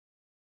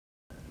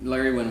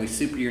Larry, when we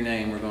super your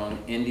name, we're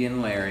going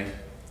Indian Larry,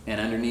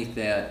 and underneath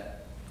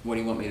that, what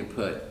do you want me to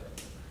put?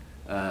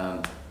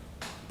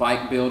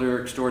 Bike builder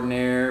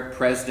extraordinaire,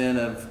 president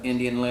of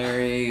Indian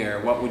Larry, or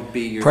what would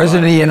be your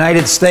president of the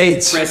United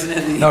States? President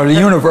of the no, the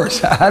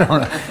universe. I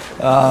don't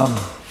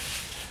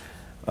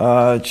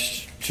know.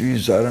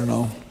 Geez, I don't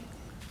know.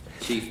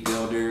 Chief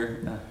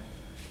builder,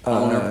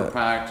 owner,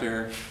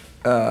 proprietor.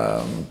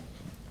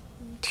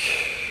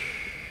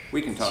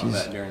 We can talk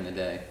about it during the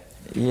day.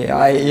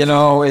 Yeah, you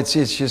know, it's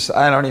just,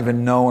 I don't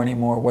even know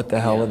anymore what the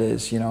hell it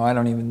is. You know, I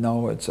don't even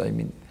know. I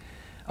mean,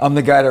 I'm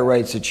the guy that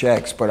writes the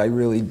checks, but I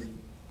really,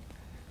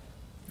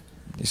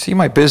 you see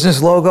my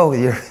business logo?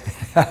 I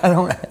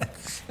don't.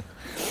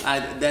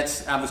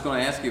 I was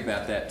going to ask you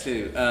about that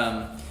too.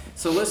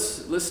 So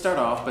let's start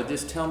off, but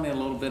just tell me a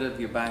little bit of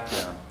your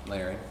background,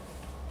 Larry.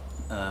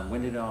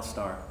 When did it all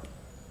start?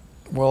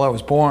 Well, I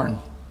was born.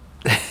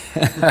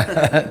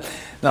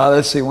 Now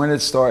let's see when it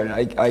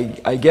started.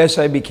 I guess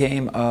I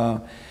became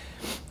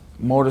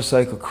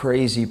motorcycle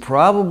crazy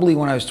probably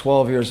when I was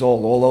 12 years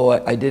old.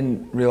 Although I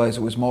didn't realize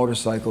it was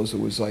motorcycles, it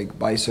was like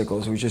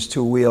bicycles. It was just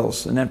two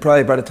wheels. And then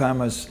probably by the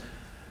time I was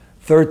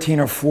 13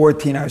 or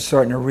 14, I was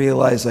starting to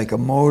realize like a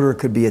motor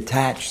could be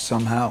attached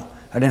somehow.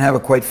 I didn't have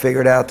it quite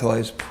figured out till I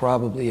was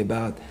probably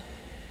about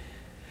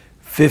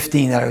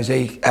 15 that I was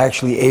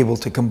actually able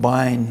to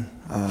combine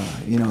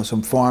you know,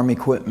 some farm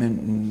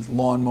equipment and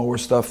lawnmower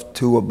stuff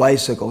to a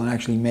bicycle and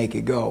actually make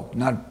it go.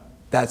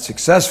 Not that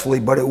successfully,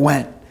 but it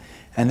went.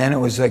 And then it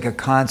was like a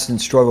constant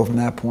struggle from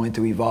that point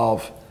to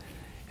evolve.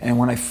 And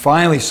when I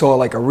finally saw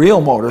like a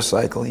real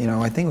motorcycle, you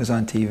know, I think it was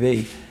on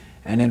TV,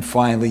 and then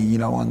finally, you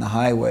know, on the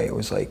highway, it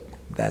was like,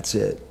 that's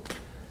it.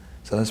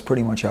 So that's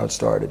pretty much how it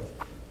started.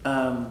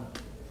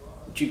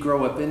 Did you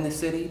grow up in the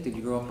city? Did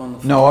you grow up on the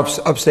farm? No,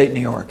 upstate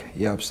New York.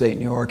 Yeah, upstate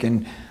New York.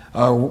 And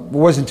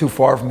wasn't too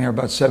far from here,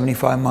 about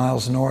 75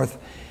 miles north.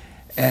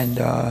 And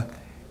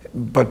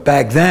but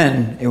back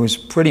then, it was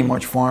pretty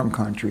much farm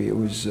country. It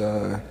was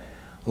a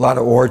lot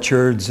of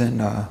orchards and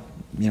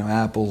you know,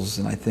 apples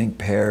and I think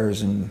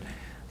pears and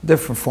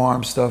different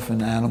farm stuff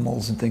and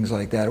animals and things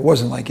like that. It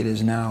wasn't like it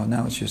is now.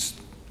 Now it's just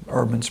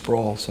urban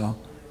sprawl. So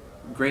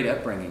great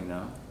upbringing,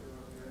 though.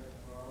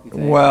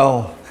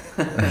 Well,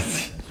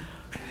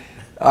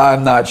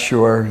 I'm not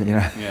sure. You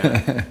know.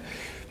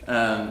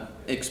 Yeah.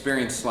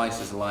 Experience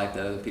slices of life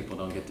that other people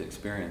don't get to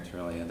experience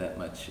really that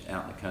much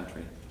out in the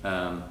country.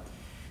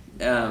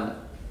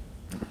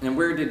 And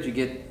where did you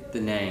get the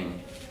name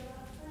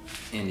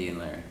Indian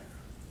Larry?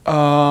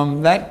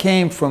 That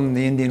came from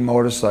the Indian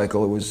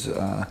motorcycle. It was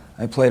I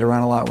played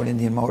around a lot with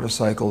Indian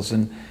motorcycles,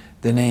 and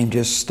the name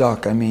just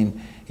stuck. I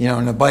mean, you know,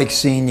 in the bike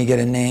scene, you get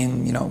a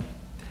name, you know,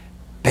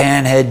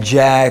 Panhead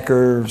Jack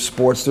or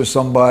Sportster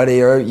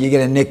somebody, or you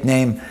get a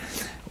nickname.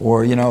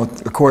 Or, you know,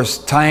 of course,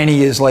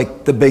 Tiny is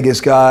like the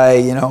biggest guy,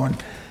 you know,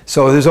 and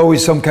so there's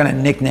always some kind of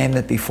nickname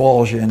that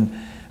befalls you. And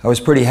I was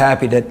pretty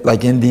happy that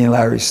like Indian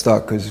Larry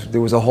stuck, because there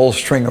was a whole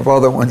string of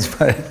other ones,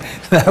 but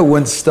that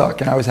one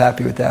stuck, and I was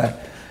happy with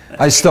that.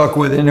 I stuck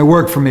with it, and it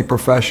worked for me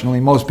professionally.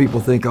 Most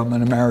people think I'm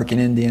an American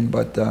Indian,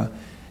 but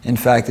in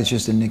fact, it's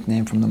just a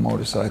nickname from the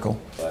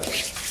motorcycle.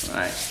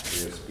 Right.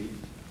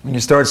 When you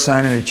start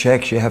signing the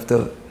checks, you have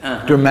to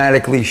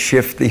dramatically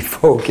shift the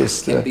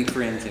focus Can't be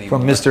friends anymore.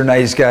 From Mr.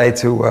 Nice Guy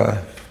to...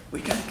 we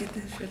gotta get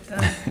this shit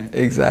done.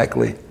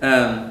 Exactly.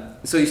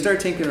 So you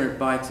started tinkering with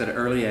bikes at an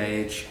early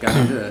age. Got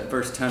into the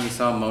first time you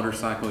saw a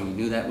motorcycle, you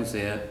knew that was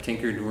it.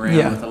 Tinkered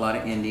around with a lot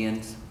of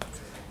Indians.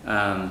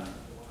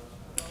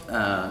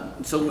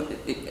 So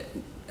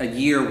a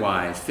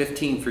year-wise,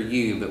 15 for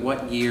you, but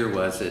what year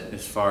was it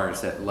as far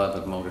as that love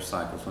of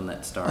motorcycles when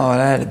that started? Oh,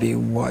 that had to be,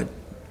 what,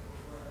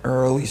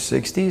 early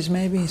 60s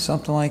maybe,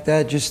 something like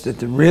that, just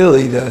at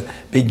really the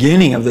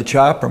beginning of the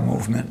chopper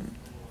movement.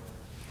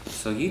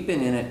 So you've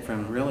been in it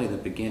from really the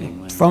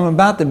beginning. From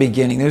about the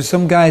beginning. There's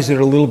some guys that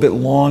are a little bit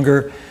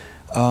longer.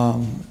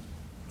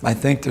 I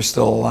think they're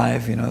still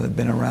alive, you know, they've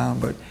been around,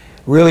 but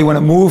really when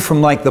it moved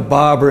from like the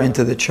bobber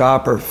into the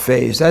chopper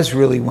phase, that's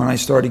really when I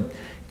started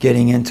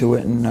getting into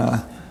it.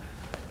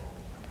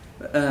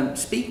 And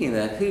speaking of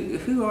that,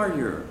 who are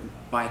your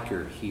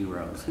biker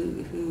heroes?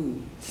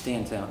 Who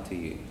stands out to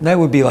you? That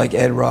would be like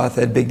Ed Roth,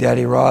 Ed Big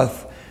Daddy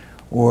Roth,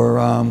 or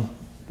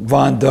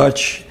Von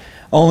Dutch,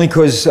 only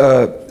because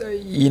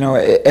you know,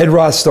 Ed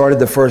Roth started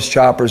the first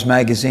Choppers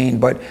magazine,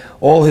 but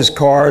all his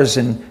cars,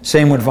 and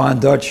same with Von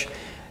Dutch,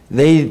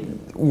 they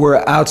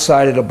were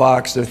outside of the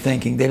box, their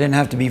thinking. They didn't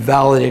have to be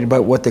validated by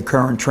what the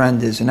current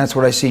trend is, and that's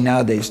what I see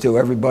nowadays too.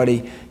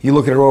 Everybody, you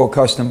look at Royal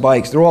Custom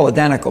bikes, they're all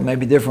identical,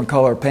 maybe different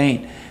color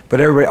paint, but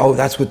everybody, oh,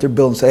 that's what they're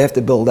building, so they have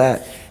to build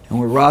that. And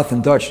with Roth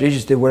and Dutch, they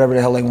just did whatever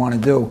the hell they want to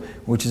do,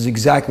 which is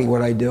exactly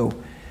what I do.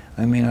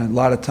 I mean, a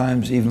lot of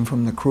times, even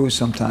from the crew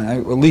sometimes,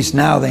 at least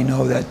now they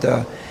know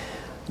that,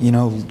 you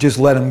know, just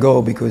let them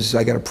go because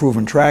I got a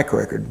proven track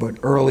record. But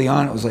early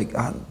on, it was like,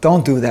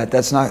 don't do that.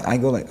 That's not, I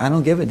go like, I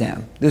don't give a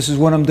damn. This is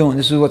what I'm doing.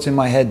 This is what's in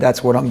my head.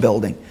 That's what I'm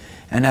building.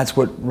 And that's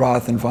what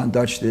Roth and Von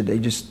Dutch did. They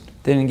just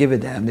didn't give a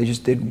damn. They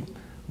just did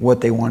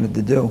what they wanted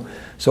to do.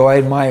 So I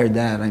admired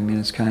that. I mean,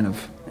 it's kind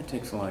of...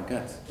 takes a lot of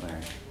guts,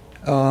 Larry.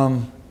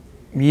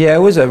 Yeah, it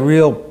was a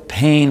real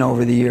pain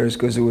over the years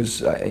because it was,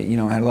 you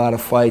know, I had a lot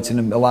of fights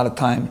and a lot of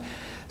time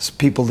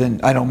people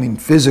didn't, I don't mean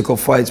physical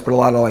fights, but a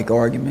lot of like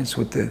arguments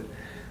with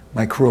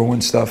my crew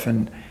and stuff,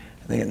 and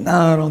they go,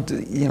 no, don't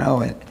do, you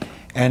know,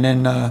 and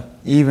then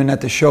even at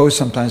the shows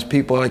sometimes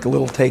people are like a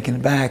little taken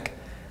aback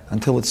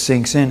until it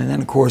sinks in, and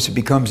then of course it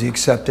becomes the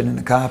accepted and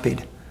the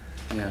copied.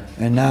 Yeah.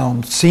 And now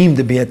I seem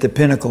to be at the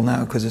pinnacle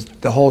now because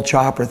the whole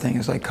chopper thing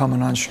is like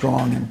coming on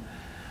strong,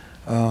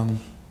 and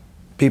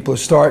people are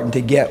starting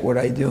to get what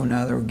I do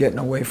now. They're getting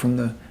away from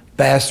the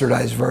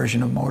bastardized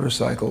version of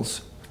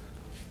motorcycles.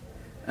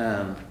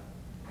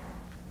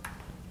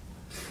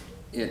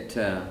 It's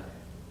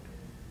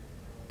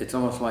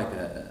almost like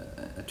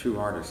a true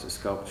artist, a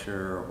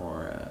sculptor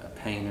or a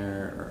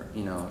painter, or,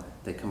 you know,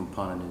 they come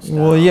upon a new style.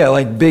 Well, yeah,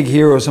 like big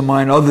heroes of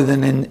mine, other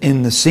than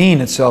in the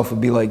scene itself, would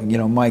be like, you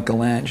know,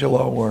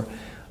 Michelangelo or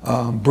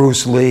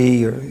Bruce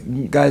Lee or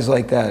guys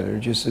like that. Or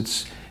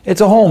just it's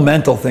a whole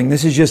mental thing.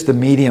 This is just the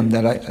medium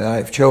that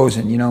I've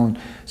chosen, you know.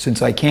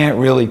 Since I can't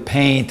really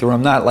paint, or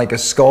I'm not like a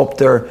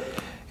sculptor,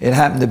 it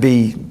happened to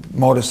be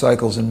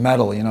motorcycles and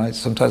metal, you know.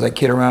 Sometimes I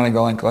kid around and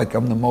go like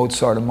I'm the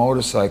Mozart of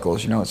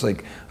motorcycles, you know. It's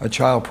like a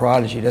child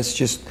prodigy. That's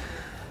just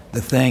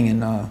the thing,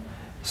 and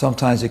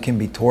sometimes it can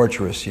be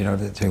torturous, you know,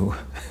 to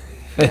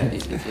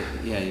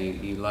yeah,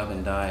 you love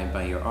and die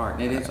by your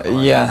art. It is art.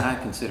 Yeah. I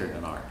consider it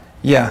an art.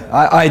 Yeah,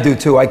 I do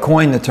too. I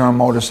coined the term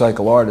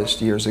motorcycle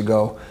artist years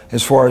ago.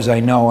 As far as I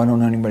know, I don't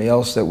know anybody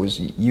else that was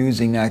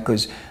using that,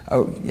 because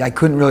I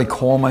couldn't really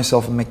call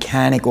myself a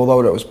mechanic,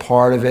 although that was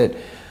part of it.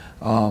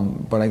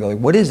 But I go like,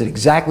 what is it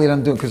exactly that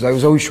I'm doing? Because I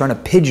was always trying to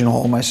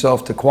pigeonhole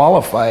myself to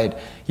qualify it.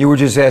 You were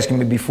just asking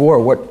me before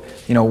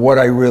what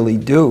I really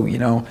do, you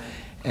know.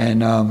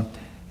 And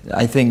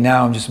I think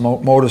now I'm just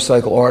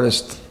motorcycle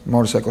artist,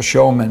 motorcycle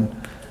showman.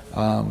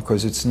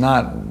 Because it's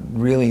not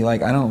really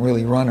like, I don't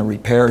really run a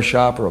repair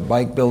shop or a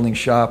bike building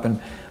shop,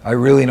 and I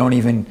really don't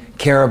even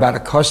care about a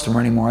customer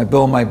anymore. I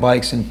build my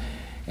bikes, and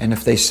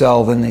if they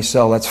sell, then they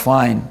sell, that's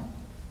fine.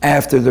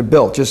 After they're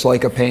built, just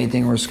like a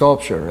painting or a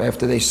sculpture,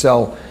 after they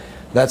sell,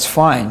 that's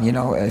fine, you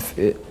know,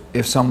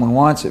 if someone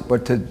wants it.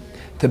 But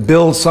to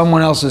build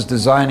someone else's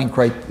designing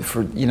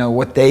for, you know,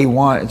 what they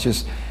want, it's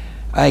just,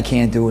 I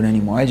can't do it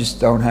anymore. I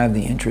just don't have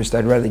the interest.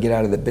 I'd rather get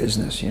out of the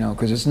business, you know,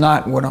 because it's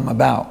not what I'm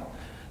about.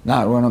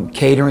 Not when I'm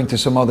catering to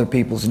some other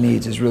people's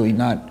needs is really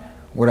not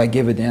what I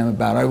give a damn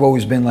about. I've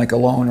always been like a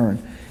loner,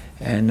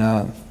 and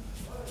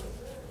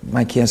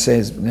I can't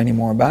say any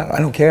more about it. I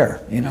don't care,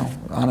 you know,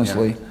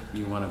 honestly.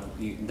 Yeah,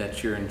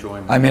 that's your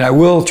enjoyment. I mean, I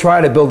will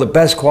try to build the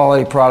best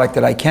quality product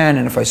that I can,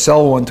 and if I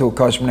sell one to a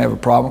customer and they have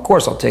a problem, of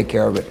course I'll take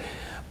care of it.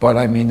 But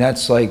I mean,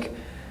 that's like,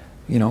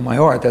 you know, my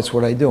art, that's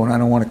what I do, and I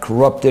don't want to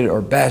corrupt it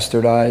or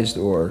bastardized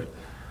or,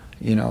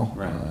 you know,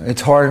 right.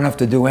 It's hard enough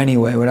to do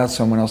anyway without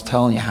someone else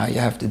telling you how you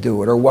have to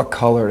do it or what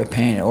color to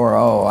paint it, or,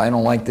 oh, I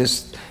don't like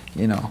this,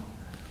 you know.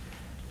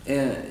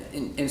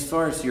 As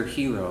far as your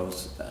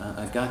heroes,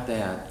 I got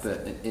that,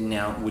 but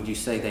now would you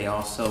say they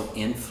also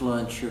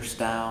influence your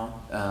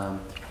style?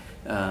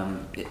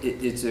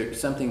 Is there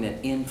something that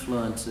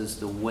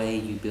influences the way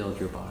you build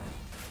your body?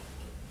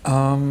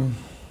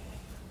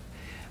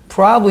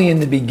 Probably in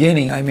the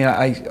beginning. I mean,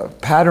 I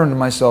patterned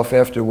myself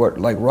after what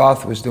like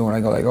Roth was doing. I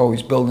go like, oh,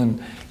 he's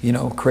building, you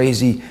know,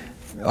 crazy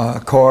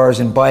cars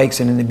and bikes.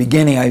 And in the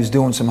beginning, I was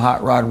doing some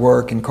hot rod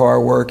work and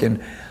car work,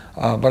 and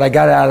but I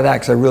got out of that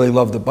because I really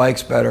loved the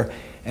bikes better.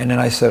 And then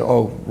I said,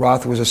 oh,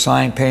 Roth was a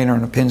sign painter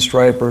and a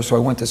pinstriper, so I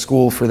went to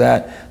school for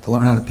that to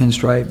learn how to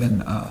pinstripe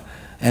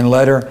and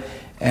letter.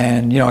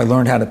 And, you know, I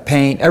learned how to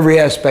paint. Every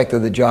aspect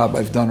of the job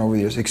I've done over the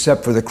years,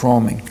 except for the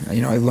chroming.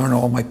 You know, I learned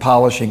all my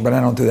polishing, but I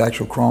don't do the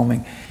actual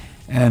chroming.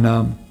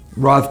 And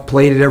Roth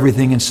plated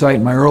everything in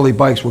sight. My early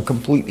bikes were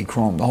completely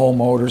chromed. The whole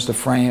motors, the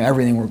frame,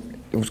 everything,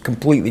 it was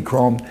completely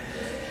chromed.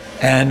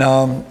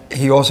 And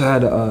he also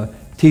had a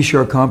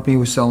t-shirt company,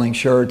 was selling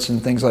shirts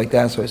and things like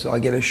that. So I said, I'll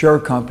get a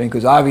shirt company,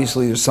 because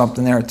obviously there's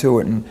something there to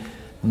it. And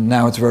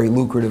now it's very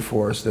lucrative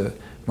for us, the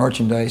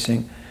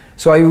merchandising.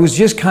 So I was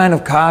just kind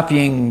of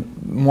copying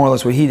more or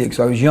less what he did, because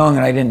I was young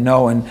and I didn't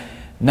know. And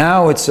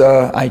now it's,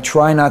 I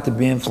try not to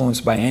be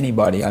influenced by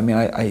anybody. I mean,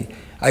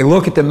 I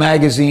look at the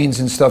magazines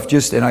and stuff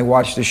and I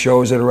watch the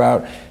shows that are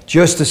out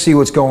just to see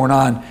what's going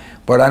on,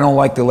 but I don't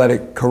like to let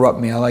it corrupt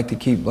me. I like to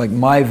keep like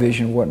my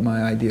vision, what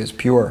my idea is,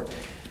 pure.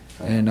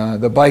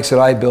 And the bikes that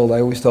I build,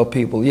 I always tell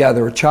people, yeah,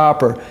 they're a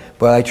chopper,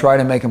 but I try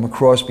to make them a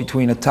cross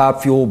between a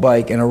top fuel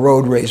bike and a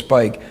road race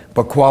bike,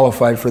 but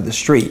qualified for the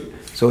street.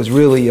 So it's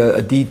really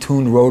a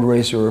detuned road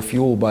racer or a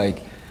fuel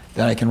bike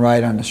that I can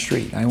ride on the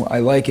street. I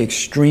like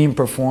extreme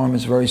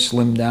performance, very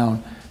slimmed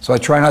down. So I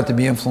try not to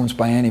be influenced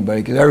by anybody,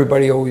 because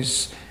everybody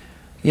always,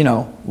 you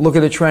know, look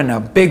at the trend now.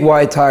 Big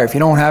wide tire. If you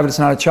don't have it, it's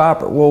not a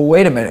chopper. Well,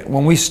 wait a minute.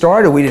 When we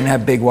started, we didn't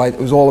have big wide. It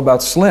was all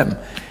about slim.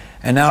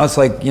 And now it's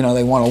like, you know,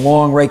 they want a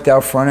long raked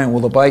out front end.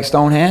 Well, the bikes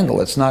don't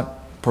handle. It's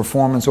not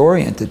performance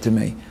oriented to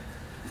me.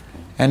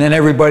 And then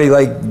everybody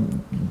like,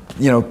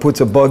 you know, puts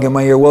a bug in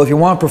my ear. Well, if you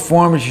want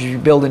performance, you should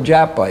be building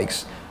Jap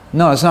bikes.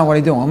 No, that's not what I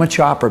do. I'm a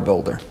chopper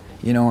builder.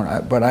 you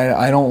know. But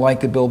I don't like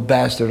to build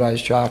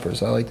bastardized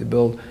choppers. I like to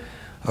build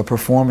a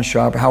performance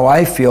chopper, how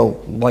I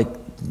feel like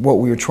what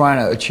we were trying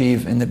to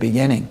achieve in the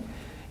beginning,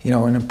 you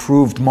know, an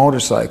improved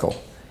motorcycle.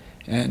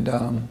 And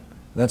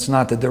that's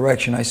not the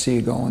direction I see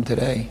it going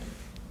today.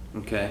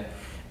 Okay.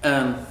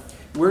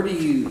 Where do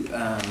you,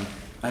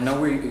 I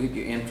know where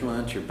your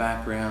influence, your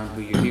background,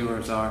 who your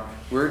heroes are.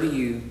 Where do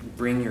you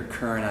bring your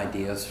current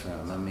ideas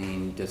from? I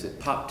mean, does it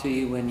pop to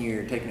you when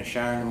you're taking a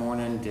shower in the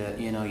morning?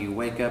 You know, you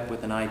wake up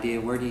with an idea.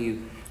 Where do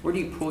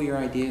you pull your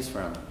ideas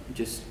from?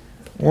 Just.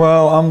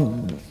 Well,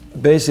 I'm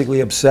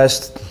basically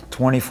obsessed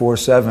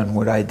 24/7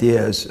 with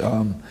ideas.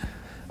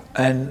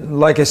 And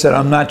like I said,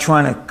 I'm not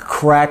trying to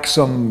crack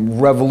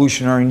some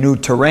revolutionary new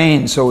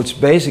terrain, so it's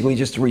basically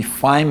just a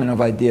refinement of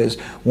ideas.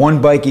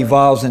 One bike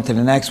evolves into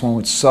the next one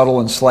with subtle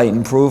and slight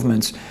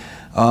improvements,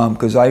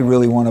 because I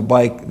really want a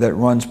bike that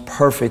runs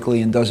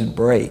perfectly and doesn't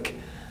break.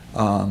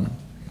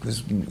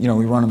 Because, you know,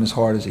 we run them as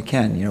hard as you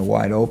can, you know,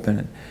 wide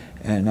open.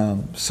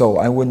 And so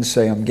I wouldn't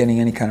say I'm getting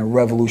any kind of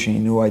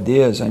revolutionary new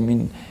ideas. I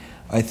mean,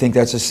 I think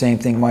that's the same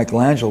thing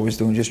Michelangelo was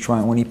doing, just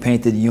trying, when he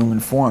painted the human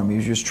form, he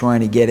was just trying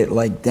to get it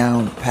like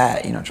down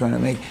pat, you know, trying to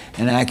make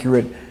an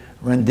accurate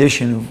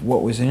rendition of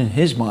what was in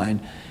his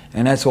mind.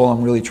 And that's all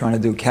I'm really trying to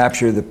do,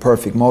 capture the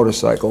perfect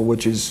motorcycle,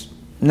 which is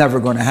never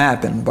going to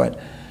happen, but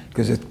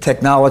because the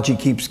technology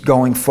keeps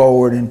going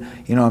forward, and,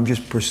 you know, I'm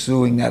just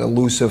pursuing that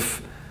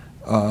elusive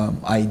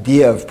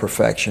idea of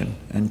perfection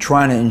and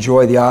trying to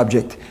enjoy the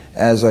object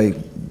as I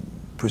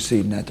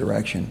proceed in that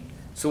direction.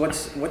 So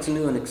what's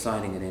new and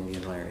exciting at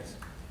Indian Larry's?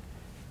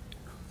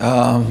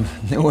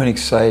 New and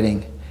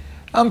exciting.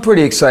 I'm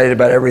pretty excited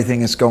about everything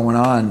that's going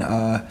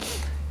on.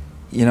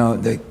 You know,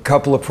 the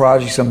couple of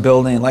projects I'm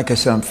building, like I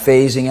said, I'm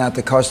phasing out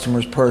the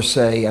customers per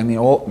se. I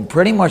mean,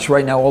 pretty much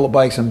right now all the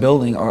bikes I'm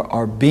building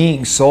are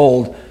being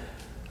sold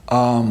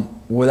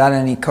without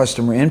any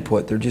customer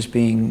input. They're just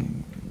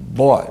being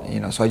bought, you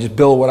know. So I just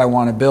build what I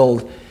want to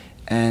build,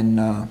 and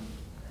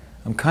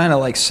I'm kind of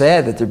like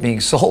sad that they're being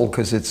sold,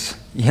 because it's,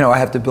 you know, I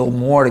have to build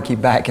more to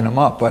keep backing them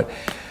up, but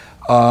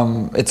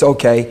it's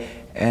okay.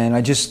 And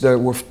I just,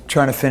 we're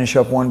trying to finish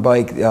up one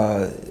bike,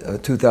 a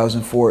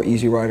 2004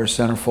 Easy Rider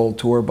Centerfold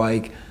Tour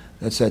bike.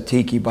 That's that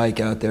Tiki bike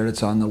out there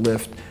that's on the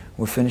lift.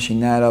 We're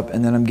finishing that up,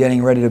 and then I'm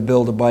getting ready to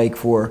build a bike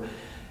for,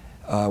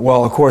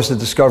 well, of course, the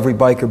Discovery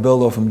Biker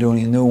Build-Off. I'm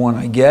doing a new one,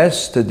 I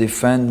guess, to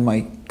defend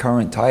my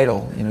current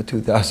title, you know,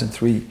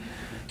 2003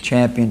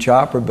 champion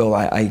chopper build.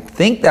 I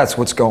think that's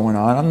what's going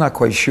on. I'm not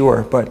quite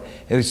sure, but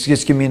it's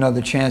just give me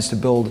another chance to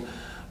build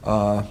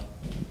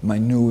my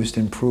newest,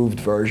 improved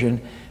version.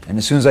 And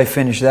as soon as I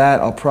finish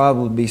that, I'll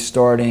probably be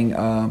starting,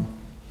 well,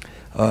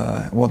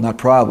 not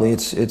probably,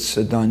 it's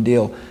a done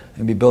deal.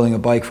 I'll be building a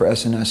bike for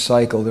S&S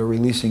Cycle. They're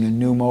releasing a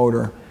new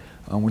motor,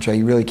 which I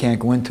really can't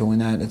go into in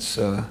that. It's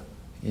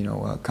you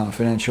know,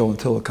 confidential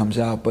until it comes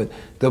out, but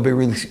they'll be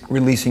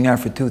releasing that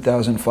for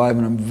 2005,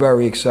 and I'm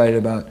very excited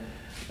about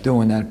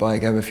doing that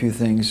bike. I have a few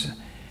things.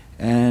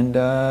 And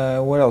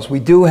what else? We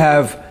do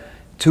have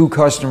 2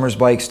 customers'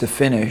 bikes to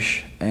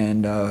finish,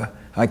 and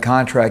I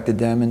contracted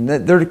them, and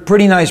they're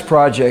pretty nice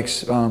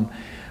projects.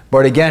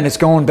 But again, it's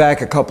going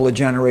back a couple of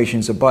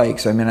generations of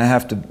bikes. I mean, I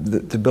have to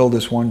build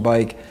this one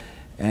bike,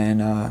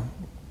 and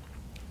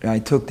I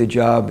took the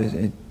job.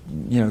 You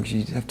know,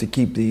 you have to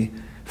keep the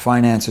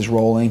finances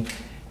rolling,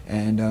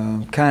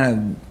 and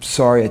kind of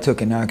sorry I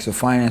took it now, because the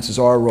finances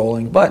are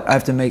rolling, but I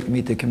have to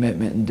meet the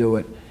commitment and do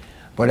it.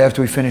 But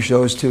after we finish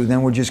those 2,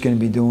 then we're just going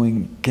to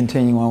be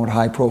continuing on with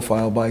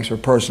high-profile bikes or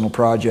personal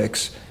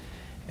projects.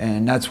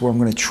 And that's where I'm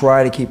going to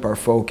try to keep our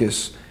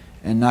focus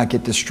and not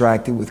get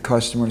distracted with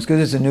customers,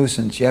 because it's a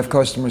nuisance. You have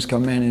customers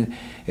come in, and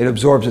it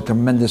absorbs a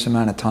tremendous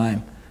amount of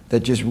time that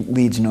just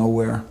leads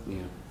nowhere. Yeah,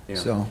 yeah.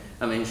 So,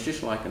 I mean, it's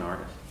just like an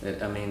artist.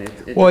 I mean,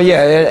 well,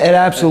 yeah, it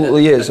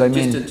absolutely is. I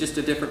mean, just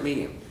a different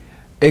medium.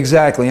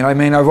 Exactly. And I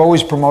mean, I've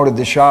always promoted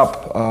the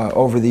shop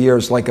over the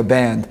years like a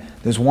band.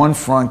 There's one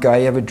front guy,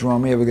 you have a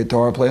drummer, you have a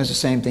guitar player. It's the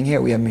same thing here.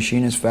 We have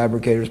machinists,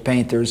 fabricators,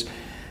 painters.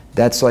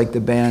 That's like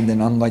the band,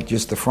 and I'm like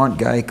just the front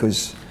guy,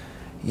 because,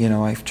 you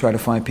know, I try to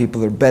find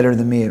people that are better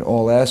than me at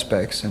all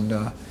aspects.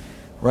 And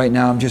right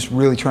now I'm just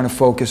really trying to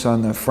focus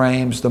on the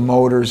frames, the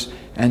motors,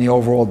 and the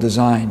overall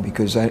design,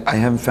 because I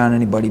haven't found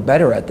anybody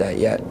better at that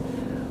yet.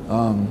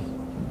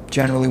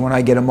 Generally, when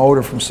I get a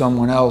motor from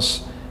someone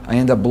else, I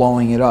end up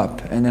blowing it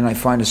up, and then I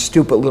find a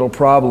stupid little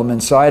problem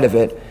inside of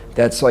it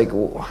that's like,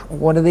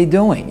 what are they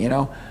doing, you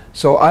know?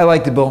 So I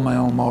like to build my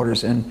own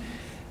motors, and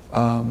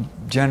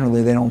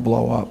generally they don't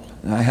blow up.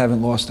 I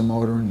haven't lost a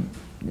motor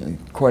in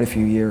quite a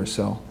few years,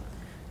 so.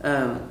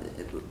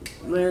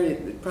 Larry,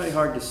 it's probably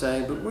hard to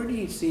say, but where do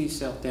you see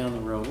yourself down the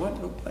road?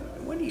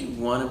 What do you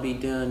want to be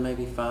doing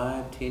maybe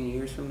 5, 10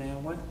 years from now?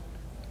 What?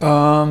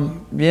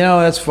 You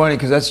know, that's funny,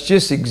 because that's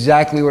just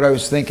exactly what I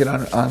was thinking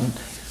on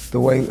the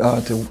way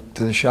to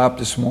the shop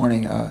this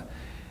morning.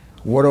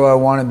 What do I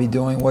want to be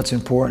doing? What's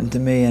important to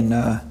me?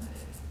 And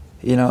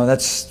you know,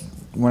 that's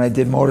when I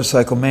did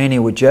Motorcycle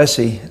Mania with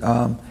Jesse.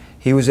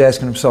 He was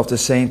asking himself the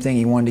same thing.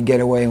 He wanted to get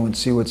away and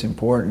see what's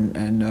important.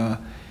 And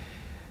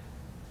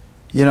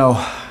you know,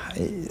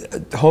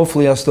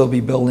 hopefully I'll still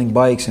be building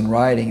bikes and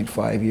riding in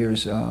 5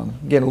 years.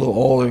 Getting a little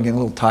older, getting a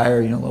little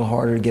tired, a little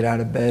harder to get out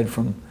of bed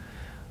from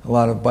a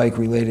lot of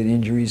bike-related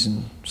injuries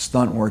and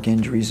stunt work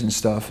injuries and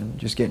stuff, and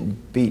just getting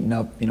beaten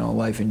up,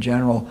 life in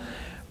general.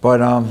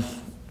 But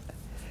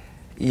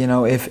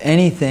if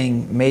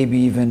anything, maybe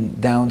even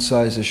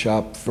downsize the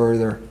shop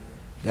further,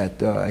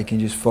 that I can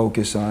just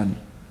focus on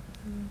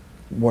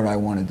what I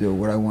want to do,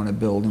 what I want to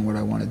build, and what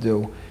I want to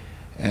do.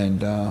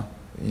 And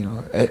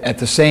at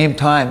the same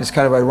time, it's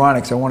kind of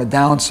ironic, because I want to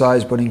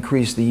downsize but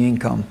increase the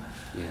income.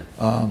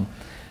 Yeah.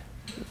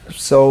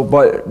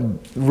 But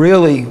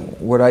really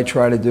what I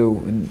try to do,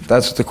 and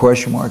that's what the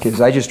question mark is,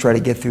 I just try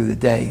to get through the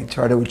day,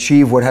 try to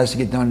achieve what has to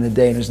get done in the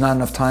day. And there's not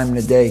enough time in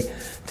the day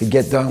to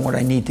get done what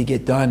I need to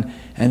get done.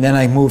 And then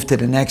I move to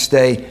the next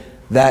day,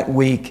 that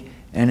week.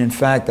 And in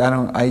fact,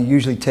 I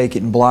usually take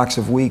it in blocks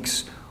of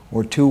weeks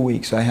or 2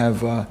 weeks. I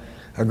have a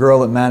girl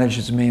that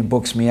manages me and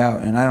books me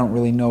out, and I don't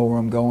really know where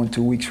I'm going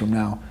 2 weeks from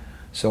now.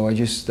 So I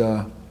just,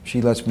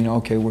 she lets me know,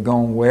 okay, we're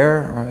going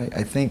where?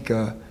 I think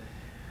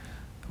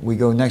we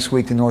go next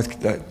week to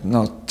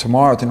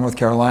tomorrow to North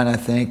Carolina, I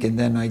think, and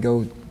then I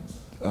go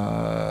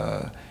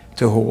to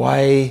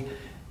Hawaii,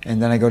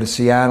 and then I go to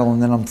Seattle,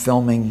 and then I'm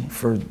filming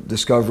for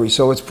Discovery.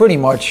 So it's pretty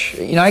much,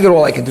 I get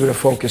all I can do to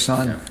focus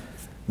on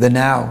the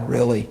now,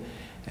 really.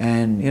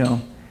 And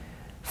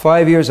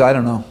 5 years, I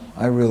don't know.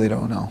 I really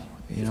don't know.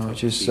 It's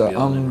just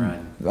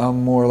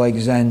I'm more like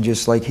Zen,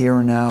 just like here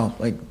and now.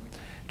 Like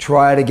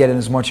try to get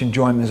as much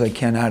enjoyment as I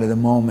can out of the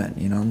moment.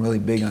 I'm really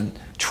big on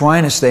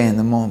trying to stay in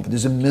the moment. But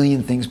there's a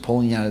million things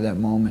pulling you out of that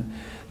moment.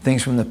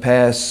 Things from the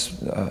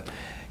past,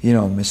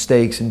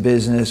 mistakes in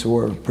business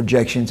or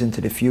projections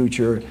into the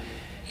future.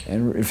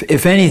 And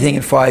if anything,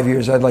 in 5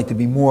 years, I'd like to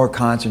be more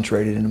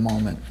concentrated in the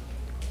moment.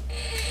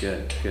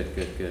 Good.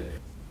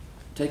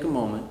 Take a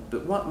moment,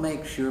 but what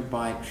makes your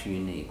bikes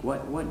unique?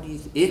 What do you,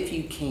 if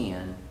you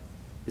can,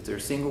 is there a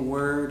single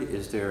word?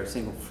 Is there a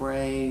single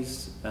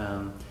phrase?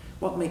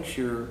 What makes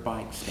your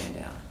bike stand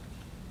out?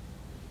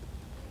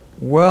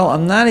 Well,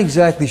 I'm not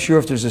exactly sure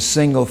if there's a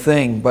single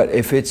thing, but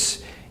if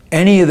it's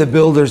any of the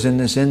builders in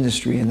this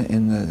industry,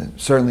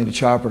 certainly the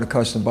chopper, the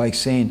custom bike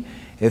scene,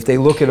 if they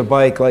look at a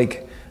bike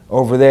like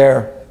over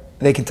there,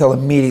 they can tell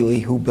immediately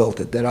who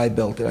built it, that I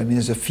built it. I mean,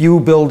 there's a few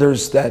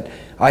builders that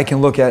I can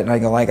look at and I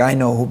go like, I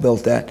know who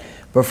built that.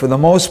 But for the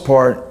most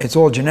part, it's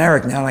all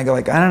generic now. And I go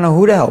like, I don't know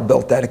who the hell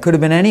built that. It could have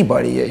been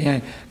anybody.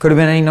 It could have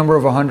been any number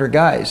of 100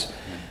 guys.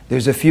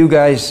 There's a few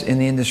guys in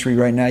the industry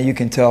right now, you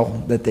can tell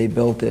that they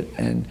built it.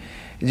 And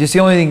just the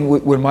only thing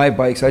with my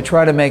bikes, I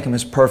try to make them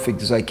as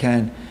perfect as I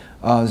can.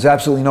 There's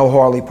absolutely no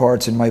Harley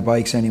parts in my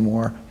bikes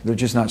anymore. They're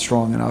just not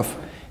strong enough.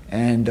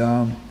 And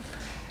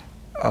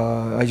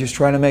I just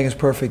try to make as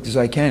perfect as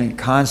I can, and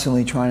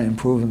constantly trying to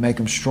improve and make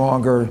them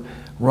stronger,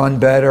 run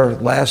better,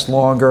 last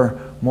longer,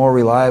 more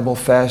reliable,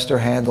 faster,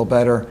 handle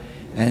better,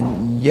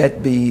 and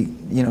yet be,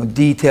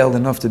 detailed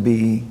enough to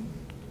be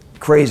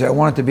crazy. I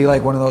want it to be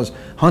like one of those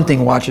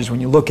hunting watches. When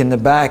you look in the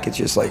back, it's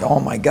just like, oh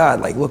my God,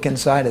 like look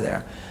inside of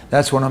there.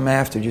 That's what I'm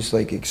after, just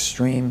like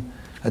extreme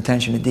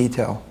attention to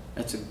detail.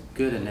 That's a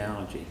good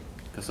analogy,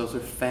 because those are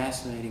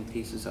fascinating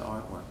pieces of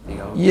artwork.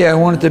 Yeah, I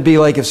want it to be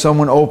like if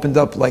someone opened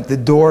up like the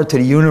door to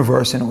the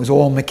universe and it was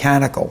all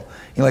mechanical.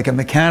 Like a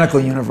mechanical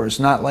universe,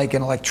 not like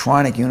an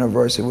electronic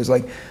universe. It was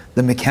like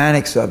the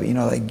mechanics of it,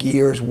 like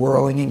gears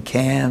whirling and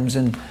cams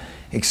and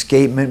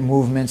escapement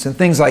movements and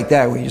things like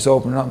that, where you just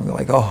open it up and go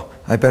like, oh,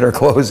 I better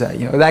close that,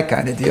 that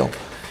kind of deal.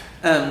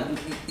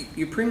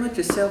 You're pretty much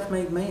a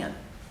self-made man.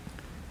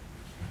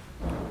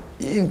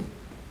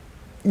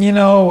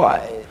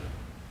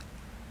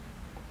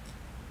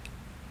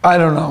 I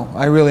don't know.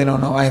 I really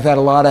don't know. I've had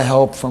a lot of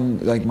help from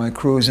like my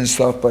crews and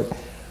stuff, but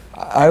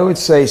I would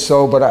say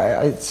so, but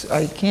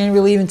I can't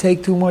really even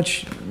take too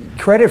much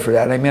credit for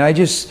that. I mean, I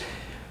just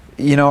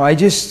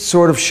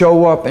sort of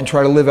show up and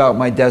try to live out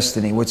my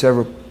destiny, what's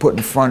ever put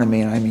in front of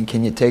me. And I mean,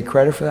 can you take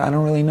credit for that? I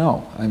don't really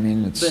know. I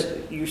mean, it's...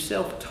 But you're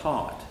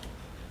self-taught.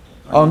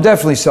 Oh, I'm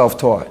definitely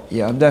self-taught.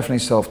 Yeah, I'm definitely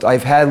self-taught.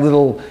 I've had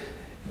little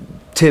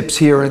tips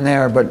here and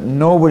there, but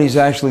nobody's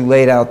actually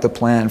laid out the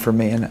plan for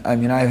me. And I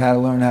mean, I've had to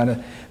learn how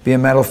to be a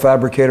metal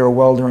fabricator, a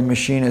welder, a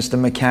machinist, a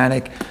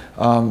mechanic.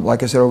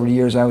 Like I said, over the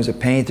years, I was a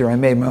painter. I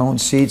made my own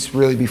seats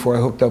really before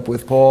I hooked up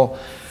with Paul.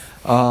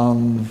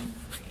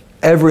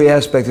 Every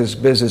aspect of this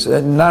business.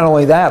 And not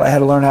only that, I had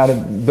to learn how to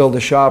build a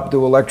shop,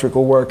 do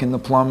electrical work and the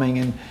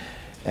plumbing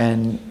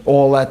and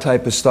all that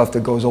type of stuff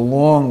that goes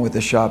along with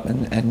the shop.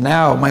 And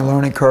now my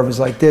learning curve is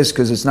like this,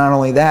 because it's not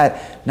only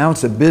that, now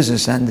it's the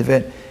business end of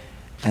it.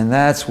 And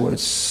that's what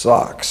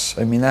sucks.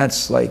 I mean,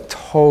 that's like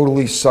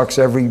totally sucks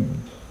every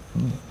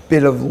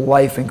bit of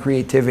life and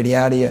creativity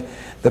out of you.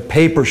 The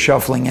paper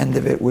shuffling end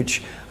of it,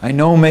 which I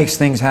know makes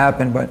things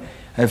happen, but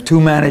I have two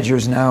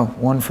managers now,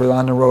 one for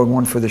on the road,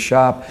 one for the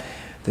shop,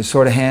 to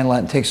sort of handle it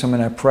and take some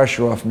of that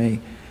pressure off me,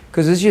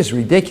 because it's just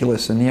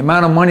ridiculous. And the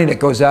amount of money that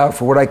goes out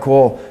for what I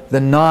call the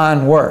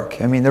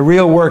non-work. I mean, the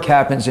real work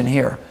happens in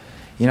here.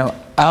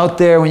 Out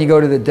there when you go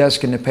to the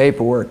desk and the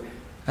paperwork,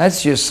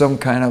 that's just some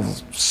kind of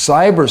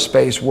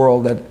cyberspace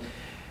world that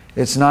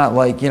It's not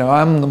like, you know,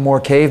 I'm the more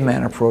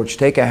caveman approach.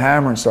 Take a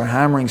hammer and start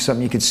hammering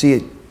something. You can see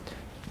it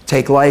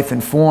take life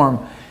and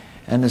form.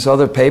 And this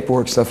other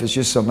paperwork stuff is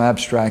just some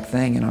abstract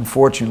thing. And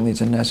unfortunately,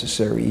 it's a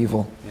necessary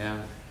evil. Yeah.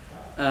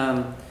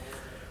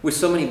 With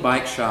so many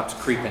bike shops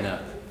creeping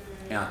up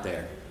out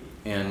there,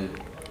 and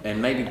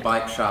maybe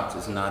bike shops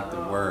is not the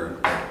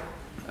word,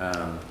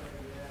 but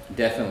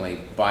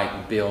definitely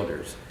bike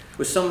builders.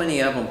 With so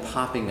many of them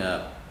popping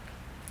up,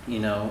 you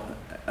know,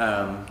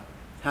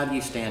 how do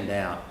you stand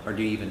out, or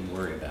do you even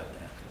worry about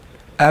that?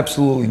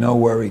 Absolutely no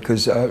worry,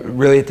 because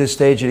really at this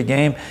stage of the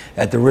game,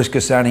 at the risk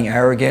of sounding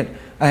arrogant,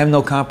 I have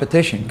no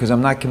competition because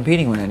I'm not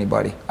competing with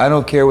anybody. I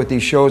don't care what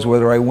these shows,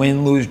 whether I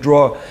win, lose,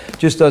 draw,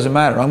 just doesn't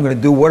matter. I'm going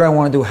to do what I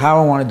want to do,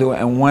 how I want to do it,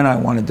 and when I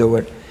want to do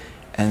it.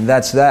 And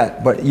that's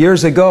that. But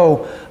years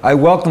ago, I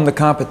welcomed the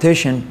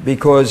competition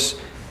because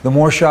the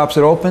more shops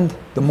that opened,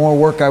 the more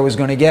work I was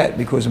going to get,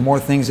 because the more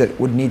things that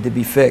would need to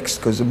be fixed,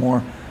 because the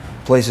more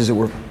places that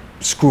were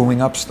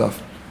screwing up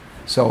stuff.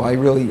 So I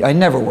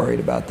never worried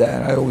about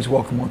that. I always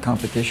welcome more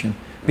competition.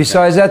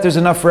 Besides that, there's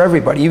enough for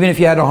everybody. Even if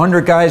you had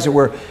 100 guys that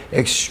were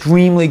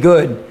extremely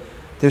good,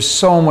 there's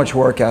so much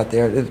work out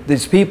there.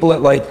 There's people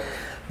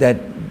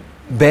that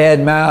bad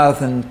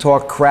mouth and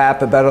talk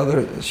crap about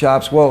other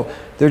shops. Well,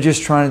 they're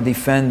just trying to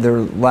defend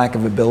their lack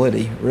of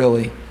ability,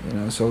 really. You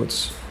know, so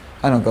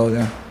I don't go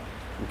there.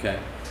 Okay.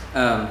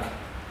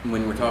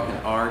 When we're talking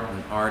art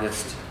and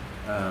artist,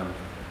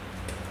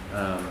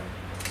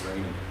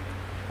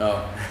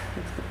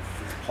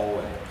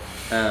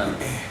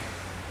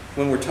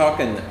 when we're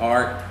talking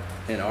art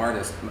and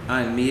artist,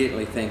 I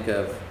immediately think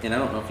of, and I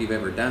don't know if you've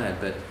ever done it,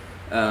 but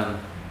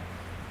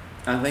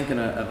I'm thinking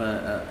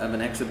of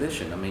an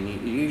exhibition. I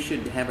mean, you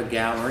should have a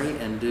gallery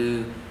and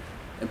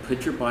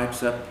put your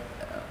bikes up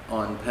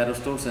on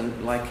pedestals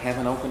and like have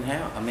an open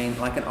house. I mean,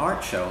 like an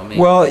art show. I mean,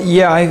 well,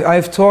 yeah,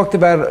 I've talked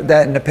about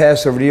that in the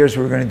past. Over the years,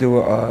 we were going to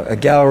do a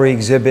gallery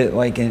exhibit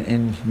like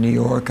in New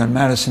York on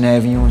Madison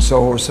Avenue and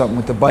Soho or something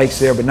with the bikes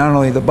there. But not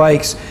only the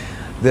bikes,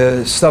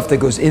 the stuff that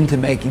goes into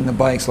making the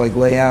bikes, like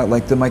layout,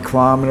 like the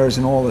micrometers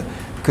and all that,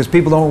 because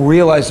people don't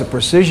realize the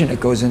precision that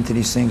goes into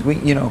these things.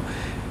 You know,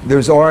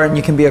 there's art and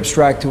you can be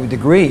abstract to a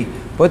degree,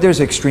 but there's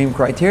extreme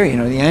criteria. You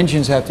know, the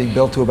engines have to be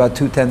built to about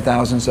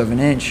 2/10,000ths of an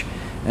inch,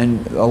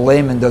 and a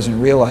layman doesn't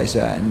realize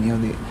that. And you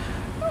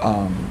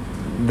know,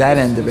 that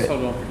end of it,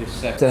 hold on for just a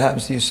second. That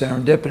happens to you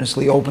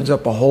serendipitously, opens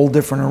up a whole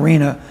different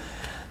arena.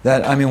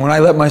 That, I mean, when I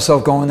let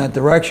myself go in that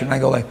direction, I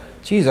go like,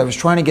 geez, I was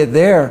trying to get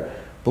there,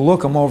 but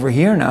look, I'm over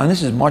here now, and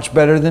this is much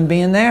better than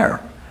being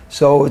there.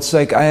 So it's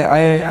like,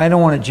 I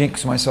don't want to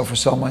jinx myself or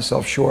sell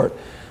myself short.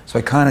 So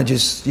I kind of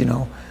just, you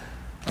know,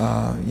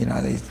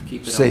 they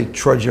say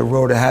trudge a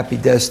road to happy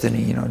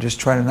destiny, you know, just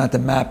try to not to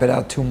map it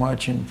out too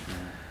much and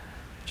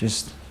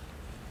just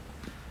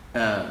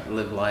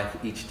live life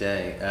each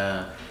day.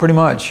 Pretty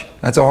much.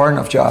 That's a hard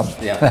enough job.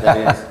 Yeah,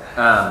 that is.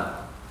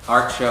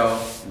 Art show,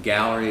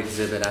 gallery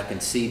exhibit, I can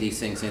see these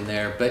things in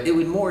there, but it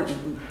would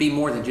be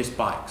more than just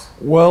bikes.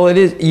 Well, it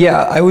is,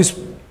 yeah. I was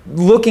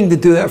looking to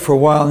do that for a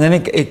while, and then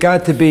it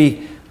got to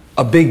be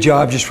a big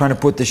job just trying to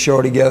put the show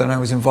together, and I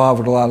was involved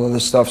with a lot of other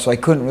stuff, so I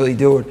couldn't really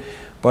do it.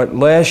 But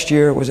last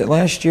year, was it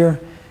last year?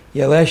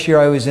 Yeah, last year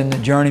I was in the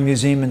Journey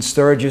Museum in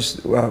Sturgis.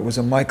 It was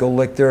a Michael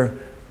Lichter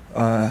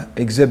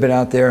exhibit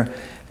out there,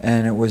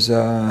 and it was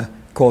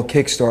called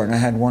Kickstart, and I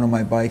had one of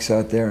my bikes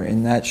out there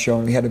in that show,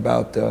 and we had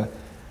about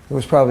there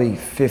was probably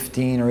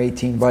 15 or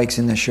 18 bikes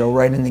in the show,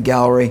 right in the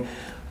gallery.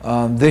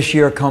 This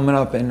year coming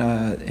up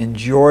in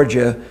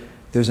Georgia,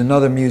 there's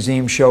another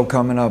museum show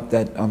coming up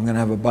that I'm going to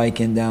have a bike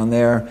in down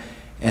there.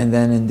 And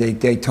then in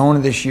Daytona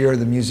this year,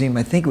 the museum,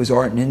 I think it was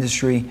Art and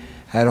Industry,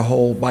 had a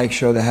whole bike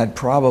show that had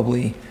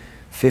probably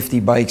 50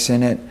 bikes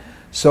in it.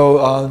 So,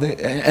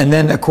 and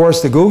then of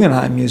course the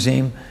Guggenheim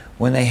Museum,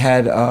 when they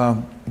had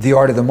The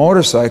Art of the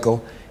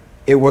Motorcycle,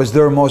 it was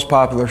their most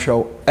popular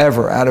show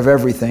ever, out of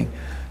everything.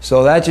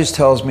 So that just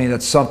tells me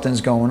that something's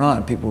going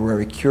on. People were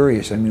very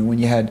curious. I mean,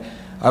 when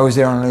I was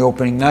there on the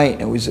opening night,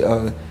 and it was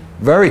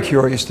very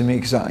curious to me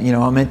because, you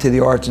know, I'm into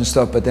the arts and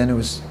stuff, but then it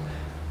was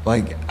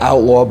like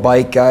outlaw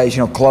bike guys,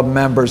 you know, club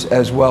members,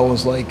 as well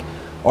as like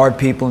art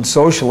people and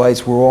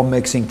socialites were all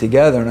mixing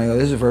together. And I go,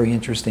 this is a very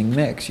interesting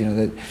mix, you know,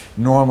 that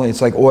normally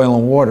it's like oil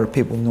and water.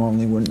 People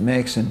normally wouldn't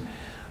mix. And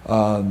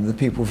the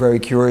people were very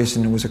curious,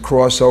 and it was a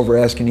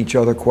crossover, asking each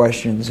other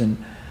questions, and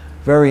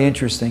very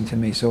interesting to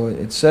me. So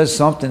it says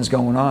something's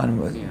going on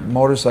with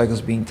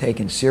motorcycles being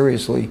taken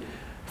seriously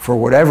for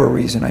whatever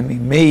reason. I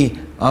mean, me,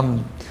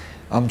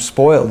 I'm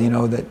spoiled, you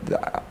know,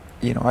 that,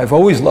 you know, I've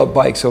always loved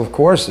bikes, so of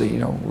course, you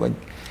know, like,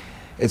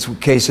 it's a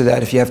case of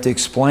that if you have to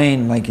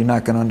explain, like, you're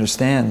not going to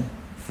understand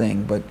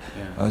thing. But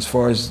as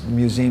far as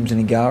museums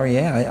and a gallery,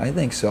 yeah, I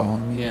think so. I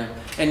mean, yeah,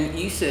 and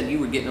you said you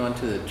were getting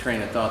onto the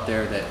train of thought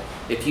there that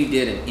if you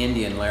did an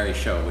Indian Larry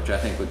show, which I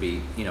think would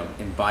be, you know,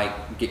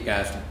 get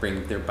guys to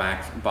bring their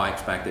bikes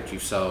back that you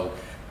sold,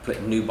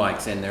 put new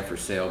bikes in there for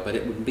sale, but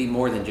it would be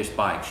more than just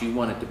bikes. You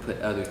wanted to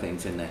put other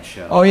things in that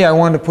show. Oh yeah, I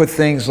wanted to put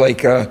things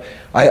like,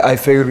 I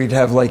figured we'd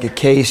have like a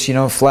case, you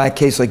know, a flat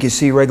case like you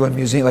see regular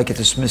museum, like at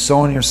the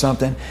Smithsonian or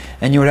something,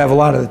 and you would have a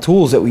lot of the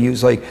tools that we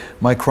use, like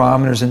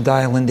micrometers and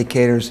dial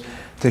indicators,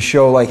 to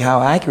show like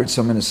how accurate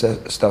some of the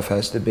stuff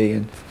has to be,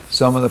 and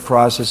some of the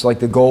process,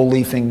 like the gold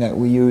leafing that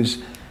we use.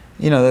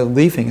 You know, the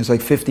leafing is like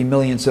 50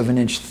 millionths of an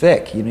inch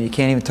thick. You know, you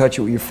can't even touch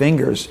it with your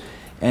fingers,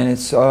 and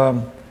it's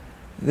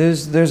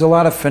there's a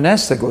lot of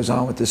finesse that goes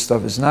on with this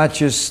stuff. It's not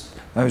just,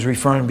 I was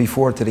referring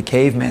before to the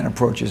caveman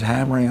approaches,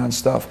 hammering on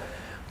stuff.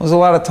 There's a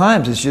lot of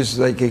times it's just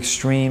like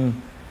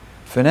extreme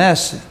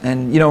finesse,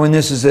 and you know, and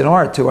this is an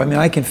art too. I mean,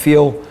 I can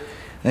feel,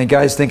 and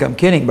guys think I'm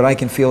kidding, but I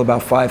can feel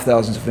about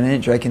 5/1000ths of an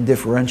inch. I can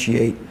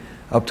differentiate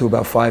up to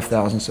about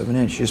 5/1000ths of an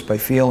inch just by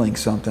feeling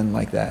something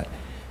like that.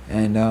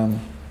 And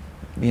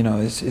you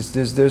know,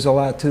 there's a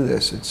lot to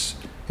this.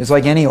 It's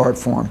like any art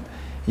form.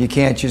 You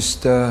can't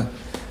just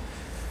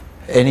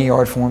any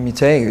art form you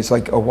take. It's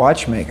like a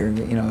watchmaker.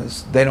 You know,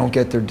 they don't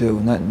get their due.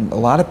 A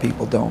lot of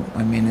people don't.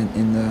 I mean,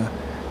 in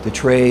the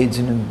trades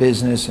and in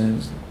business,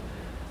 and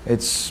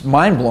it's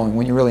mind blowing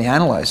when you really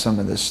analyze some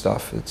of this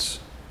stuff.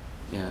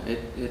 Yeah,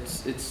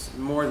 it's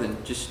more than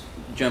just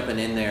jumping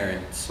in there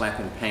and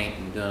slapping paint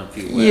and doing a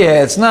few welds.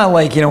 Yeah, it's not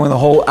like, you know, in the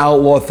whole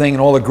outlaw thing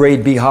and all the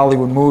grade B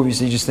Hollywood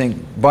movies, you just think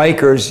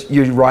bikers,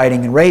 you're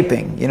riding and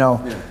raping, you know.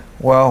 Yeah.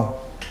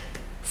 Well,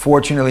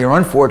 fortunately or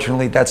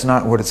unfortunately, that's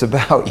not what it's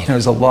about. You know,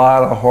 there's a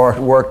lot of hard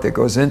work that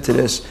goes into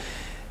this,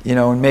 you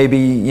know, and maybe,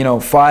 you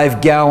know,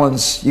 5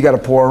 gallons you got to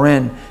pour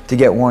in to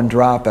get 1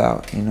 drop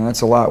out. You know,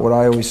 that's a lot, what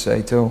I always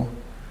say too.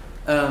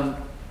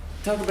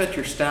 Talk about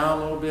your style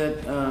a little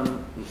bit.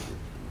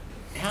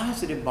 How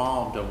has it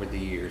evolved over the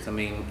years? I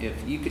mean, if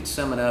you could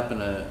sum it up in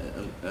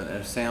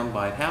a sound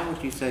bite, how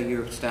would you say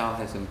your style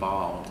has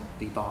evolved?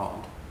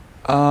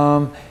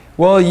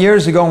 Well,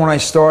 years ago when I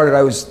started,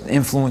 I was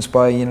influenced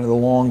by, you know, the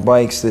long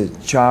bikes, the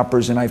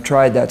choppers, and I've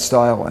tried that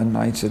style, and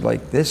I said,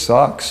 like, this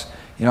sucks.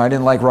 You know, I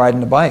didn't like riding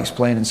the bikes,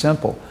 plain and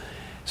simple.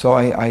 So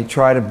I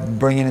tried to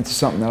bring it into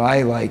something that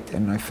I liked,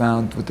 and I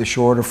found with the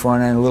shorter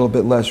front end, a little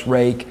bit less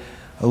rake,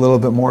 a little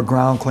bit more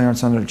ground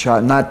clearance under the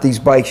chop. Not these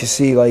bikes you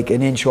see like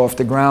an inch off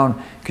the ground,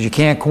 because you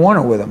can't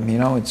corner with them, you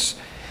know.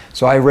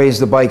 So I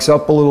raised the bikes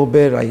up a little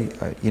bit.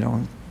 I you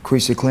know,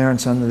 increased the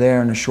clearance under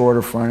there and the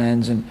shorter front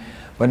ends.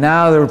 But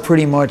now they're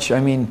pretty much, I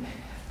mean,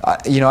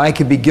 you know, I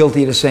could be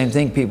guilty of the same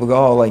thing. People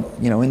go, oh, like,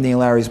 you know, Indian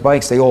Larry's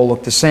bikes, they all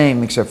look the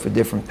same except for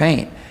different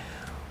paint.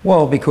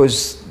 Well,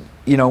 because,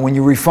 you know, when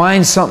you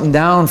refine something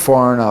down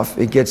far enough,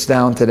 it gets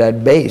down to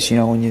that base. You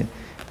know, when you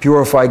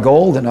purify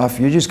gold enough,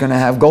 you're just going to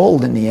have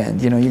gold in the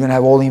end. You know, you're going to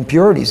have all the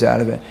impurities out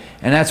of it.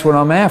 And that's what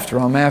I'm after.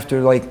 I'm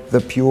after like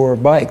the pure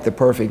bike, the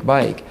perfect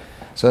bike.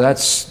 So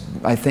that's,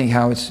 I think,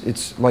 how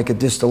it's like a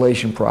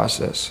distillation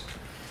process.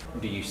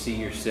 Do you see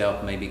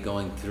yourself maybe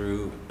going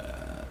through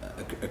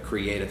a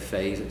creative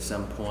phase at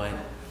some point?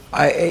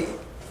 I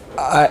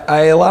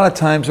a lot of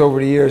times over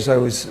the years, I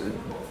was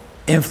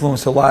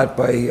influenced a lot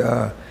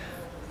by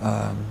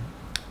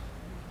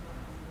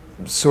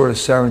sort of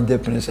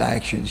serendipitous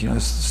actions, you know,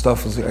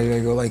 stuff was,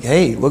 I go like,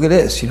 hey, look at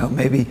this, you know,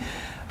 maybe,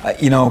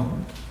 you know,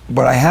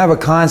 but I have a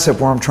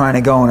concept where I'm trying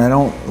to go, and I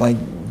don't like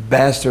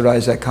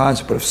bastardize that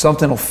concept, but if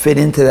something will fit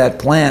into that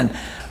plan,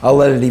 I'll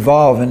let it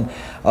evolve. And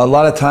a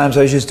lot of times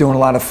I was just doing a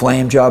lot of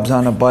flame jobs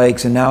on the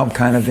bikes, and now I'm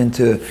kind of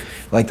into,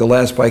 like the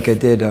last bike I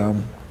did,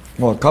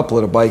 well, a couple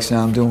of the bikes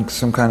now, I'm doing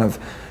some kind of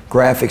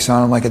graphics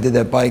on them, like I did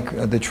that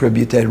bike, the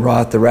tribute to Ed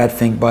Roth, the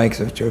Ratfink bikes,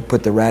 I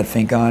put the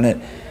Ratfink on it.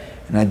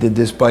 And I did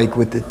this bike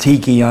with the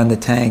tiki on the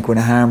tank with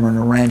a hammer and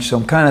a wrench. So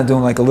I'm kind of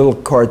doing like a little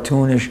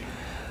cartoonish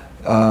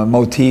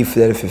motif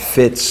that if it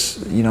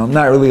fits, you know, I'm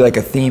not really like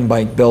a theme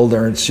bike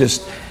builder. It's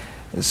just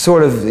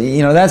sort of,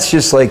 you know, that's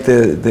just like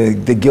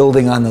the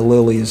gilding on the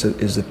lily is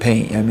the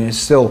paint. I mean, it's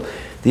still,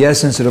 the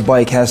essence of the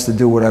bike has to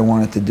do what I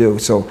want it to do.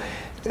 So,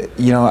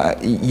 you know,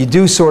 you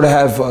do sort of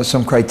have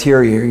some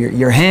criteria.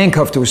 You're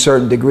handcuffed to a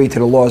certain degree to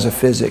the laws of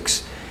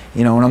physics,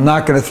 you know, and I'm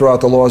not going to throw out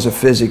the laws of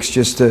physics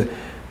just to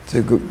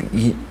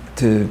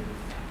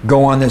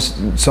go on this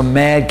some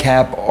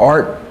madcap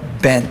art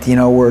bent, you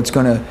know, where it's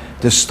going to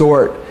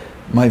distort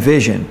my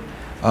vision.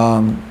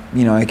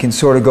 You know, I can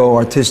sort of go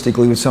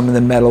artistically with some of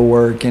the metal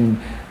work and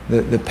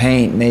the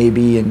paint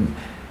maybe, and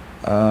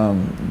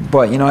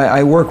but you know,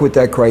 I work with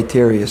that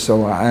criteria,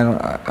 so I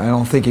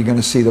don't think you're going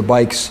to see the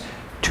bikes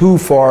too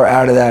far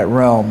out of that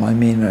realm. I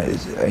mean,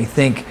 I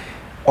think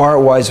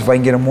art-wise, if I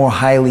can get them more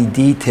highly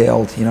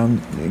detailed, you know,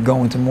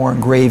 go into more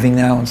engraving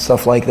now and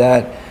stuff like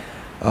that.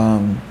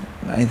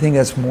 I think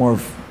that's more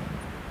of,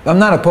 I'm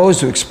not opposed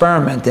to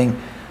experimenting,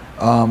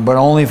 but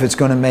only if it's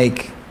going to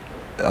make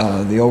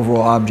the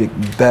overall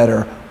object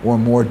better or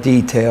more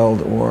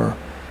detailed, or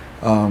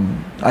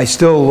I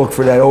still look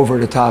for that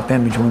over-the-top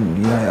image. When,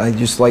 you know, I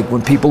just like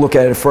when people look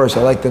at it first,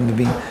 I like them to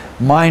be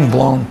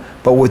mind-blown,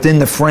 but within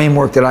the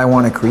framework that I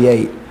want to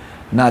create,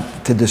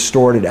 not to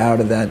distort it out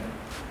of that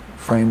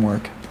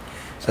framework.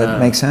 Does that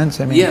make sense?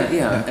 I mean,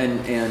 yeah.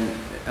 And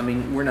I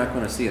mean, we're not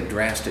going to see a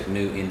drastic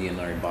new Indian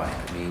Larry bike.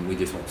 I mean, we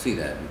just won't see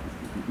that.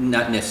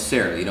 Not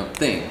necessarily, you don't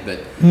think, but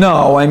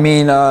no, I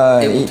mean,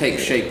 it will take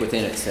shape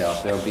within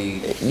itself. There'll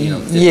be,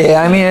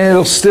 yeah, I mean,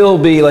 it'll still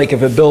be like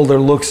if a builder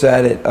looks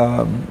at it,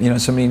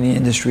 somebody in the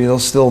industry, they'll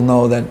still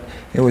know that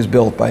it was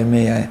built by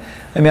me. I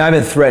mean, I've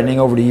been threatening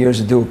over the years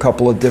to do a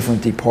couple of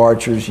different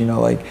departures,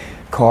 like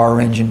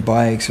car engine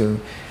bikes or,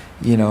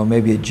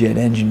 maybe a jet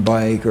engine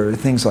bike or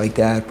things like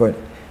that, but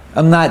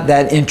I'm not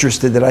that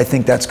interested that I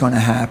think that's going to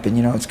happen.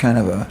 It's kind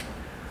of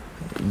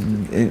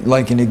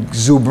like an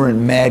exuberant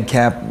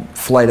madcap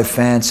flight of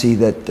fancy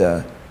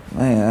that,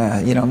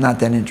 I'm not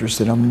that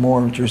interested. I'm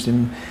more interested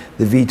in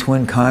the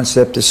V-twin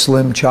concept, the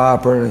slim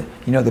chopper,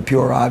 the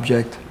pure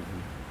object.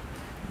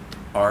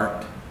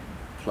 Art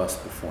plus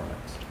performance.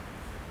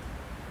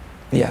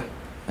 Yeah,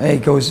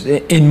 it goes,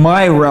 in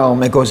my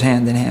realm, it goes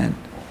hand in hand.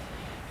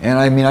 And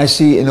I mean, I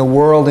see in the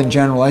world in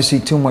general, I see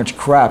too much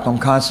crap. I'm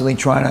constantly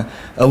trying to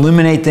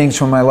eliminate things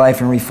from my life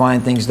and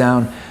refine things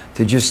down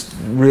to just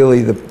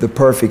really the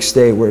perfect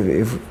state where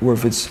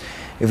if it's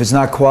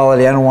not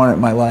quality, I don't want it in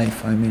my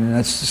life. I mean, and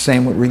that's the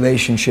same with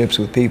relationships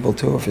with people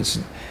too. If it's,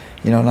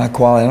 not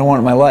quality, I don't want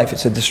it in my life.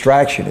 It's a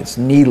distraction. It's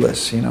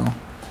needless,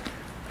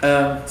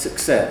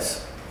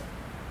 Success.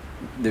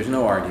 There's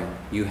no arguing.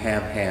 You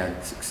have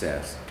had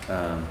success.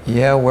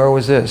 Yeah, where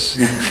was this?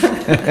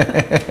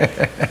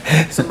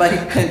 Somebody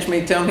pinch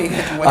me, tell me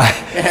what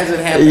has it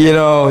happened?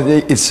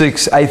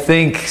 I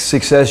think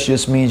success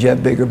just means you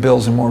have bigger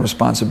bills and more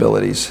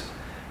responsibilities.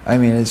 I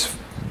mean, it's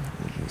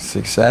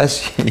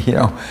success,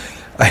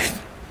 I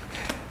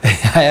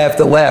have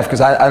to laugh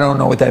because I don't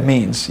know what that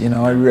means,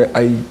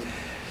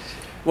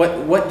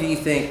 What do you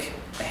think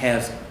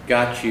has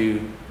got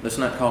you, let's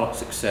not call it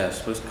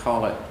success, let's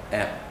call it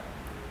at,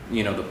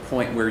 the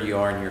point where you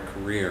are in your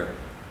career.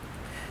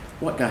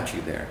 What got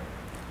you there?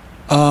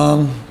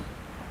 I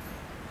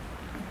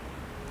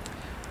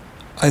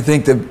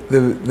think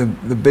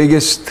the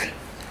biggest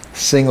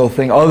single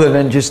thing, other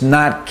than just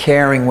not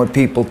caring what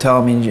people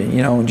tell me,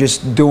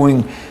 just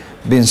being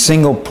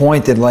single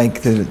pointed,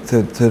 like to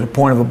the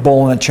point of a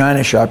bull in a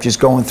china shop, just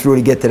going through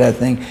to get to that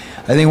thing.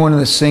 I think one of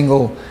the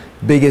single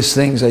biggest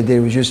things I did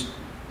was just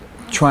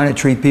trying to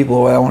treat people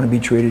the way I want to be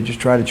treated, just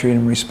try to treat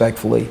them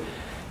respectfully.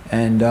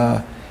 And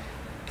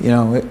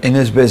in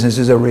this business,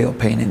 is a real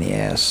pain in the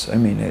ass. I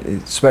mean,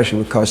 especially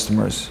with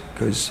customers,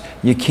 because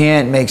you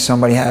can't make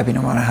somebody happy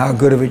no matter how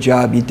good of a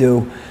job you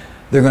do.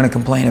 They're going to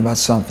complain about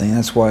something.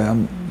 That's why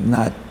I'm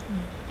not,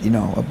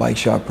 a bike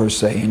shop per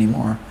se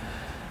anymore.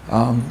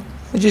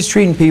 But just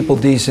treating people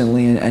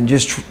decently and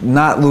just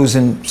not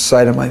losing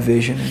sight of my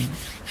vision.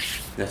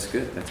 That's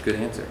good. That's a good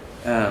answer.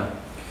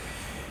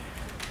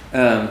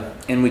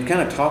 And we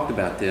kind of talked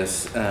about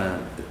this. As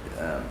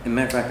a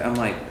matter of fact, I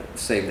might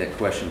save that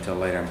question until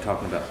later. I'm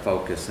talking about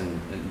focus,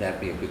 and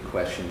that'd be a good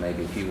question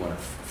maybe if you want to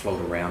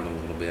float around a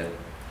little bit.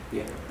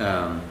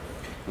 Yeah.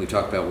 We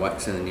talked about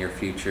what's in the near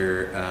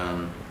future.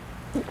 I'm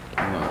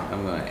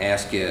going to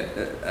ask you,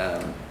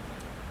 the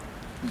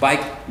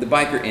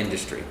biker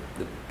industry,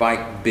 the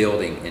bike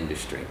building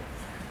industry,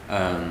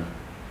 and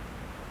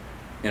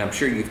I'm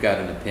sure you've got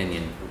an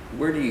opinion.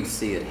 Where do you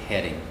see it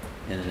heading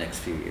in the next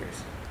few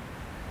years?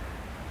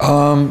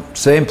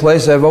 Same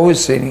place I've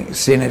always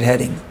seen it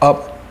heading,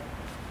 up.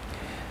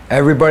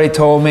 Everybody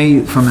told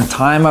me from the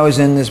time I was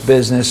in this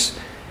business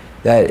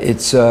that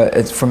it's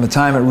from the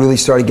time it really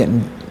started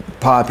getting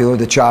popular,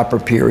 the chopper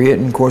period,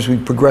 and of course we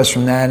progressed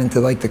from that into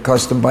like the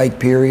custom bike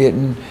period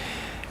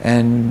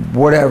and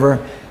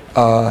whatever.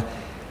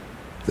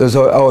 There's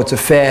it's a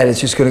fad, it's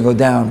just going to go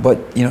down, but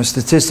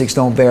statistics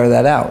don't bear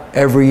that out.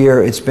 Every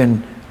year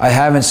I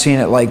haven't seen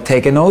it like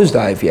take a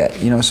nosedive yet.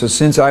 So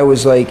since I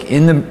was like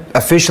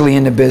officially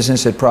in the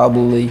business at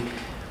probably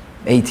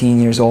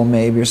 18 years old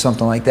maybe or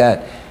something like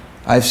that,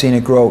 I've seen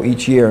it grow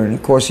each year. And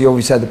of course you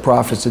always had the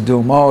prophets of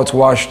doom. Oh, it's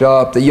washed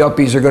up, the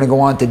yuppies are going to go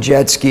on to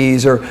jet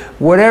skis or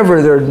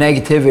whatever their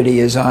negativity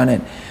is on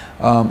it.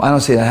 I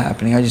don't see that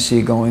happening. I just see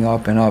it going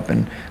up and up.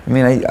 And I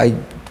mean,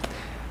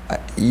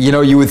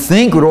 you would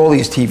think with all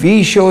these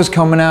TV shows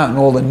coming out and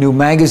all the new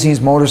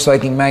magazines,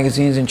 motorcycling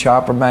magazines and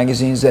chopper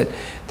magazines, that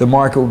the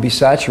market would be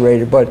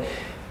saturated. But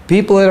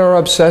people that are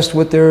obsessed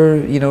with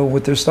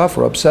their stuff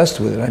are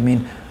obsessed with it. I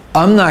mean,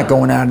 I'm not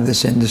going out of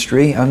this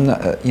industry. I'm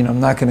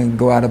not going to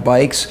go out of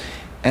bikes,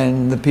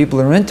 and the people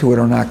that are into it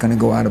are not going to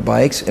go out of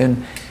bikes.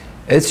 And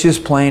it's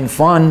just plain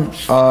fun,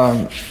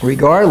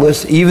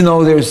 regardless. Even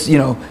though there's,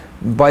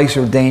 bikes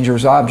are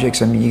dangerous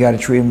objects. I mean, you got to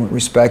treat them with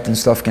respect, and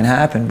stuff can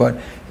happen. But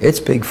it's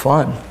big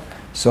fun.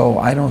 So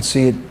I don't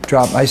see it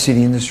drop. I see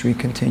the industry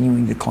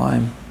continuing to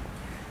climb.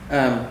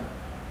 I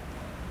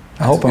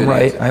hope I'm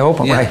right. I hope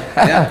I'm right.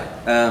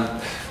 Yeah.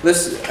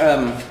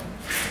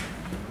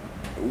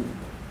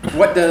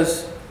 What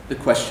does the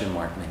question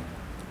mark mean?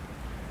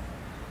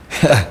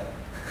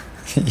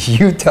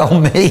 You tell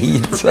me.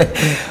 It's like,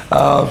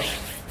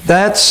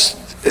 that's,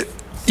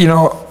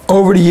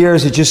 over the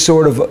years it just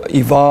sort of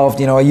evolved.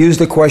 I used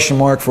the question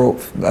mark for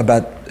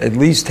about at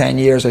least 10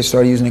 years. I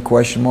started using the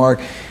question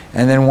mark,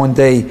 and then one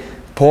day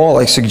Paul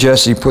like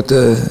suggested you put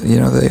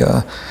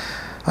the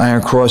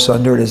iron cross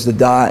under it as the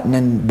dot, and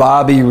then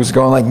Bobby was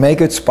going like, make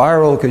it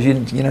spiral, because you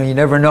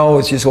never know.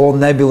 It's just all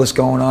nebulous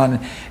going on.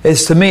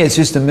 To me, it's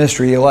just a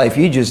mystery of life.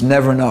 You just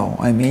never know.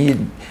 I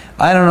mean,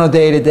 I don't know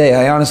day to day.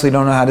 I honestly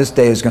don't know how this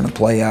day is going to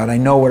play out. I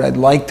know what I'd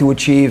like to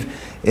achieve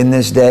in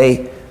this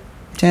day.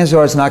 Chances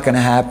are it's not going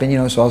to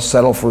happen, so I'll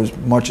settle for as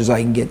much as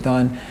I can get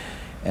done.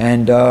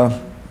 And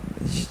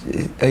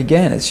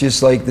again, it's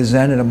just like the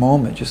zen of the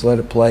moment. Just let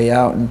it play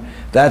out, and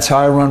that's how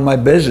I run my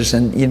business.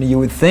 And you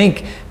would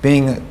think,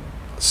 being a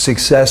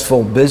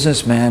successful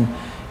businessman,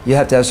 you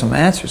have to have some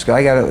answers.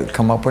 I got to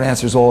come up with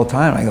answers all the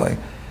time. I go like,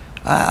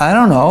 I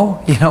don't know.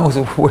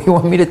 What do you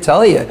want me to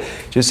tell you?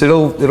 Just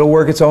it'll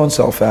work its own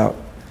self out.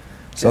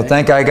 So okay.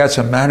 Thank God I got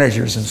some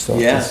managers and stuff.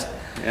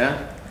 Yeah.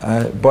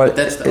 But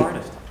that's the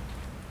artist.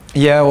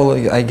 Yeah,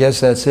 well, I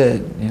guess that's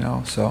it.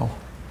 So.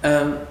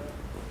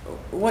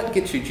 What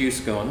gets your juice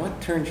going?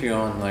 What turns you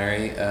on,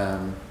 Larry?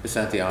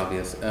 Besides the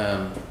obvious,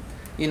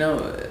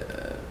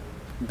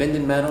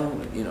 bending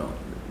metal.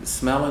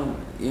 Smelling.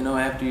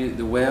 After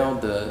the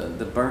weld,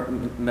 the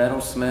burnt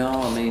metal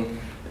smell. I mean,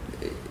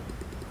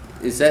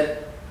 is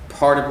that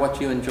part of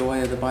what you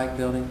enjoy of the bike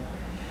building?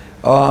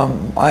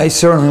 I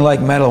certainly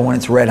like metal when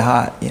it's red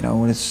hot.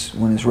 When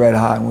it's red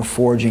hot and we're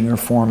forging or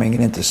forming it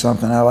into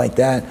something. I like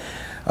that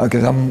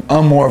because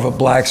I'm more of a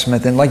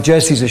blacksmith, and like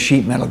Jesse's a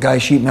sheet metal guy,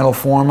 sheet metal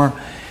former.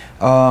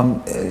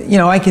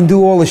 I can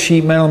do all the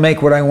sheet metal,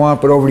 make what I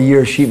want, but over the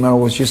years, sheet metal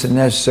was just a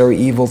necessary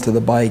evil to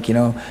the bike.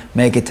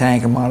 Make a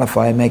tank and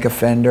modify it, make a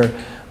fender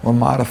or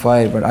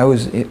modify it. But I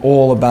was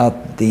all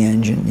about the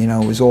engine.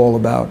 It was all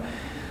about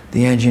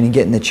the engine and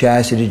getting the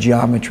chassis, the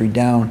geometry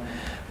down.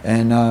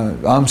 And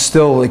I'm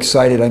still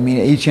excited. I mean,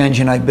 each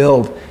engine I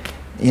build,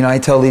 I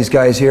tell these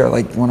guys here,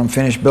 like when I'm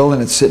finished building,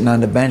 it's sitting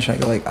on the bench. I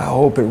go like, I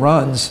hope it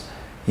runs,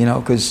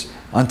 because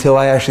until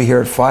I actually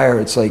hear it fire,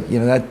 it's like,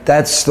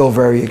 that's still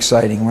very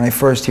exciting. When I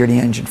first hear the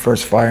engine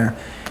first fire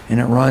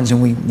and it runs,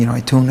 and I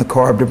tune the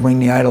carb to bring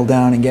the idle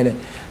down and get it,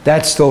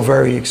 that's still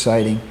very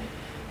exciting.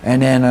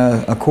 And then,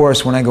 of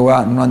course, when I go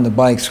out and run the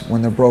bikes,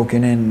 when they're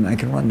broken in, I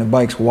can run the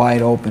bikes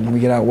wide open. We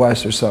get out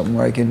west or something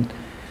where I can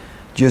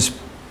just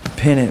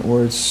pin it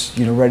where it's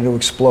ready to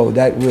explode.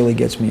 That really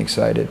gets me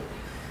excited.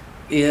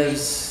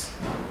 Is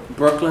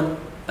Brooklyn,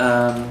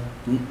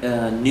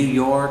 New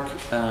York,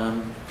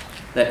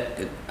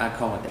 that I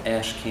call it the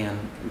ash can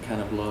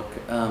kind of look.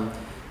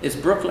 Is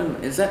Brooklyn,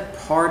 is that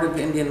part of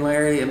Indian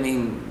Larry? I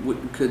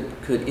mean,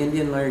 could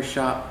Indian Larry's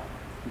shop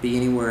be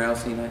anywhere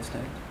else in the United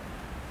States?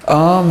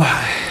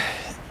 I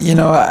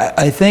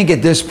think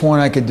at this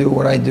point I could do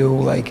what I do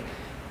like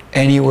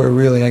anywhere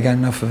really. I got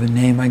enough of a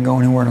name. I can go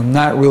anywhere, and I'm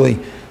not really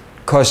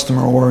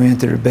customer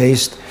oriented or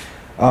based.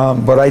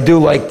 But I do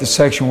like the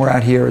section we're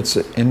at here. It's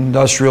an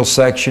industrial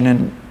section,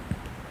 and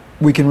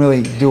we can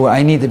really do it.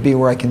 I need to be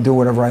where I can do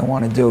whatever I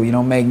want to do,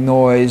 make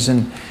noise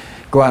and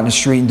go out in the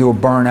street and do a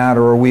burnout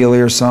or a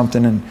wheelie or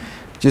something. And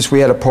we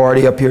had a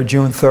party up here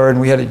June 3rd,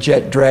 and we had a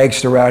jet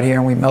dragster out here,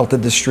 and we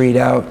melted the street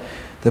out.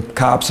 The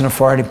cops and the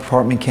fire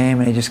department came,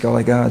 and they just go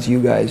like, oh, it's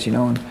you guys,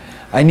 and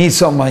I need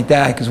something like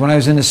that, because when I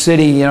was in the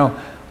city, oh,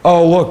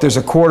 look, there's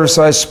a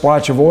quarter-sized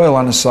splotch of oil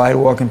on the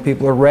sidewalk, and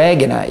people are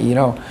ragging at you,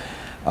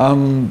 I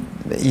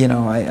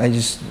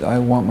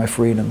want my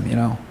freedom,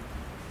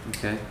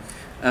 Okay.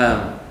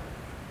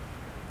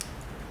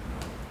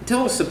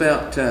 Tell us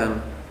about,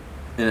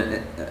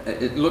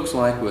 it looks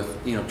like with,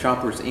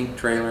 Chopper's Ink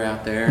trailer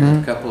out there,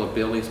 and a couple of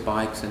Billy's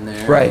bikes in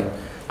there. Right. And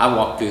I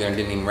walked through there and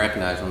didn't even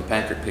recognize them.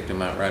 Patrick picked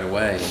them out right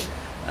away.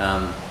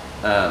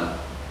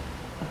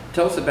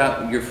 Tell us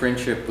about your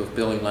friendship with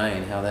Billy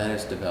Lane, how that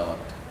has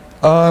developed.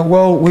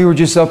 Well, we were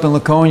just up in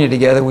Laconia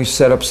together. We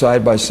set up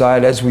side by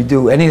side, as we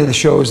do any of the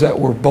shows that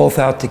we're both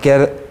out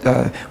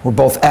together. We're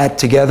both at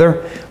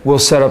together. We'll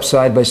set up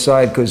side by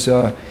side because,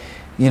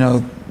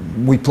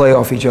 we play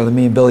off each other.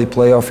 Me and Billy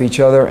play off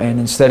each other, and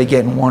instead of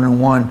getting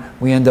 1-on-1,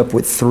 we end up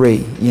with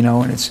 3.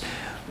 And it's,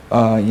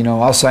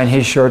 I'll sign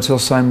his shirts, he'll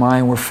sign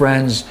mine. We're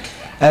friends,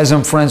 as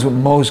I'm friends with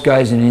most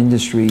guys in the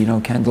industry.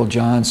 Kendall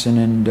Johnson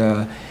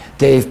and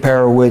Dave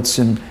Parowitz,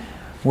 and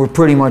we're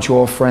pretty much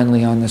all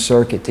friendly on the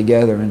circuit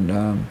together.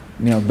 And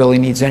Billy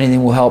needs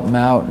anything, we'll help him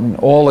out. And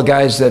all the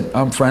guys that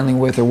I'm friendly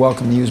with are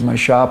welcome to use my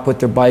shop, put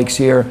their bikes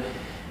here,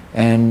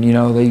 and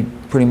they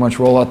pretty much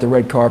roll out the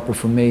red carpet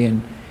for me.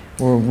 And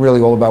we're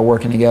really all about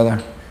working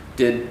together.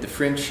 Did the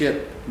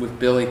friendship with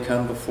Billy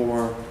come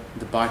before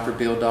the biker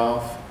build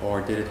off,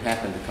 or did it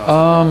happen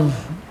because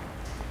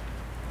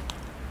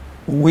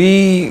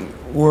we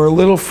were a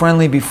little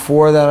friendly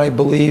before that, I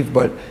believe,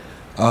 but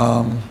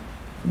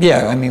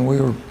yeah, I mean,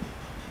 we were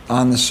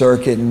on the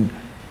circuit, and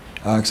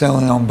because I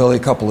only known Billy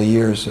a couple of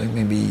years,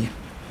 maybe,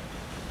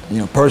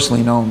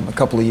 personally know him a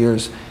couple of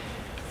years,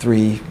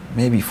 3,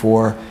 maybe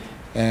 4,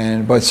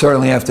 but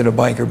certainly after the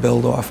biker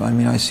build off, I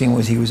mean, I seen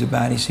what he was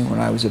about, he seen what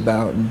I was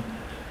about,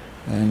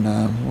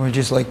 and we're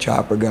just like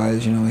chopper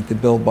guys, like to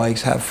build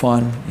bikes, have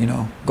fun,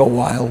 go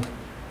wild.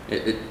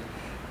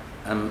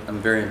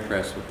 I'm very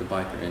impressed with the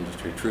biker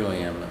industry, truly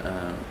am.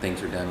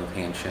 Things are done with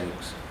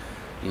handshakes.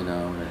 you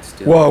know, and it's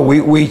still. Well,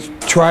 we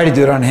try to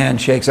do it on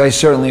handshakes. I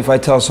certainly, if I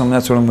tell someone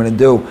that's what I'm going to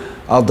do,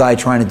 I'll die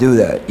trying to do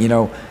that, you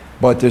know.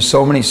 But there's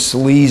so many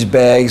sleaze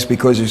bags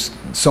because there's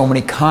so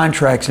many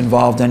contracts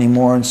involved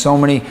anymore, and so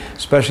many,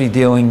 especially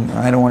dealing,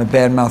 I don't want to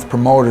badmouth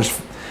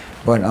promoters,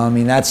 but I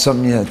mean, that's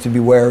something you have to be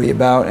wary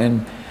about,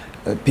 and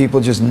people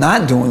just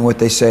not doing what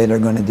they say they're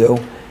going to do.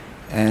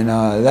 And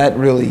that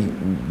really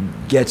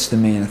gets to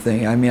me in a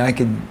thing. I mean, I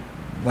could,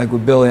 like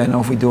with Billy, I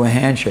know if we do a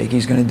handshake,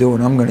 he's going to do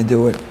it, I'm going to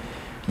do it.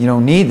 You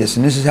don't need this,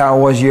 and this is how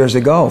it was years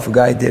ago. If a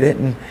guy did it,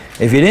 and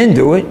if you didn't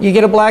do it, you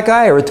get a black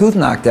eye or a tooth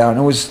knocked out. And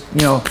it was,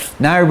 you know,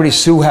 now everybody's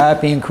so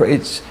happy, and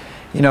it's,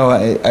 you know,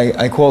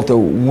 I call it the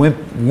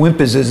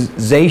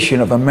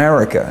wimpization of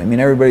America. I mean,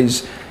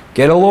 everybody's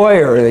get a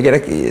lawyer, they get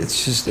a,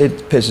 it's just,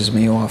 it pisses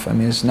me off. I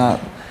mean, it's not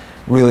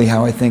really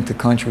how I think the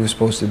country was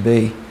supposed to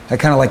be. I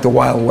kind of like the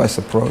Wild West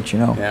approach, you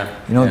know. Yeah,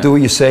 you don't do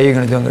what you say you're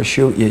going to do, I'm going to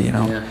shoot you, you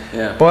know. Yeah,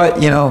 yeah. But,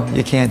 you know,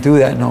 you can't do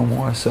that no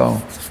more, so.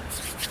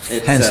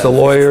 Hence the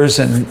lawyers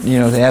and, you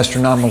know, the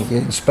astronomical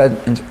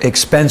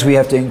expense we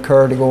have to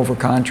incur to go over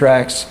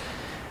contracts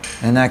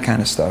and that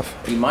kind of stuff.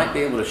 You might be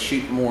able to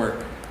shoot more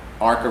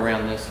arc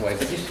around this way,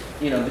 but just,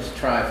 you know, just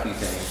try a few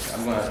things.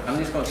 I'm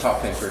just going to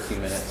talk to him for a few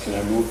minutes. Can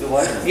I move the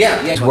light?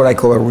 Yeah, yeah. It's what I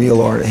call a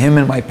real artist. Him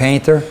and my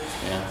painter.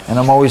 Yeah. And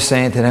I'm always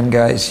saying to them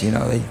guys, you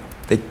know,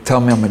 they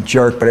tell me I'm a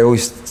jerk, but I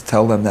always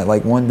tell them that,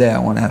 like, one day I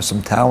want to have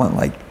some talent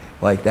like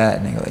that.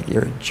 And they go like,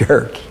 you're a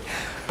jerk.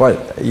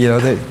 But, you know,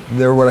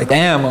 they're what I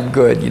am, I'm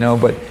good, you know,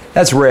 but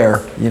that's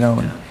rare, you know.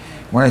 And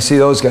when I see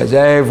those guys,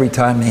 every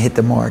time they hit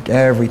the mark,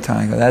 every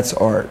time, I go, that's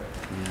art.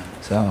 Yeah.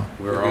 So.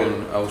 We're our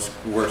own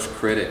worst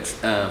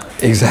critics.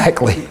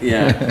 Exactly.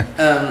 Yeah.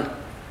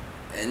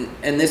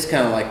 And this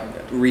kind of like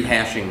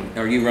rehashing,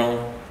 are you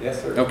rolling?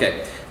 Yes, sir.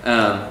 Okay.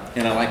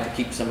 And I like to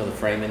keep some of the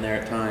frame in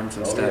there at times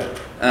and stuff.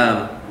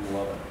 Yeah.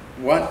 Love it.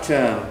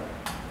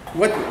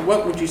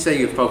 What would you say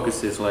your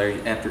focus is, Larry,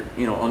 after,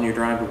 you know, on your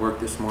drive to work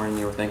this morning,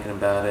 you were thinking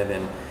about it,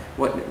 and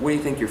what do you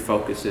think your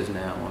focus is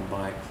now on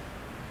bikes?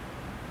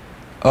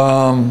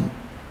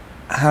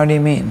 How do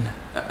you mean?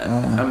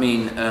 I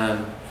mean,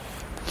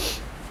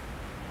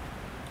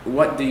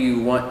 what do you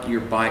want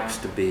your bikes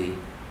to be?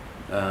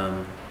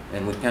 And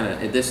we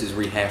kind of, this is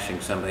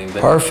rehashing something,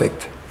 but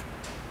perfect.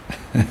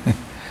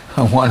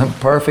 I want them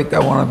perfect.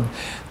 I want them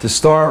to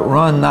start,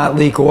 run, not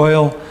leak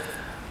oil.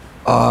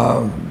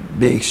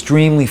 Be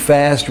extremely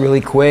fast,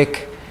 really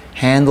quick,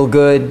 handle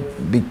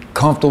good, be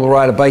comfortable to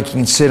ride a bike you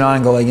can sit on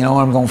and go like, you know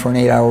what, I'm going for an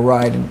 8-hour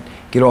ride, and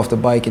get off the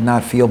bike and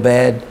not feel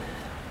bad.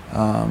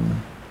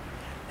 And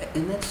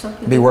that's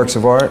something be works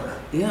of art.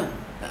 Yeah,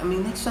 I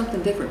mean, that's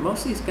something different.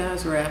 Most of these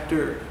guys are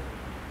after,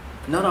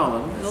 not all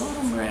of them, a lot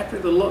of them are after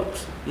the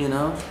looks, you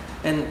know,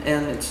 and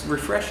it's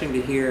refreshing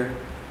to hear.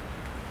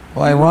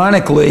 Well,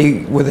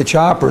 ironically, with a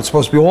chopper, it's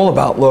supposed to be all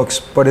about looks,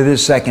 but it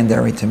is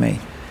secondary to me.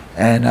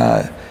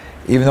 And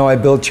even though I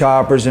build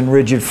choppers and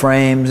rigid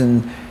frames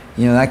and,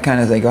 you know, that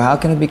kind of thing, how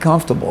can it be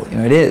comfortable? You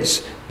know, it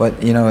is,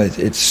 but, you know,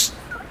 that's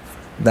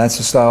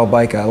the style of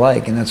bike I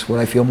like, and that's what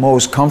I feel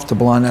most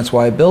comfortable on. That's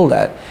why I build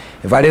that.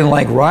 If I didn't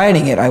like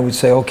riding it, I would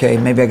say, okay,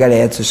 maybe I got to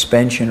add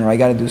suspension or I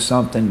got to do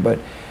something, but,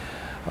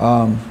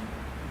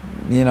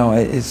 you know,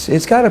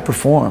 it's got to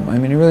perform. I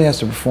mean, it really has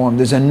to perform.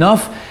 There's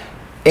enough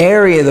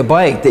area of the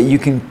bike that you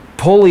can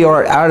pull the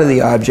art out of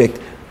the object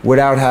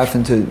without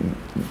having to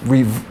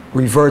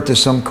revert to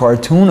some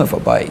cartoon of a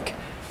bike,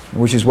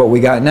 which is what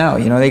we got now.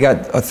 You know, they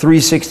got a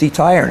 360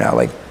 tire now.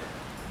 Like,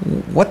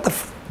 what the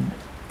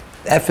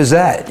F is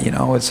that? You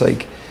know, it's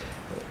like,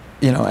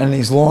 you know, and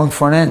these long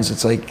front ends.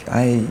 It's like,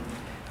 I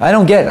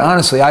don't get it,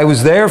 honestly. I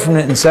was there from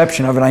the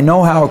inception of it. I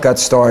know how it got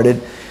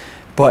started,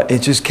 but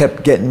it just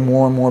kept getting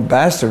more and more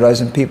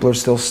bastardized, and people are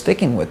still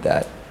sticking with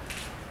that.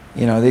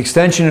 You know, the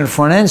extension of the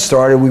front end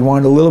started, we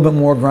wanted a little bit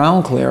more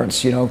ground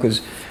clearance, you know,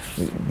 because,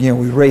 you know,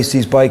 we raced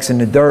these bikes in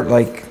the dirt,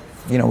 like,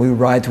 you know, we would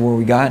ride to where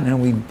we got, and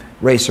then we'd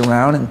race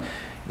around, and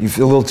you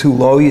feel a little too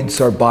low, you'd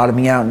start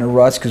bottoming out in the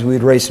ruts, because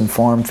we'd race in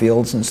farm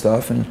fields and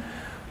stuff, and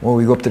or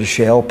we go up to the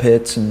shale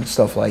pits and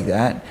stuff like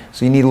that.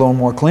 So you need a little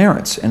more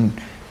clearance, and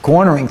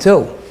cornering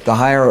too. The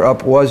higher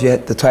up was,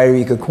 the tighter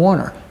you could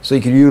corner, so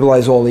you could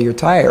utilize all of your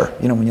tire,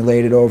 you know, when you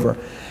laid it over.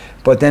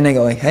 But then they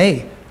go like,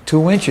 hey,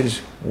 2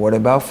 inches, what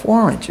about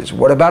 4 inches?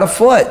 What about a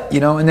foot?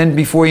 You know, and then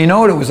before you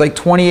know it, it was like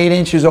 28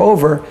 inches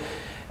over.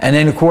 And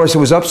then, of course, it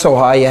was up so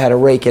high, you had to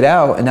rake it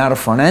out, and now the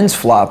front end's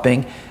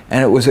flopping,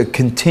 and it was a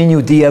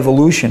continued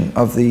de-evolution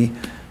of the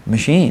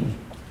machine.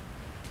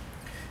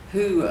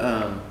 Who,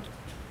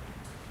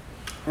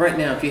 right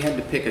now, if you had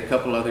to pick a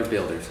couple other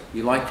builders,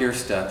 you like your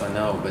stuff, I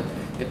know, but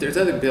if there's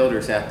other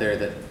builders out there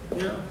that,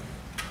 you know,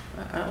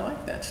 I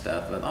like that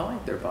stuff, but I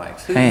like their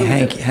bikes.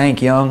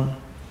 Hank Young.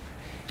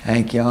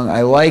 Hank Young.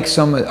 I like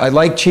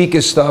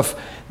Chica's stuff,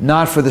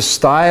 not for the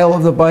style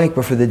of the bike,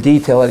 but for the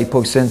detail that he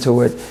puts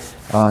into it.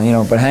 You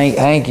know, but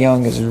Hank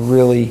Young is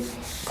really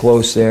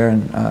close there,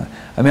 and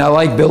I mean, I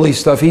like Billy's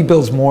stuff. He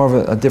builds more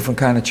of a different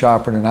kind of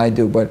chopper than I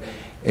do, but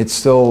it's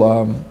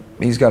still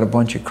he's got a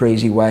bunch of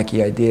crazy,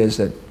 wacky ideas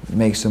that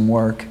makes them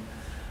work.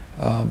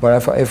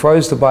 But if I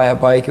was to buy a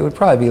bike, it would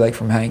probably be like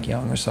from Hank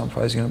Young or something. If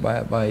I was going to buy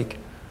a bike.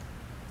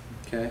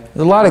 Okay. There's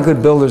a lot of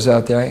good builders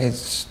out there. It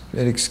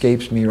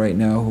escapes me right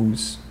now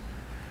who's,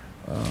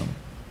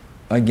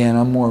 again,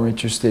 I'm more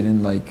interested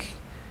in like,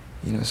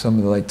 you know, some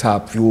of the like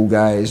Top Fuel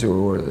guys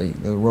or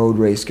the road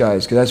race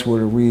guys, because that's where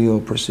the real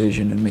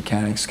precision and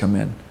mechanics come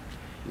in.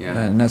 Yeah.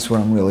 And that's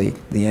where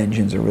the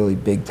engines are really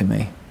big to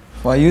me.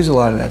 Well, I use a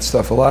lot of that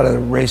stuff, a lot of the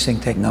racing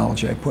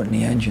technology I put in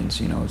the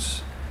engines, you know.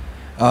 It's,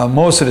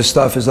 most of the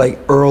stuff is like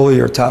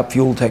earlier Top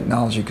Fuel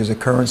technology because the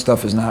current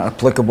stuff is not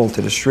applicable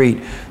to the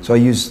street. So I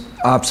use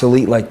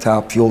obsolete like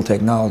Top Fuel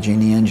technology in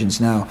the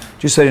engines now,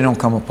 just so they don't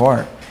come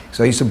apart.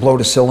 So I used to blow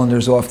the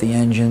cylinders off the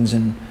engines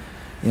and,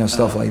 you know,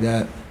 stuff like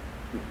that.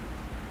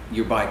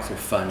 Your bikes are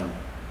fun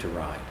to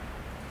ride.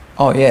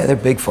 Oh yeah, they're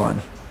big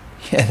fun.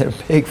 Yeah, they're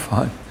big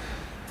fun.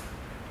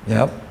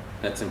 Yep.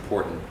 That's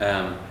important.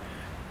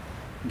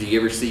 Do you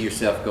ever see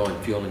yourself going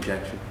fuel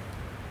injection?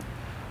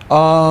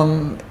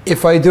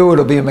 If I do,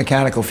 it'll be a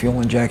mechanical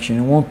fuel injection.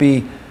 It won't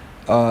be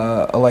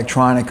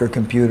electronic or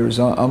computers.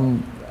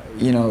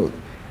 You know,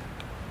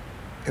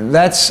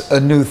 that's a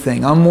new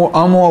thing. I'm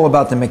all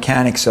about the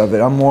mechanics of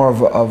it. I'm more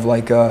of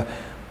like a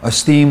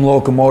steam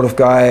locomotive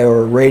guy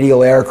or a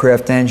radial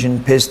aircraft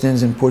engine,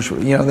 pistons and push.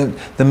 You know,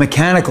 the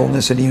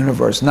mechanicalness of the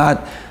universe,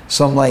 not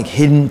some like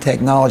hidden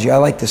technology. I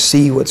like to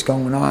see what's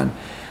going on.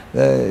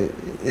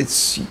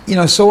 It's, you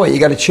know, so what? You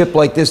got a chip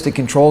like this that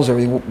controls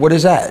everything. What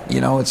is that?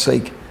 You know, it's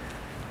like,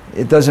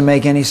 it doesn't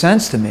make any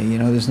sense to me. You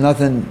know, there's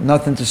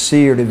nothing to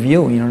see or to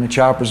view. You know, the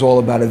chopper's all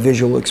about a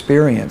visual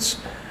experience.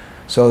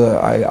 So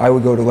I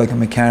would go to like a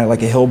mechanic,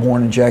 like a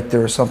Hillborn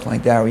injector or something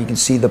like that, where you can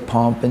see the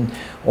pump and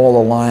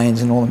all the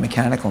lines and all the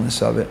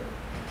mechanicalness of it.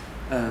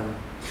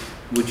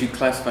 Would you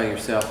classify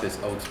yourself as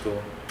old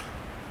school?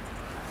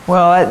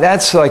 Well,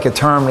 that's like a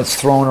term that's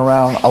thrown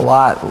around a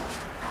lot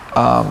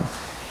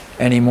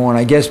anymore, and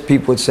I guess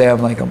people would say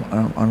I'm like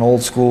an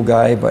old school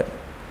guy, but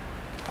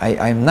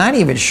I'm not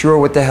even sure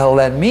what the hell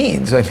that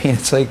means. I mean,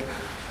 it's like,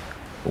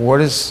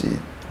 what is,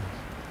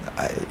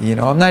 you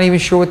know, I'm not even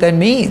sure what that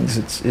means.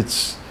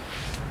 It's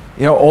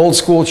you know, old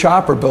school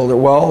chopper builder.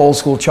 Well, old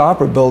school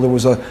chopper builder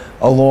was a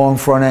long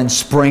front end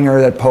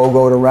Springer that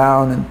pogoed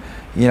around and,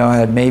 you know,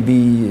 had maybe,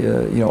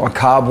 you know, a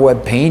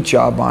cobweb paint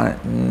job on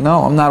it.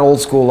 No, I'm not old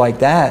school like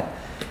that.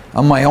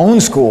 I'm my own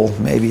school,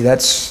 maybe.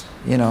 That's,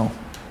 you know,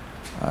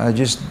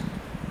 just,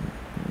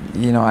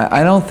 you know,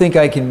 I don't think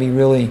I can be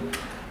really,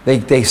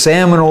 they say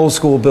I'm an old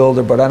school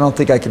builder, but I don't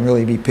think I can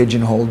really be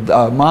pigeonholed.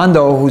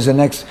 Mondo, who's the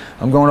next,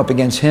 I'm going up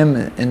against him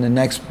in the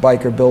next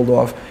biker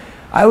build-off,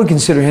 I would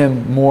consider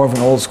him more of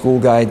an old school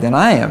guy than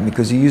I am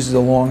because he uses the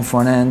long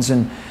front ends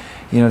and,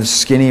 you know, the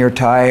skinnier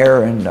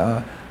tire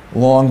and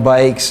long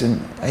bikes,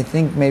 and I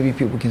think maybe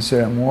people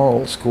consider that more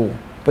old school.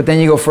 But then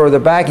you go further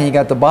back and you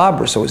got the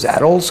bobber, so is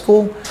that old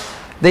school?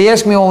 They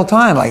ask me all the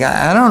time, like,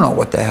 I don't know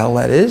what the hell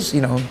that is,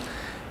 you know.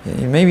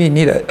 Maybe you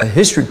need a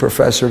history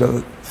professor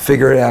to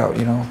figure it out,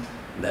 you know.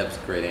 That was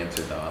a great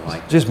answer, though. I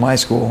like just my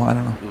school, I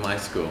don't know. My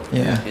school.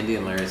 Yeah.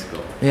 Indian Larry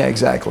School. Yeah,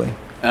 exactly.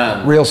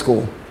 Real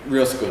school.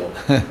 Real school.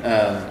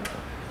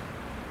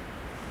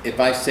 If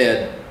I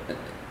said,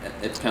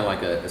 it's kind of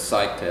like a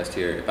psych test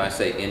here. If I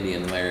say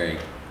Indian Larry,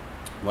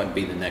 what would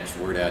be the next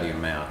word out of your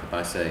mouth? If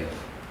I say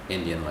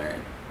Indian Larry.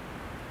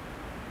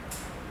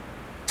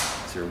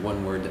 Is there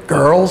one word that...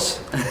 Girls?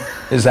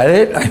 Is that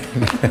it?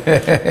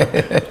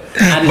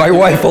 My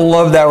wife will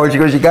love that one. She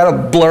goes, you got to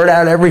blurt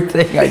out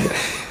everything.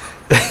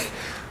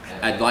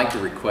 I'd like to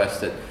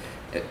request that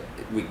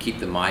we keep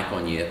the mic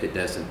on you if it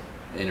doesn't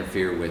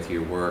interfere with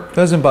your work.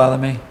 Doesn't bother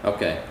me.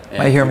 Okay.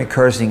 Might hear me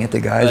cursing at the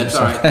guys That's or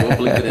something. all right.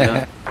 We'll bleep it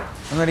out.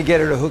 I'm going to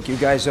get her to hook you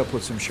guys up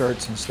with some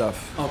shirts and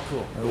stuff. Oh,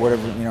 cool. Or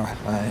whatever, you know.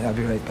 I'll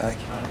be right back.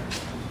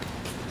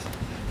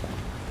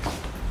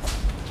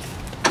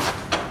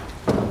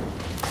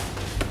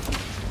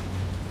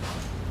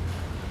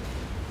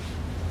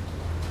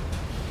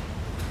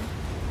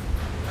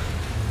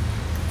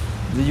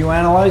 Did you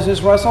analyze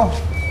this, Russell?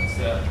 What's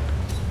that?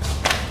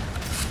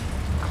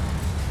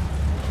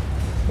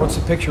 What's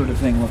the picture of the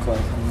thing look like?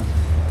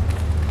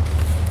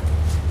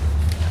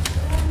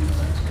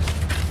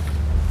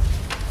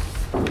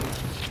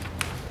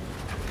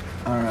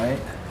 All right.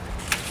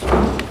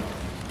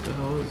 What the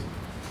hell is it?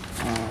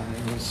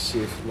 Let's see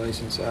if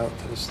license out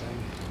to this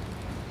thing.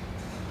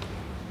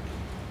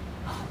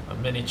 A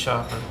mini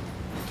chopper.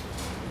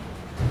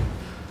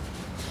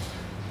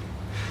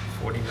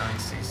 49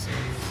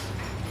 cc's.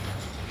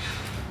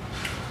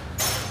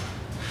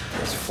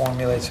 Let's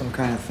formulate some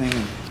kind of thing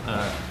and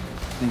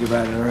think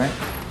about it, all right?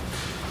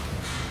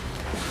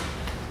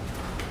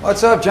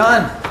 What's up,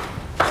 John?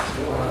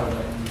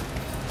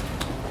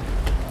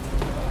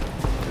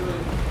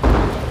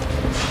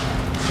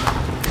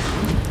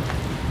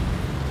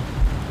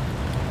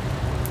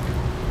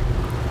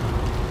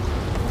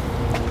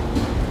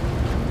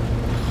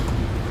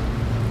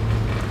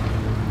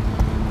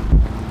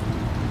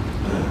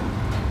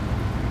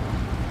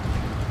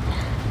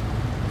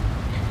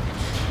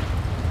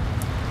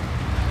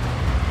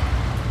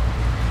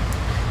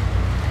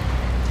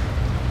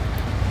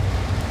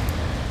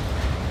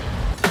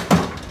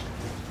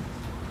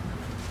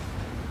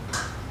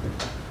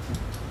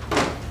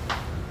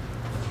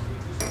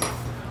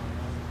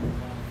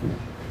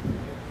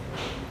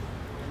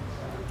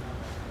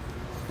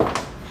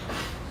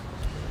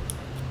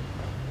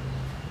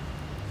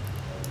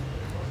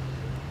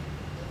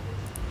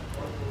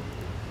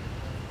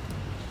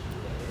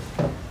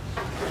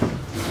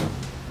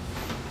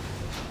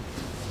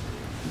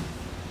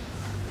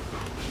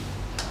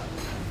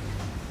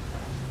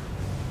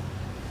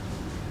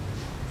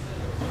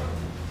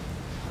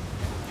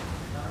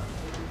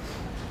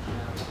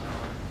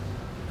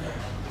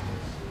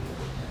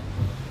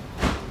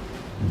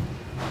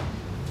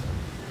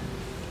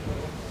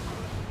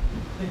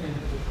 What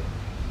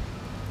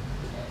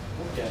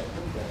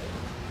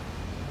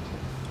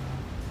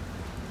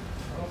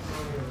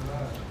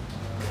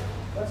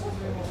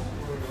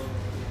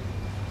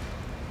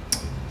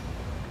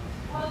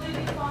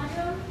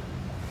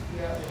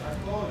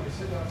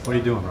are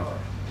you doing, bro?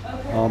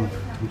 I'm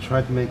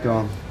trying to make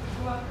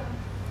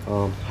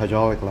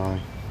hydraulic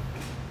line.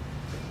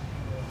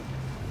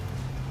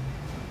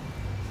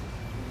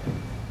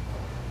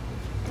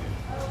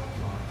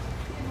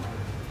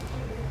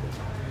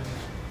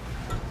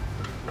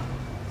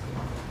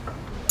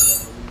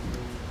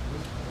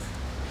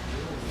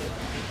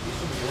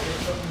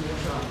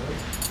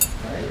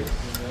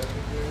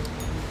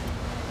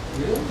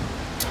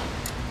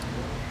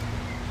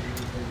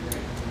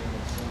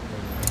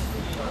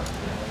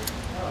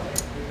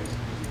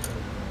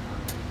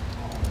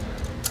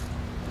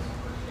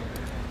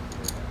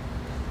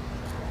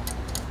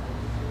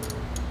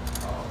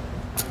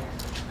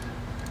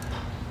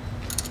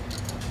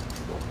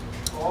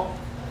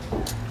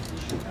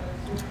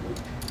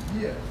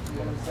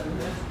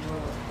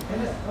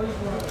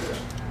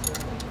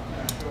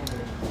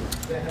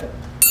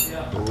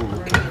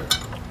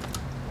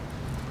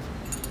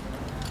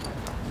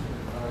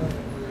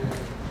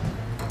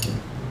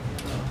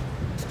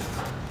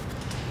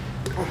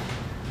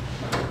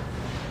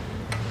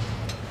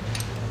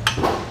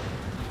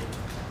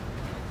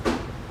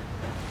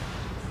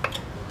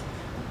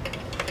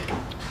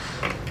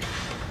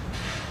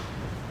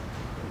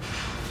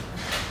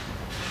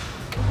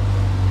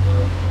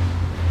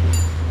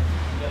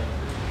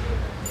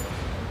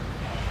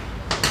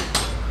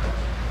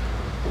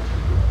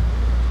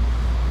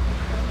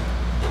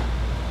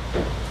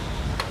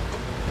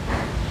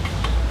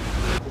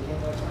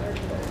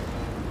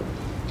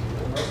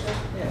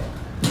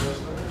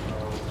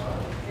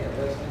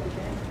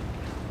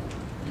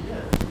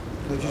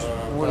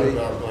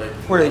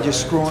 Were they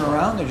just screwing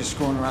around? They're just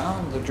screwing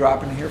around? They're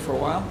dropping it here for a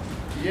while?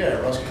 Yeah,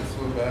 Ruskin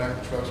flew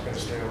back, the truck's gonna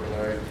stay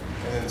overnight, and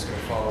then it's gonna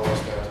follow us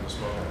down to the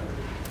smoke.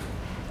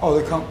 Oh,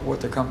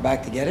 they're coming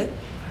back to get it?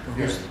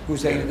 Yeah.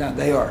 Who's taking it down?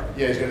 They are.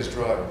 Yeah, he's got his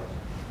driver.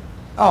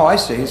 Oh, I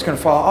see. He's gonna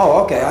follow.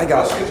 Oh, okay, I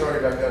got it. Ruskin's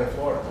already back down in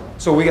Florida.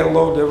 So we gotta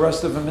load the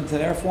rest of them into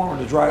their form,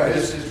 or the driver?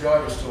 His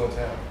driver's still in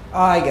town.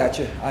 I got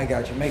you. I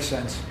got you. Makes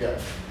sense. Yeah.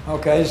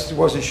 Okay, I just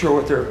wasn't sure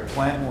what their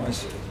plan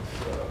was.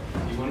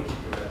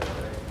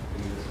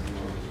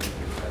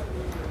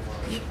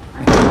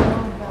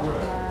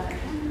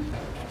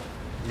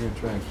 You're gonna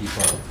try and keep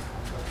up.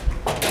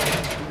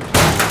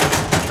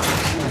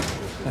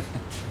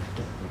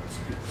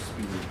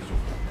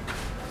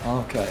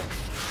 Okay.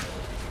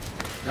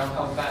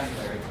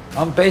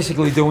 I'm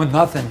basically doing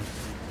nothing,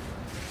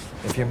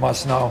 if you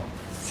must know.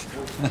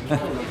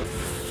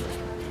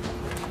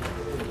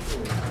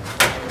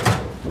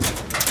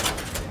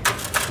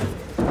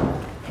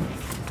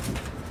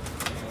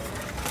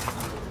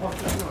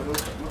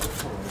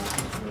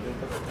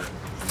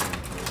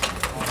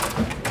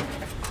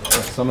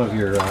 Some of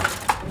your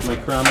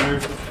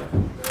micrometers.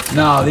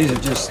 No, these are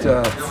just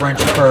French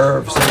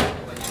curves,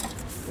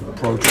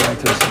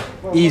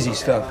 protractors. Easy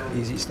stuff,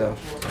 easy stuff.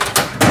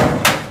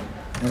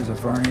 There's a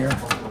vernier.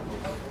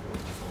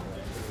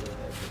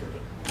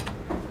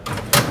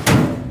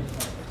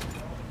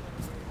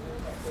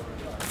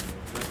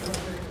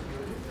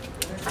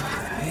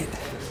 Alright.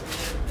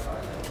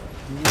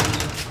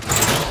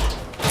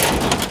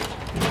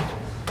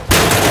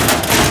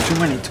 Too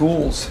many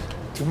tools.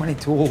 Too many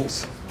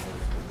tools.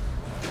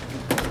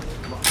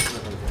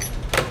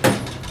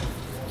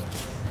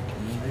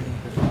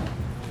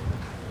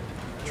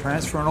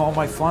 Transferring all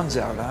my funds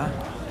out, huh?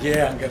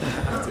 Yeah, I'm gonna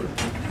have to.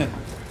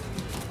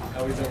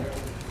 How we doing?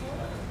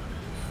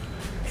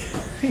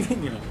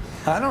 You know.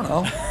 I don't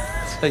know.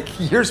 It's like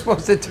you're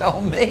supposed to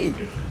tell me.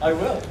 I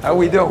will. How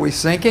we doing? We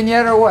sinking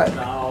yet or what?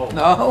 No.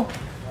 No?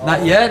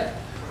 Not yet?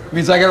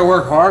 Means I gotta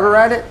work harder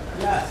at it?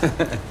 Yes.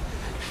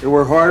 You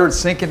work harder at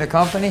sinking the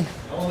company?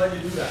 I won't let you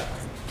do that.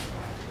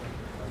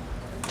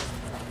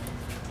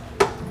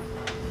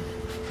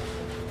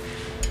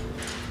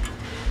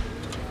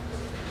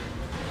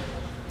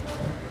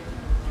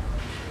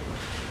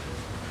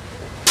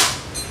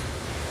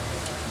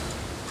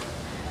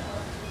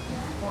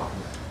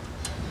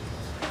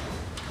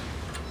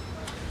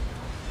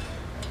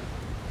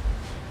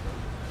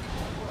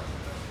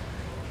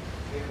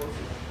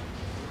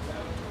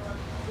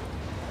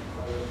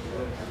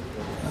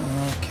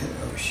 Okay,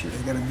 oh shit, I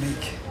gotta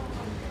make.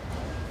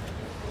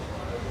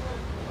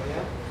 I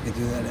can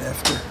do that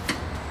after.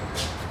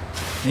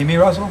 Need me,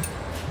 Russell?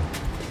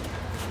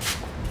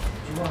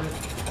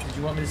 Did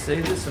you want me to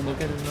say this and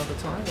look at it another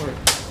time, or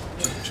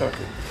just chuck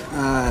it?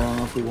 I don't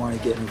know if we want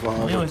to get involved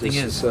Well, the only with thing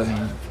this. is, I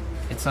mean,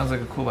 it sounds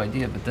like a cool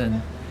idea, but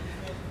then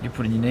you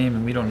put in your name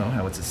and we don't know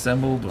how it's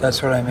assembled or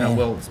That's what I how mean.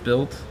 well it's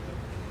built.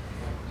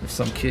 If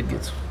some kid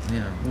gets,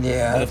 Yeah,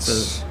 what if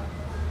that's... the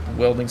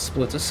welding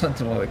splits or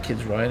something while the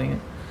kid's riding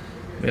it?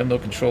 We have no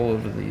control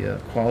over the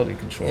quality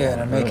control. Yeah,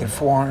 and I'm making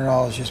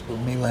 $400 just with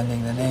me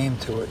lending the name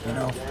to it, you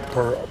know,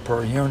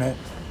 per unit.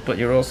 But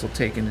you're also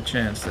taking the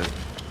chance that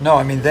No,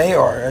 I mean, they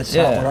are. That's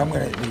not Yeah. what I'm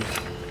gonna be.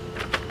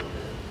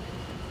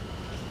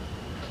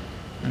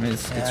 I mean, Yeah, I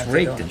it's think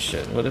raked I'll- and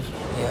shit. What if?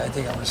 Yeah, I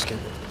think I'm gonna skip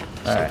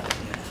it. All right.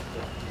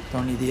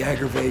 Don't need the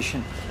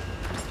aggravation.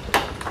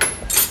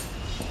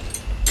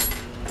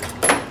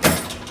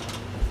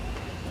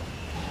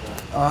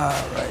 All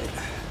right.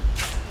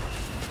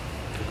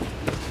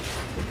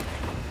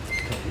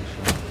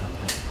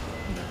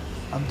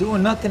 I'm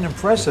doing nothing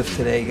impressive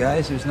today,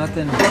 guys. There's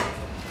nothing.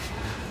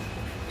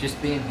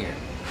 Just being here.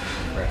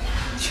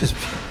 Just.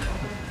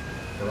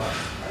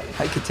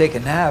 I could take a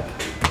nap.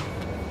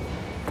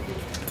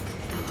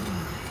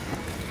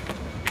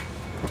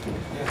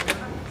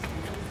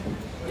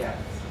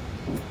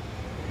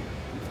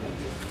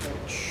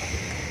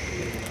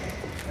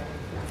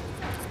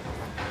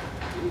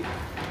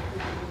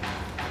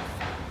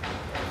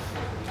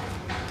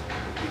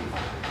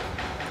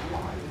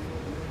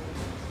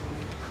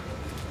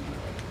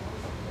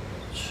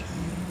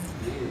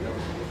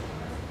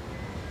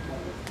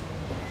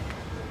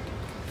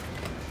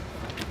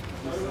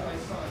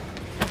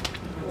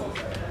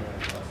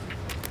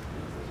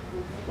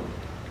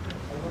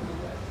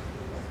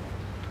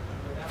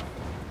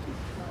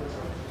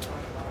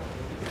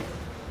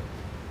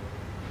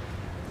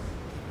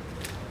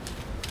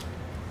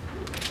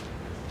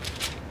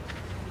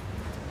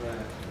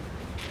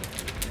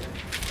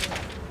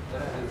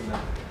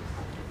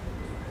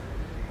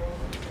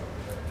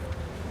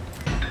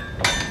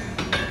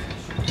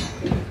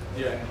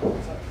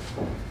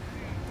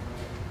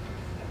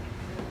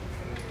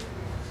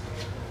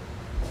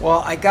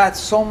 Well, I got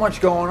so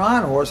much going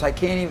on, Horse. I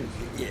can't even,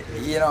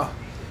 you know,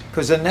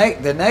 because the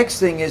next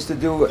thing is to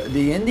do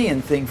the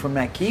Indian thing from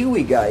that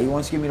Kiwi guy. He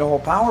wants to give me the whole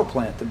power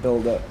plant to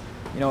build a,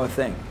 you know, a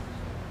thing.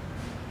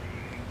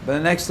 But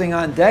the next thing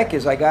on deck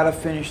is I got to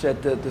finish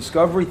that the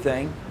Discovery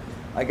thing.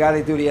 I got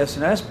to do the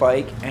S&S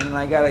bike, and then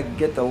I got to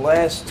get the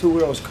last 2 of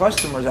those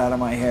customers out of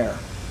my hair.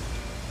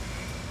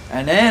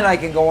 And then I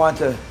can go on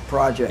to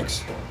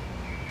projects.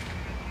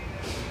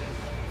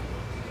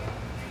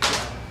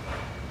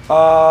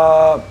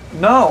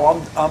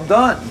 No, I'm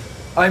done.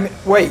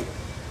 Wait,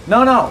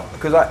 no,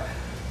 because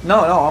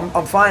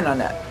I'm fine on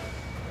that.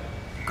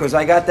 Because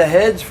I got the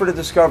heads for the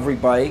Discovery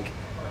bike,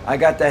 I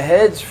got the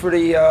heads for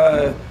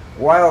the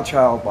Wild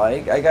Child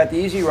bike, I got the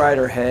Easy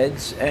Rider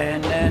heads,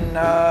 and then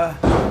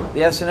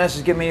the S&S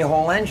is giving me a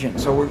whole engine,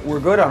 so we're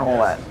good on all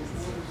that.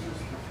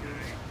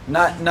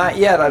 Not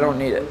yet. I don't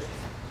need it.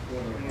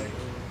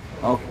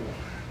 Okay.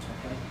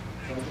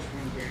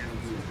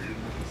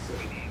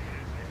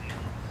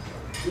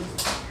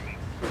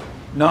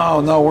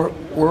 No,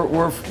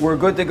 we're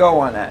good to go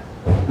on that.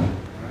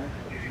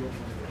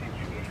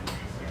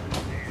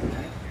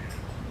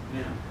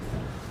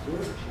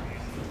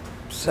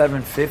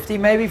 $750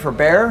 maybe for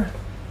Bear?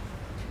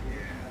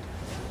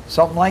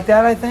 Something like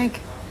that, I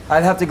think.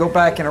 I'd have to go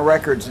back into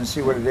records and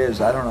see what it is.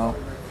 I don't know.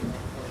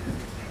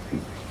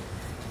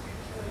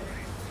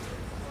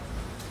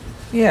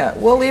 Yeah,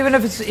 well, even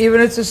if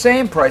it's the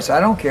same price, I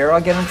don't care. I'll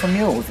get them from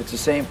you if it's the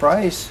same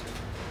price.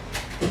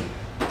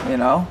 You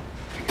know.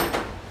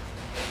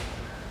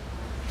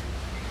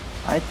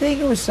 I think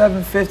it was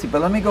 $750,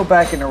 but let me go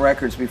back into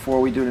records before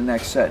we do the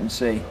next set and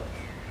see.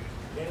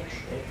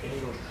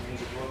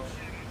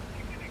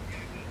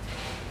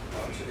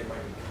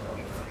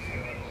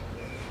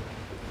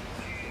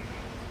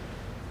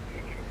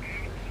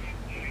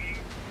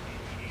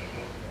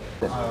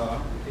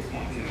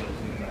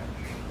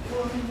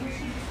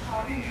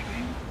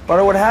 But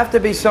it would have to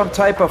be some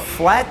type of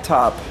flat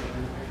top.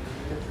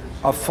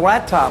 A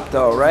flat top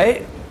though,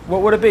 right?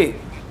 What would it be?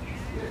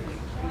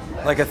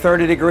 Like a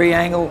 30-degree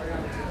angle?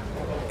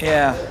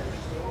 Yeah.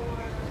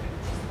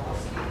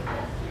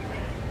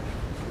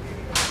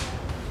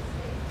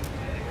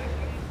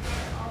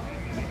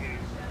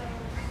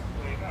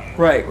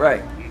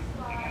 Right.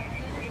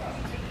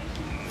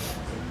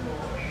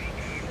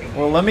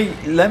 Well, let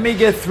me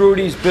get through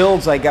these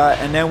builds I got,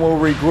 and then we'll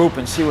regroup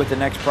and see what the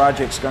next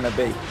project's going to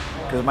be.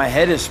 Because my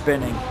head is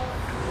spinning.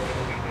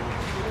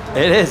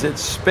 It is.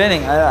 It's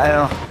spinning. I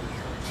don't.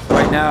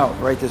 Right now,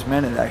 right this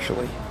minute,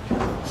 actually.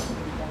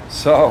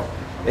 So,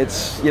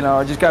 it's, you know,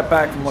 I just got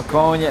back from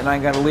Laconia, and I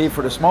got to leave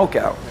for the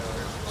smokeout.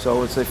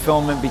 So it's a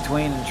film in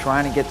between and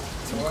trying to get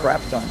some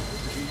crap done.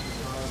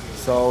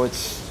 So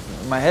it's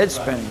my head's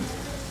spinning.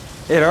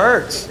 It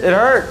hurts. It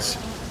hurts.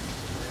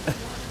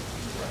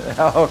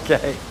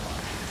 Okay.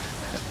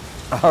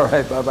 All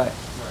right, bye-bye.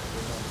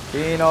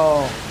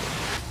 Keino,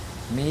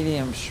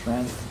 medium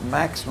strength,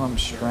 maximum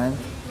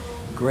strength,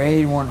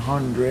 grade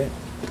 100.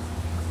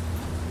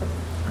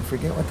 I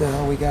forget what the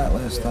hell we got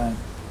last time.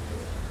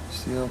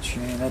 Steel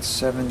chain, that's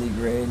 70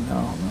 grade,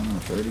 no,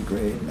 30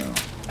 grade, no.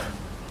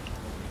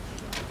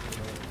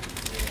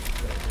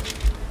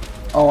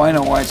 Oh, I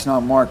know why it's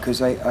not marked, because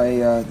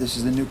this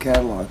is the new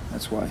catalog,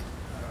 that's why.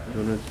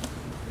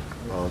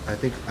 I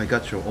think I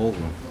got your old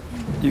one.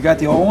 You got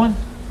the old one?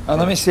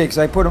 Let me see, because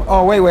I put them.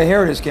 Oh, wait,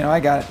 here it is, Keino. I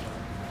got it.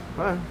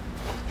 What?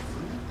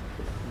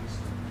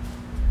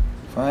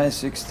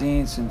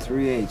 5/16 and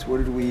 3/8. What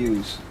did we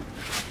use?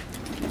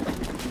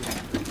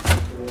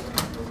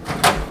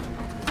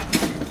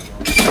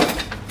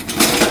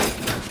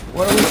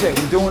 What are we say?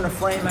 We're doing a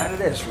frame out of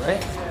this,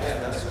 right?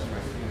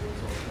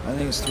 I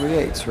think it's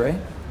 3/8, right?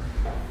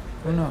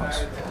 Who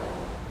knows?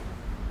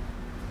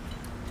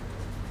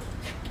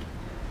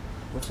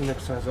 What's the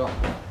next size up?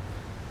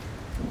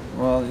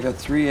 Well, you got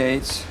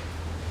 3/8.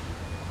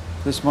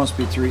 This must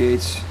be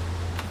 3/8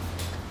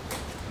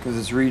 because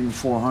it's reading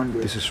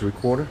 400. This is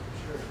 3/4?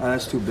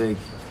 That's too big.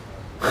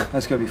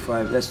 That's gotta be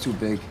 5. That's too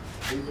big.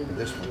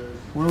 This one.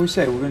 What do we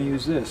say? We're gonna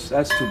use this.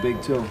 That's too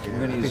big too.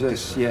 We're gonna use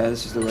this. Yeah,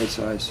 this is the right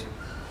size.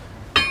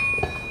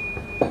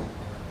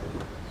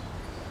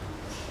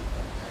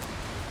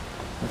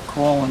 They're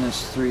calling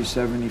this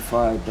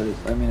 375, but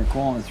I mean, they're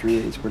calling it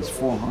 3/8, but it's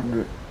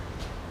 400.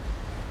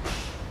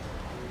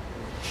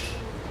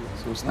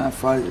 So it's not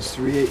 5. It's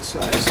 3/8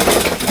 size.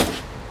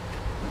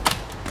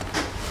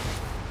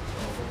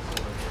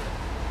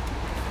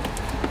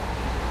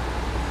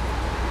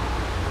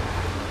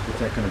 What's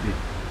that gonna be?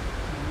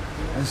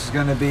 This is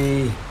going to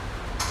be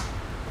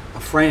a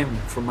frame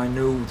for my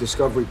new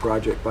Discovery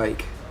Project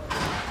bike.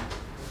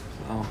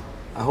 So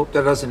I hope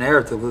that doesn't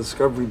air till the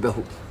Discovery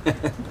build.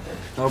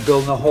 I'm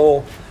building the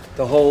whole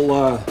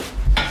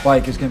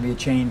bike is going to be a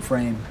chain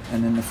frame,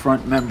 and then the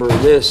front member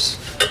of this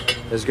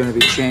is going to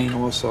be chain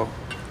also.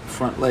 The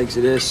front legs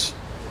of this.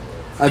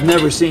 I've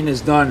never seen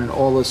this done in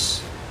all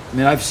this. I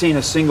mean, I've seen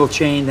a single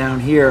chain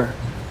down here,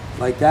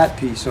 like that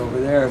piece over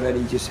there that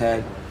he just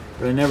had.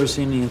 But I've never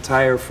seen the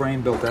entire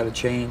frame built out of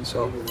chain,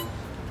 so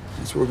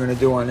that's what we're going to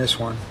do on this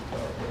one.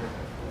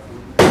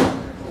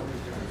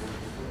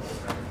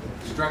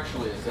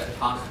 Structurally, is that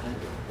possible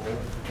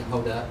to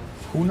hold up?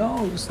 Who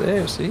knows?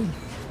 There, see?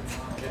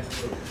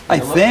 I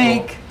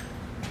think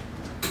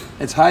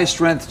it's high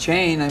strength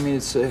chain. I mean,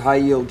 it's a high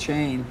yield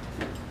chain.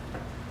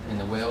 And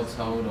the welds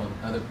hold on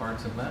other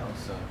parts of metal,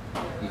 so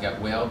you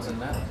got welds and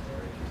metal.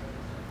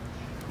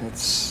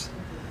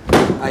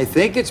 I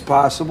think it's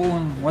possible,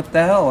 and what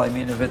the hell? I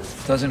mean, if it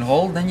doesn't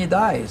hold, then you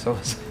die. So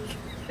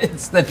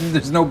then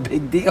there's no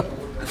big deal.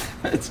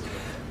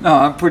 No,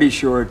 I'm pretty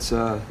sure it's,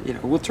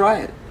 we'll try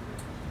it.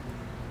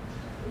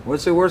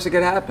 What's the worst that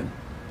could happen?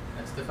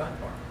 That's the fun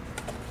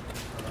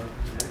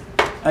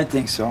part. I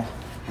think so.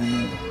 I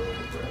mean,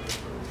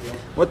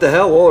 what the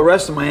hell? All the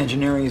rest of my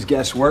engineering is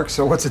guesswork,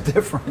 so what's the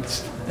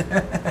difference?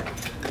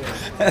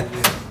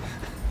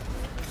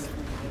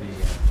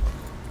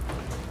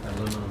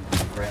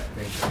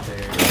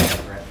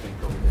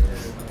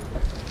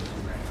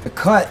 The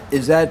cut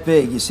is that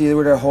big. You see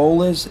where the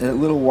hole is? That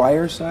little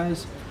wire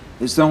size?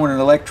 It's done with an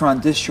electron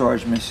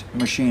discharge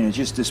machine. It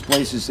just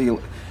displaces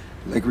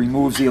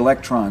removes the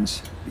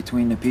electrons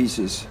between the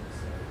pieces.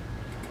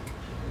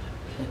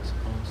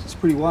 It's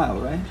pretty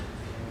wild, right?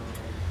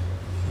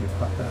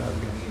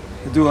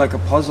 To do like a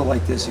puzzle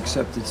like this,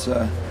 except it's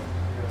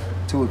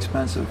too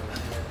expensive.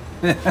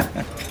 But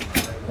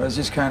it's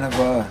just kind of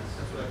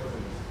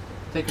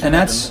and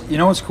that's, you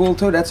know what's cool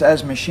too? That's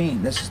as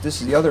machine. This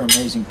is the other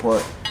amazing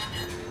part.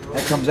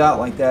 That comes out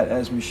like that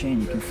as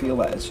machine. You can feel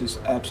that. It's just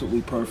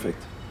absolutely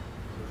perfect.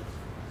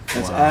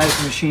 That's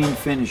as machine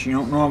finish. You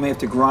don't normally have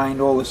to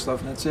grind all this stuff,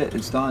 and that's it.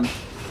 It's done.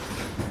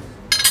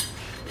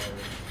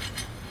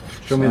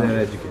 Show me that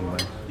edge again,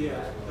 Mike.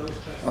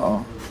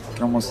 Uh-oh.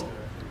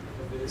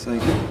 It's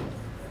like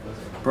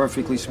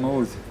perfectly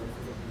smooth.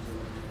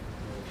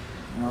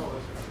 You know,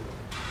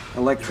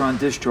 electron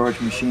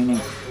discharge machining.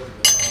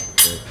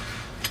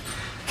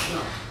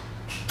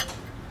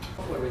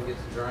 Hopefully we get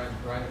some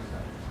grinding side.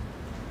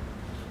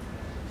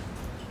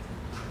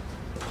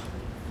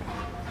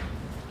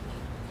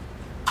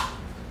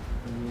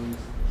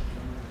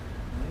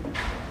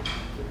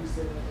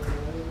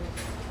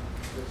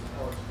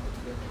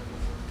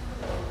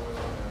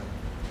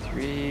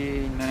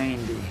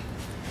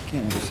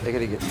 I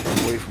gotta get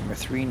away from her.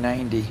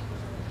 390.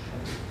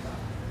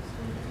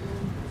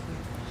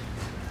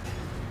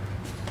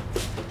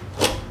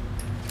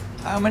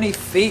 How many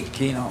feet,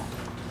 Keino?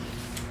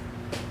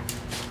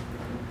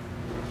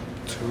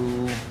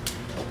 2,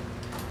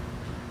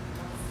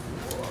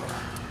 4.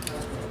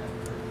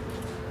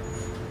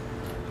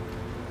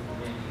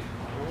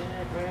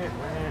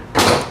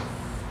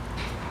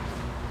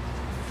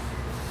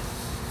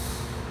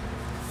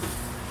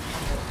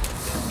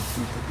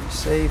 Keep it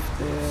safe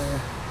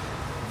there.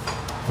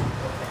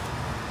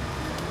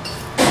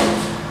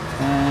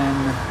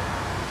 10,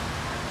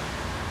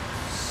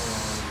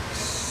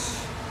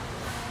 6.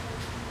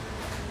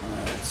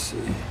 Let's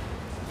see.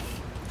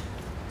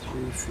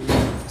 3 feet,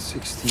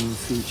 16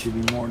 feet should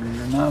be more than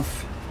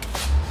enough.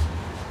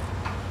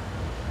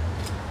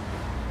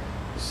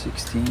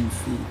 16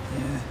 feet,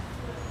 yeah.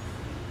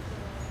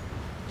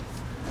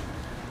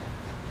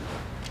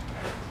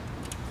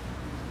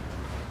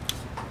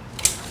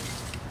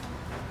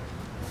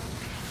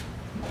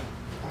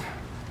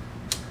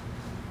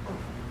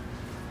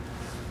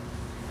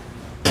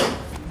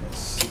 That's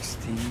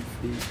 16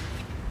 feet.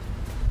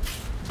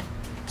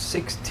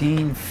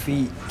 16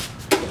 feet.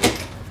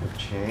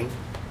 Chain?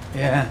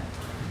 Yeah.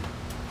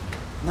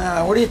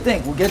 Now, what do you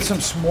think? We'll get some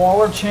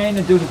smaller chain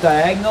to do the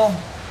diagonal?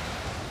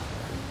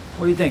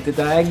 What do you think? The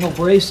diagonal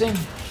bracing?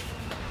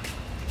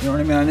 You know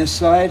what I mean? On this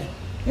side?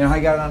 You know how I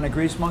got it on the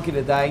grease monkey,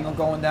 the diagonal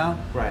going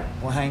down? Right.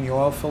 We'll hang the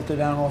oil filter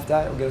down off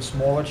that. We'll get a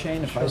smaller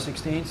chain, a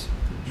 5/16.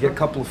 Get a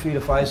couple of feet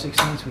of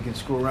 5/16. We can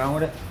screw around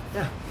with it.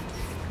 Yeah.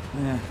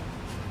 Yeah.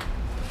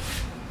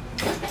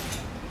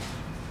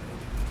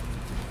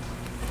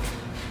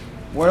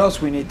 What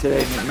else we need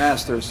today,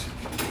 McMasters?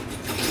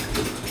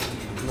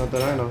 Not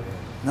that I know.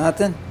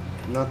 Nothing?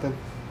 Nothing.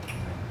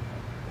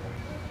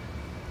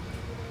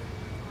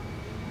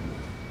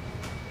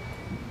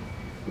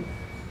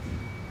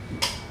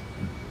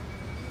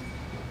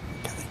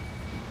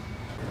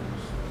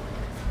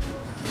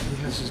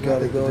 This has got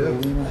to go to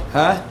Lima.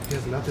 Huh? He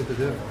has nothing to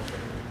do.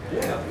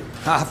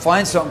 I'll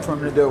find something for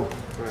him to do.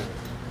 Right.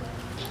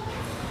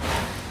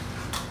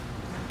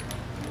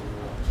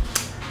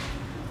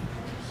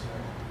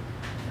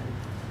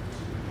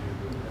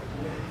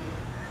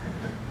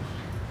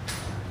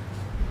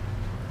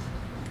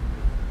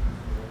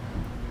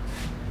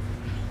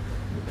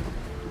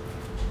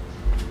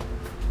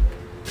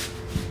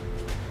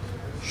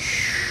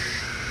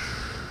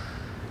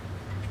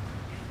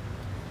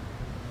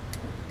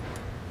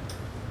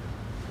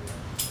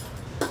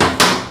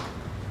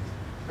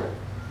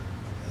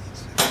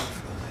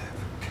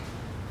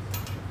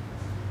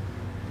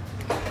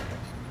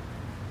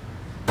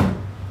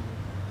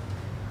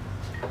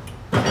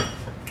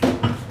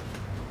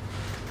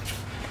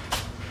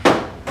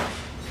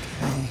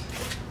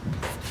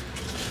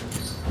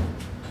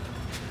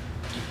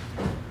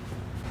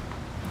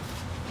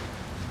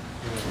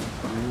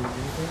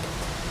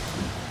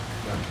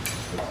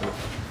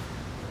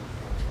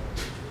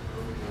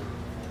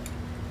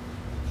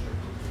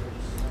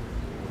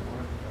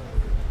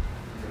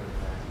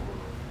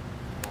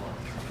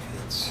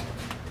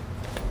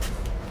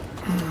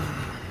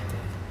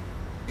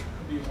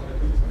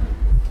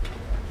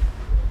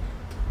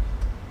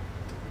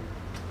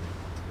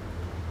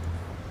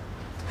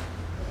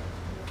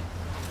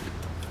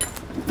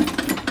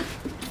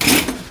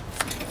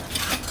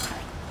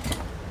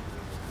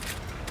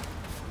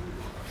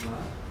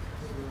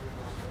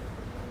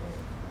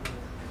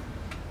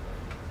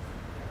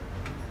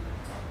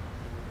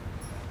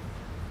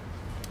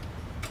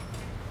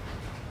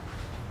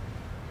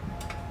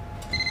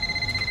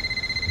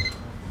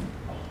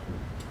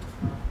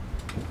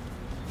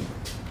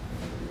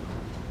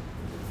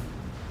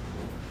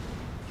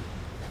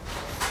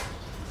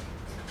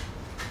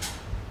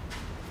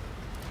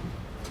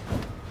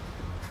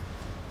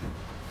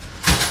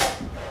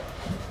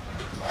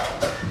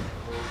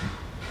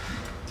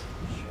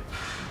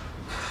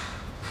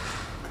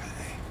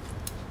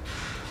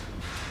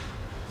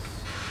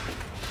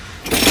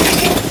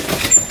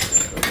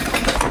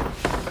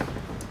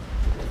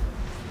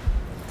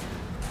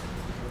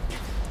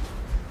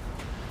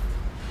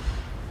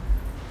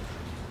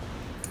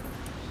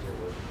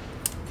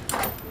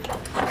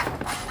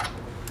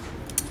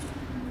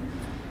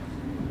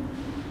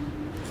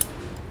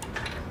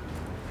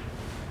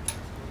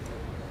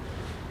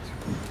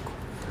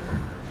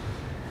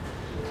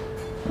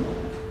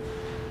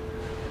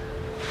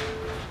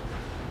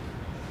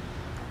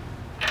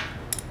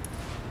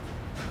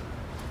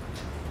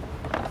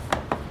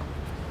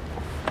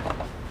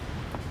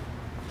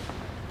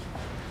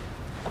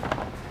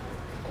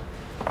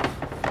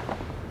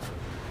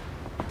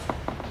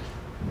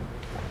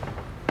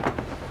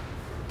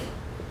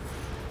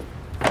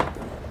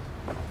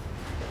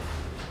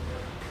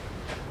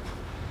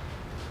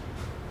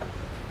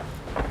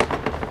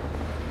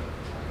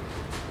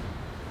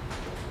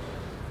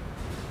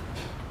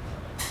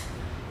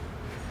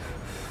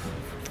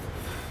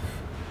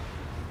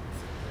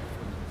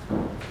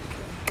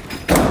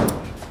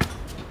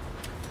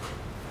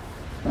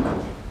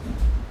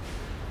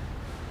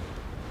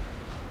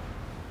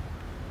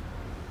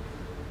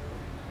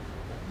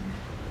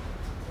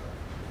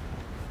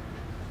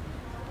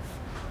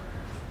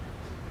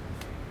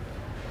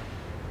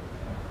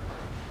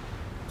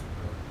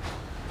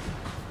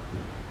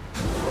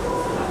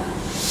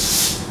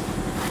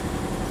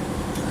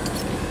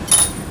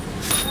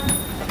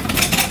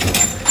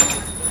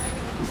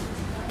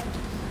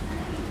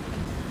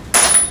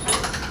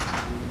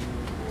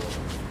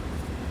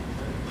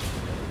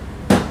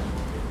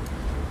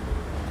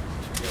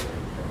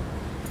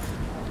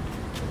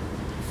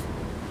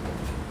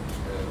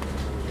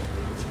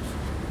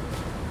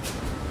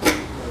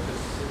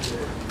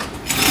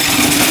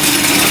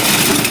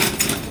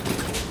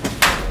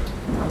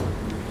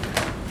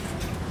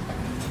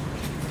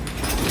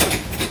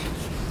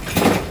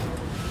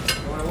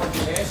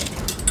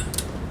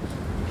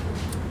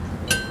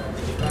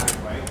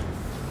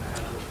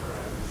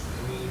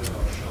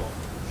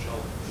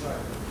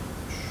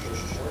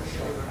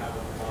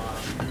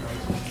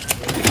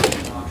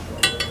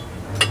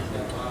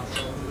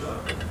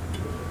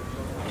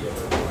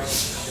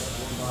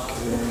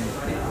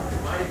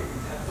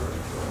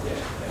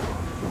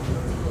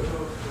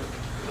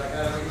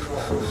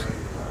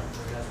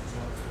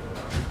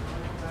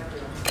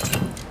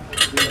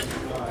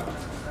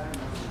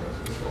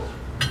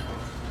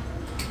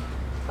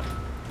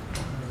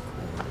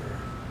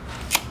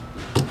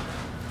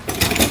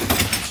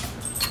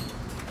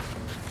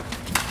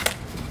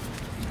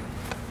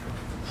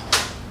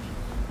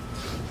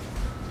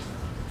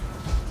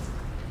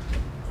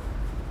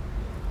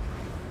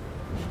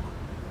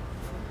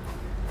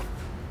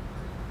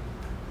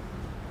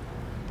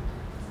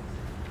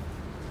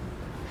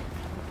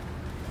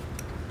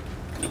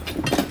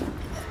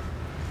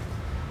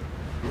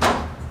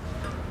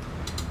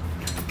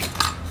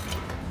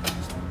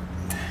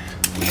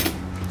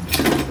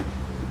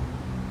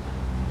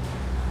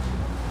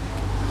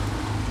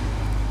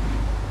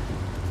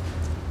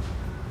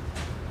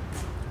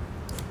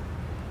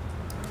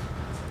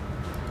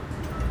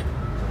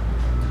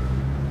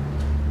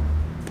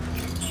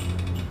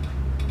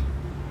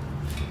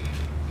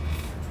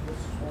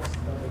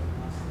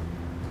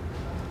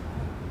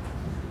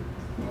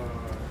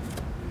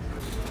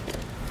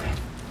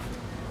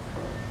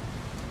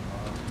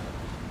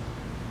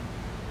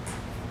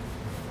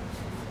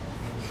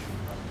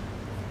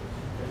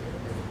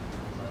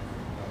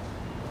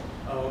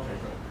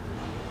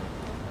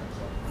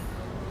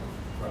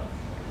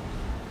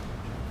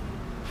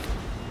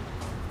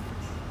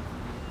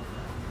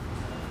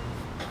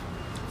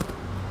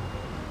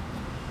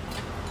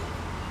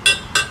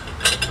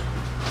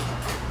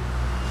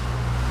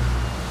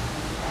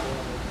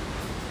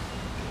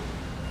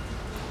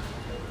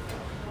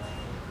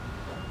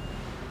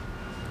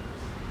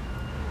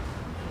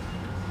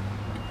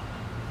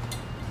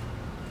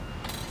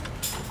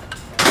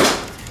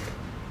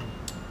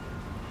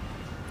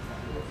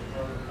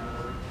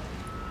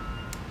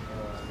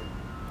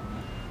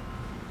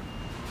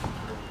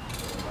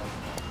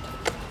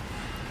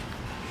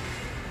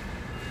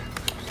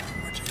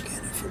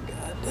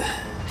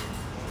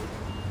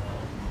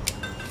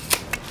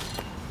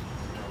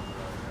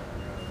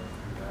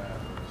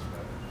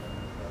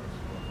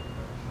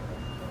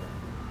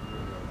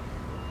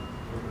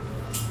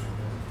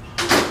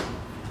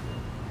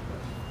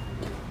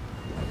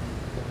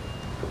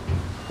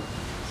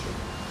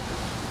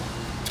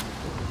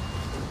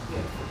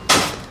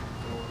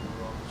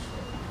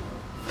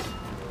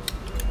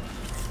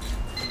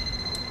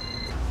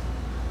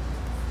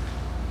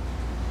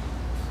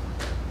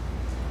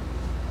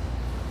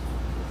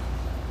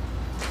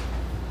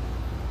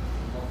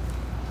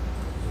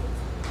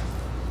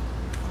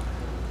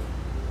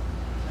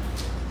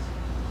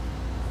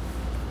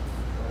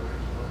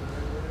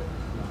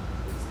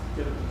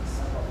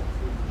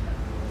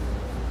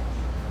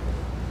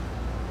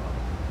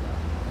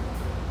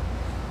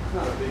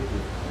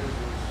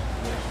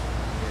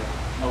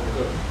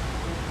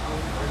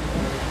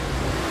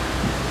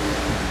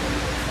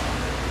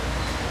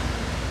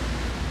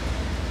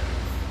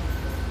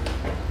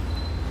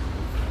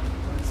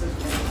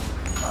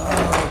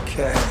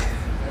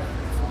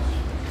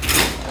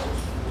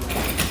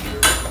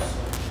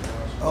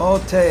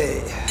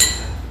 Tay.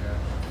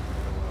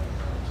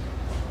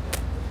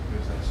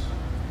 Business.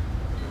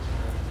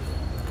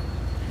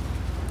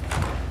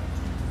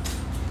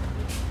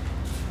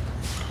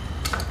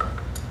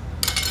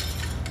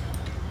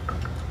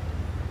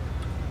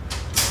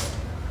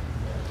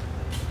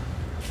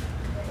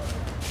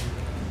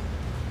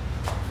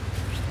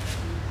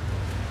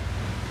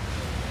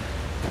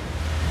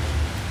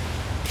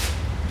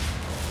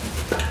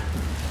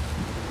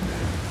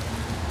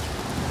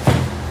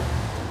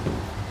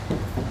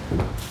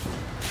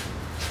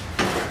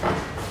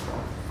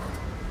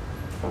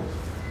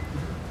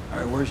 All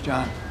right, where's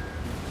John?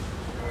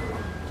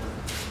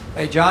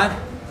 Hey, John?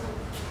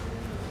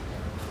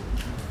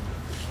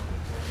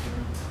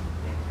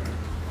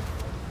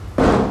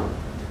 I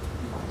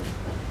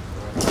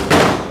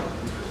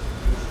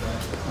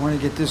want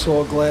to get this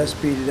all glass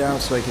beaded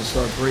out so I can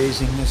start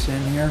brazing this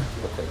in here.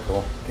 Okay,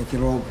 cool. Get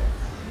it all.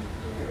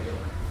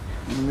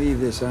 Leave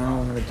this. I don't know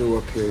what I'm going to do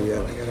up here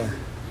yet. I gotta.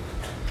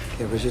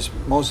 Okay, but just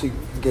mostly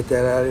get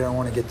that out of here. I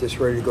want to get this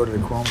ready to go to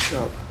the chrome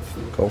shop.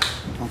 Cool.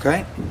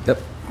 Okay?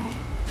 Yep.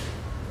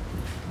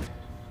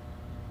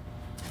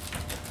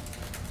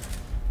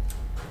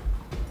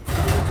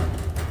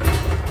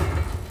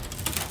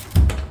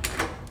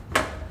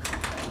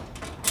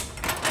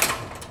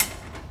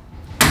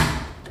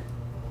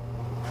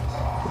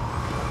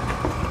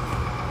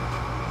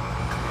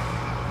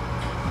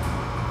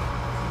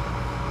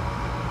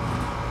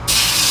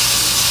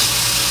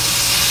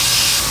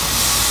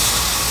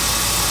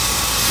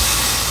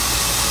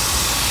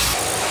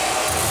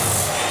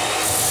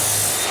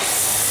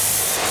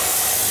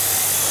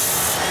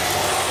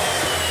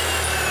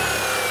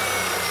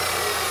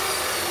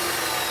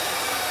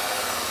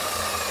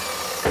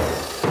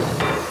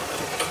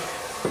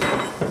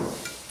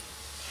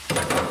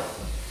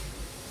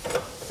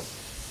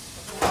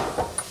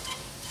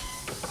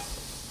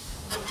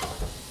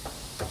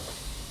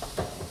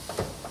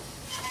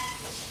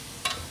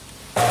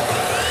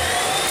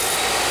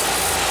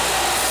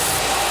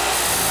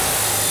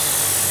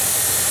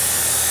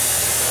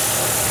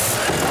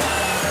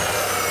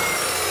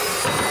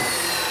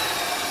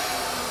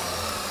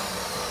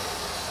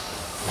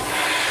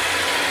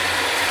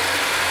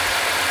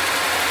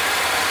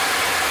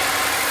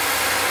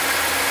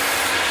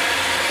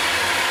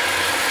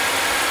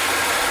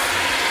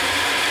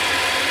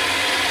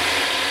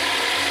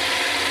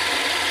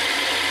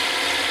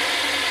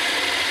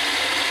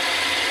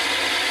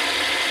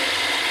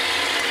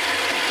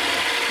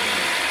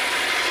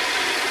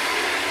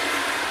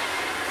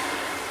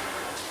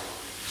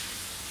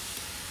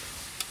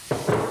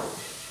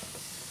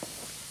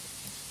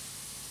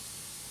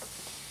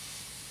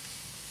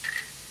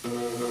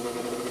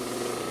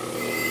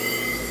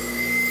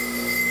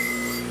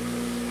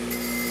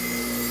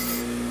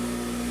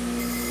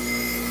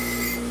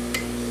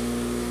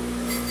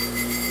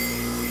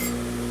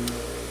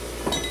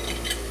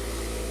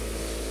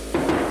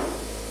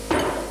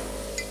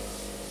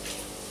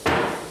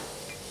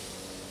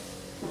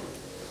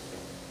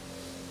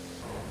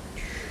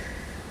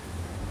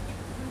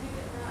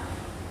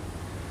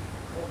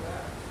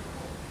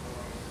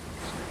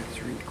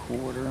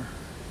 Quarter. All right,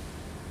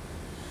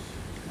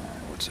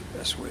 what's the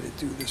best way to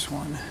do this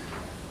one?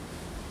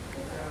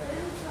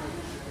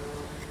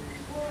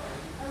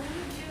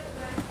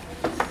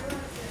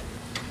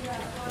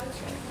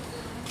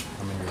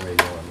 I'm in your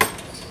radio.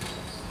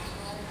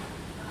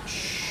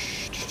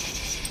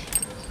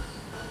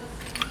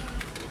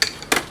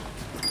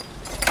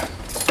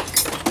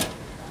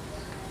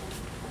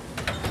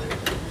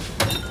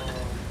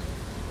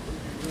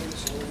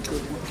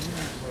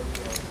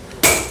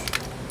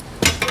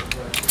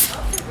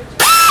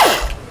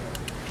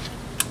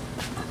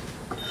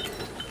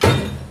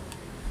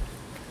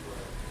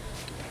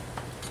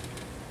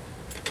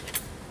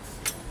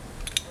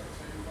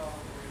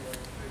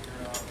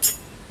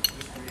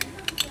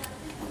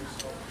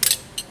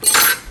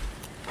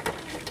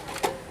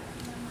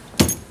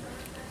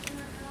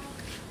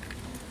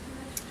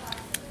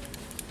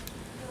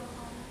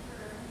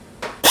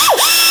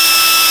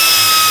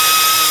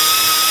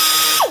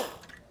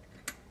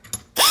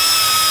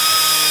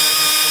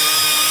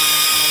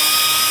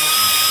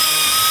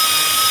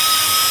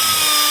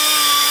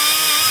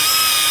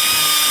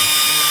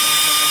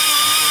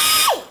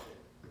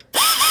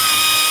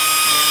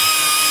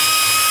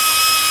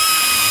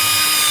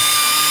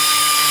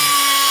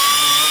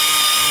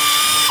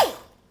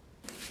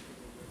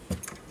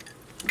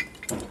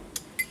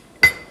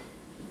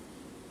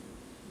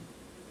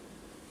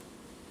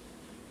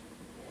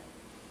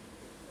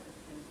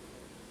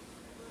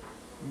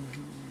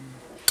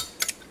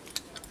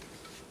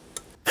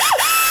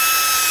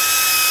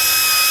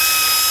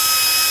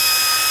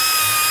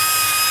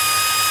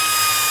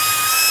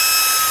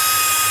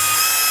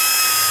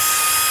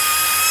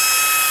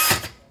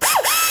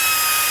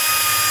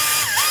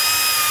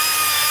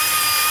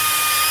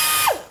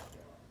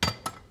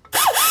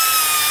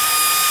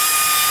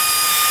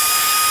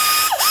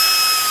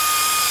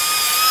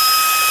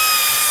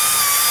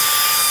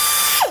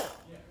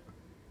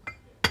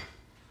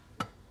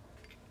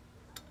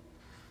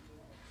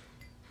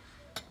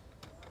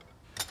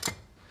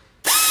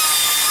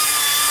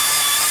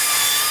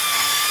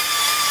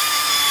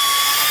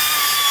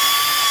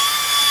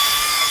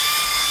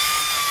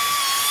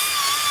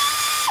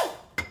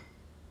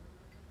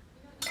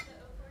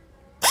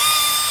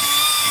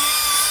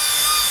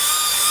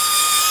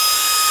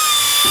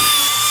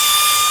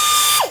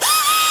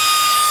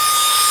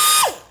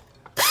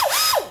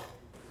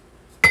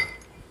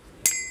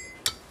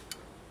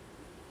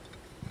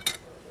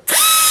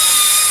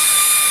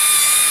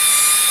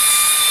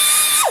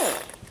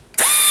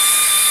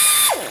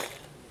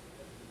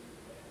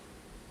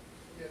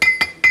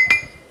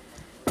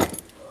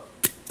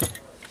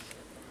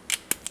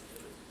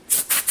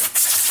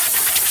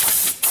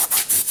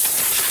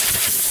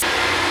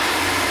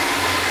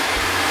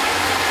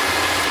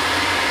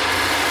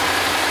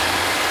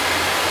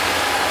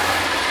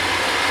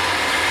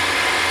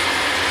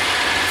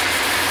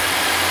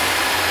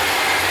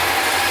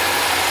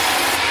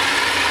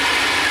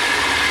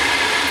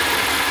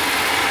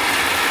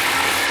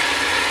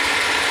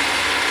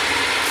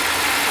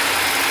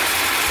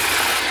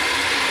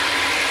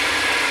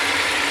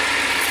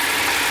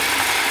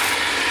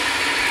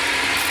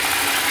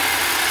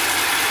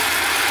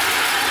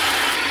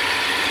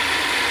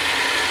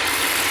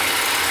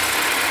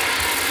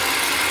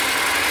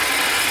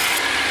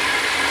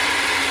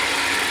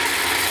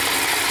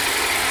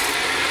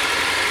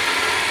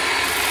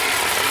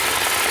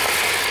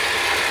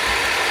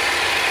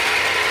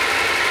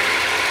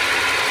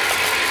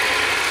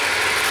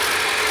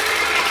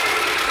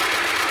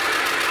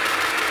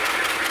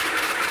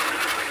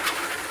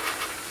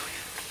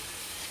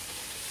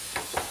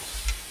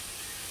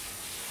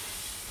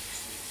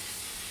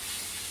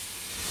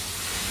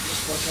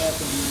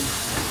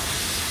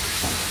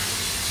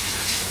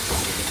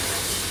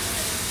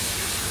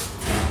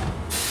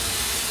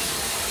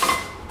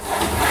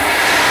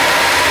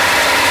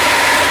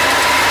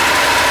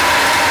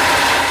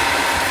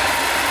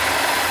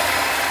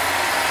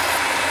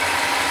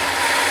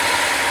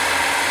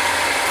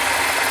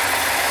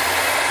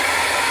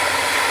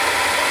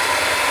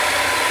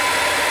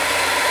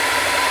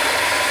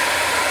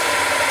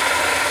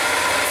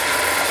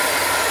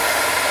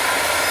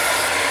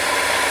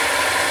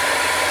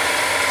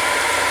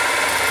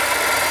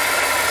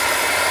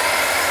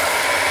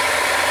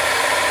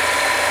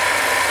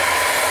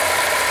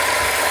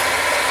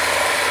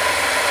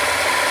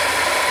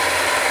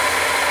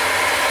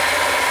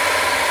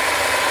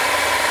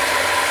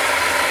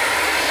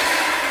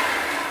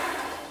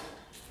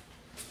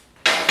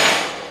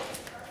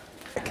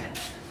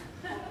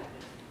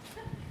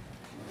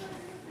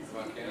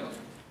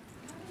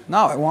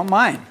 No, I want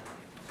mine.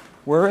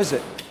 Where is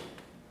it?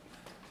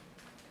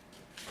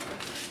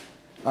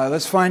 All right,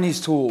 let's find these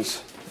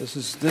tools. This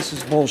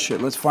is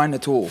bullshit. Let's find the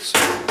tools.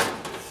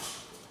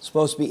 It's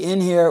supposed to be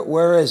in here.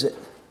 Where is it?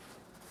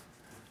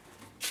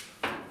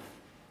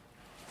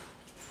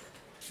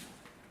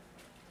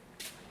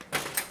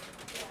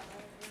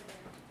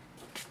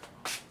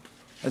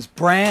 It's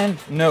brand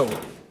new.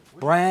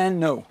 Brand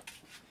new.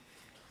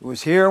 It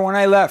was here when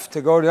I left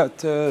to go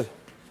to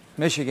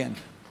Michigan.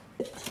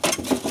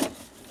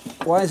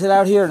 Why is it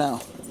out here now?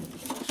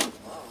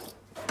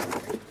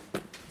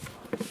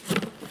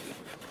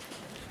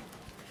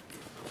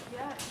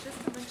 Yeah, it's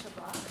just a bunch of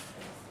boxes.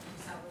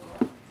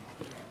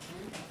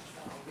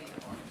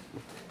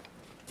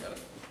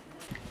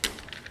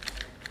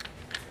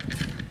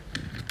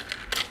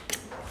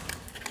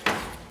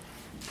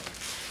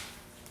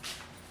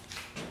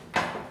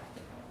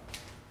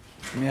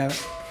 Let me have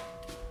it.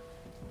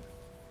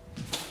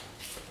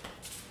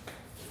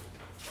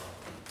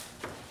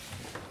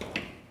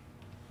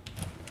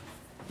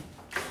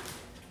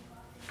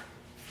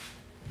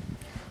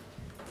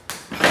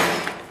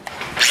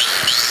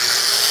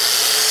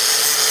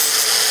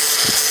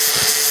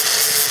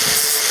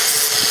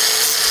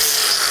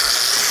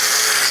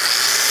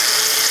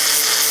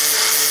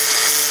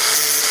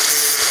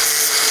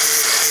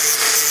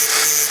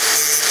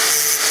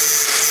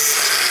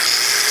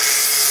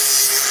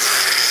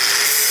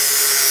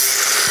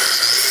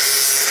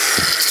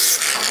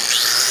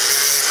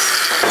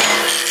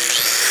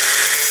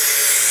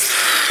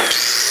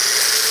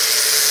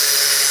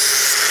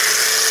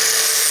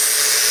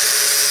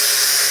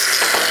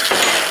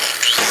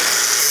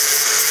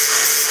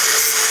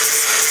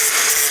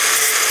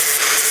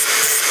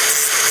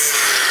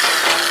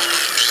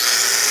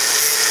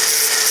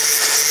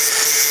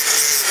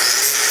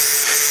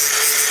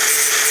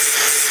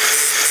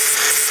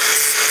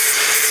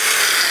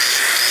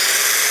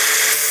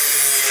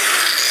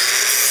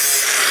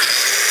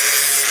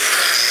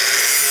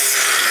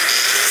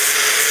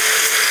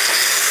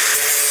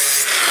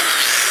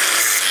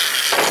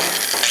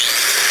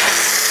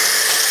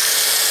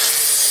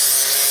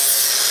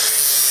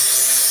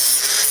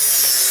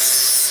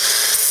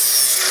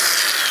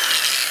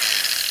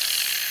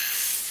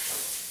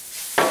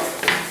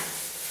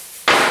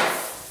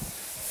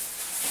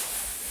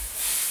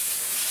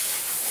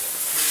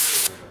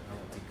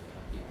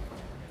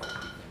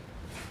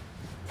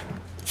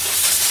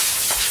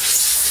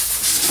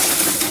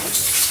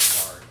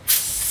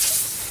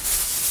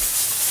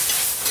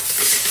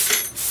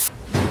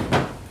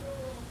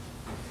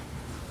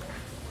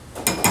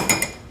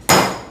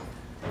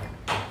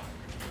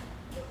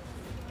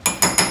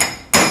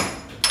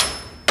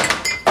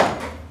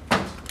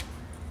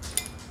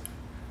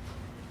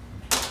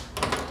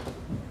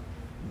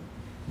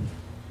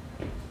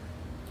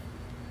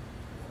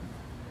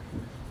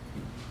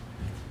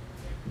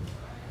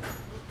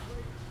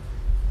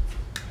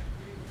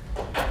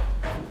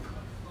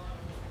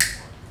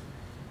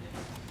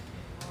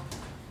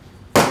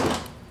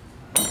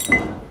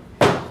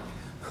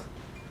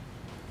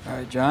 All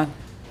right, John,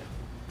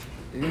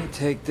 you're gonna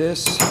take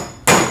this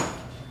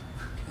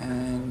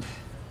and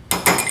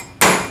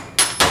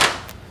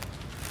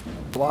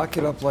block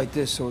it up like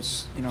this so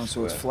it's,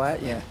 so it's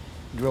flat, yeah.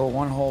 Drill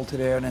one hole to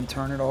there and then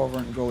turn it over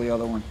and drill the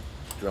other one.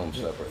 Drill them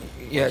separate.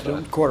 Yeah, do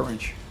it quarter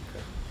inch.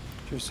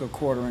 Just a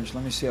quarter inch.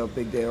 Let me see how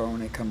big they are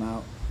when they come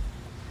out.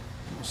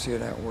 We'll see how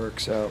that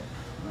works out,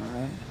 all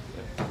right?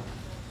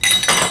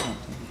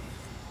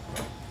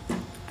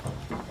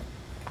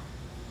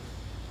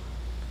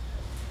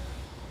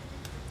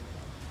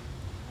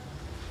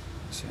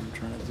 See, I'm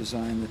trying to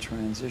design the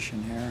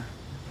transition here.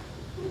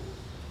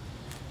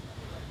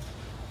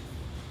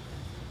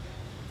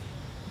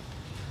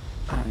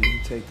 All right, you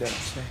take that,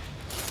 see?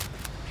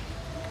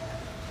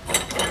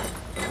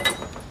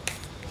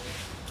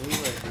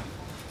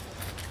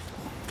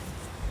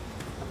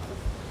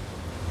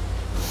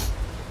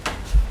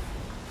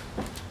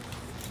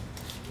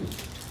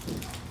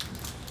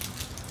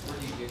 Where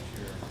do you get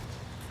your,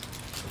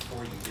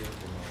 before you get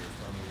the motor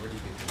from, where do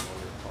you get your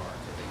motor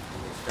parts? Do they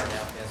start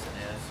out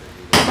S&S or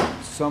do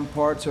they? Some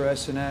parts are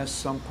S&S,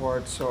 some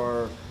parts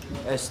are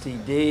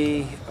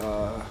STD.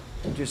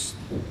 Just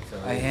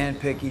I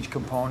hand pick each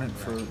component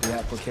for the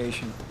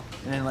application,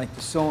 and then like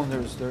the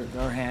cylinders,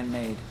 they're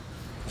handmade.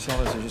 The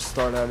cylinders are just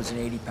start out as an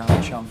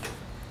 80-pound chunk,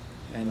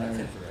 and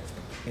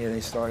yeah,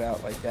 they start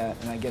out like that.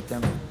 And I get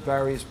them.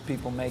 Various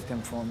people make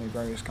them for me,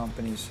 various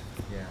companies.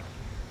 Yeah.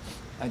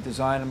 I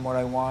design them what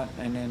I want,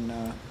 and then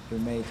they're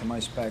made to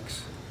my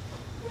specs,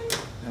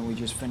 and we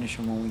just finish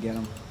them when we get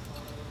them.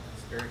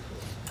 It's very cool.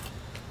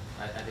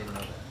 I didn't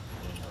know that.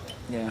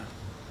 Yeah.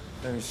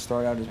 They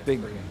start out as big,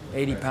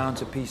 80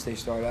 pounds a piece they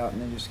start out, and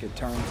then just get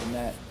turned to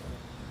net.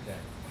 Okay.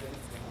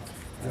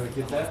 You want to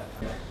get that?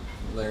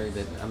 Larry,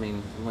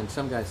 when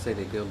some guys say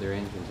they build their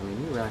engines,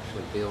 you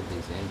actually build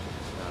these engines.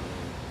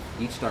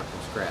 Each start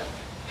from scratch.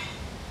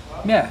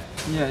 Yeah,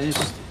 it's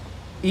just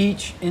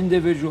each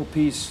individual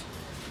piece.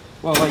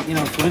 Well, like,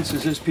 for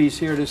instance, this piece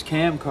here, this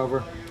cam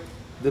cover,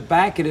 the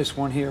back of this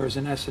one here is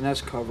an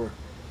S&S cover.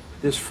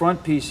 This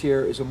front piece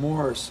here is a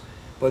Morris.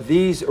 But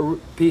these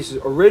pieces,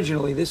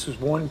 originally, this was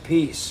one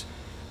piece.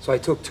 So I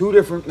took two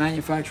different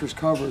manufacturers'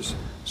 covers,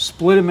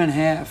 split them in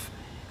half,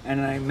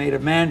 and I made a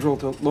mandrel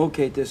to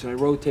locate this, and I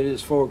rotated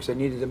this forward because I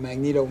needed a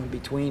magneto in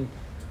between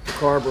the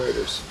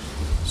carburetors.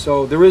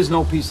 So there is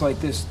no piece like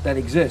this that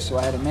exists, so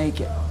I had to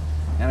make it.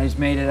 And I just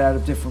made it out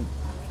of different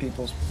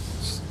people's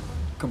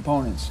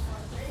components.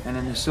 And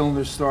then the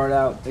cylinders start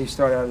out as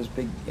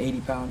big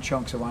 80-pound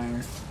chunks of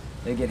iron.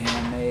 They get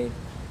handmade.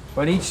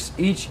 But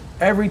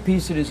every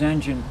piece of this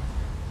engine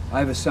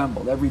I've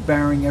assembled. Every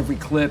bearing, every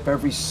clip,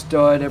 every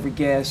stud, every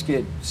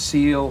gasket,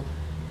 seal,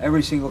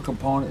 every single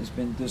component has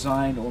been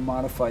designed or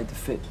modified to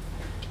fit.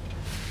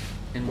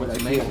 And what's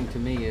amazing to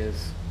me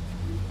is,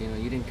 you know,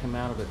 you didn't come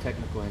out of a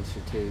technical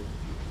institute.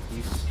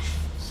 You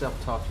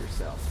self-taught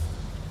yourself.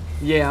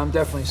 Yeah, I'm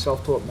definitely a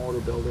self-taught motor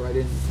builder.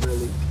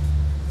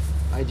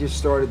 I just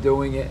started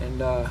doing it,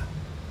 and I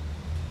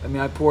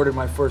mean, I ported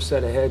my first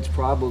set of heads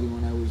probably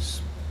when I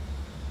was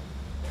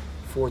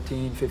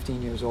 14,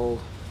 15 years old.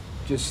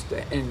 Just,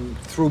 and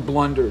through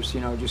blunders,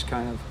 you know, just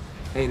kind of,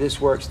 hey,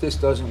 this works, this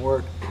doesn't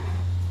work.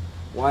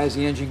 Why is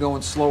the engine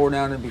going slower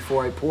now than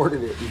before I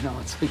ported it? You know,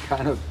 it's like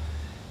kind of,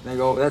 they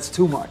go, that's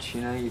too much,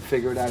 you know, you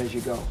figure it out as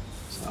you go,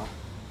 so.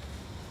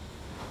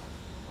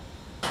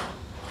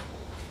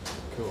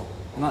 Cool.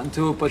 Nothing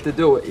to it but to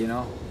do it, you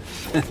know.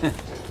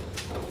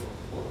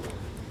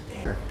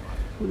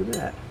 Look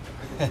at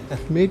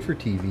that. Made for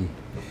TV.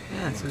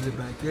 Yeah, so they're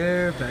back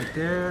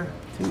there,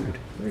 Dude,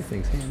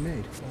 everything's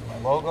handmade.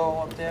 my logo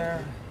up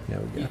there. Yeah,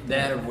 we got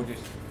That or we'll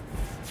just...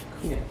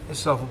 Cool. This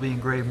stuff will be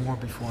engraved more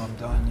before I'm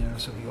done, you know,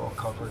 so it'll be all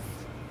covered.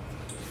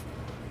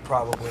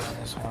 Probably on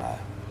this one.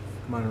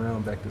 Come on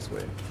around back this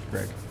way,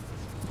 Greg.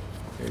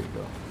 There you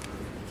go.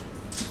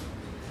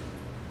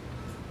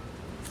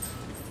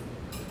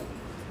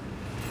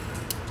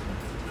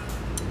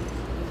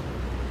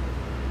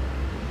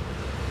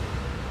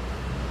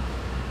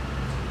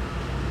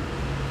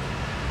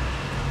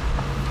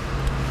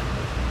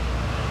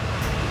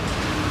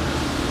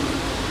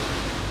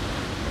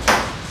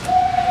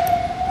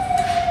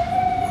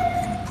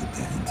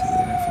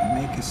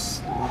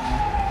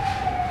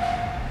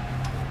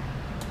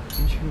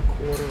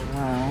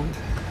 Around,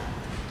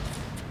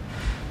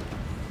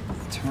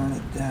 turn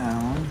it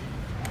down.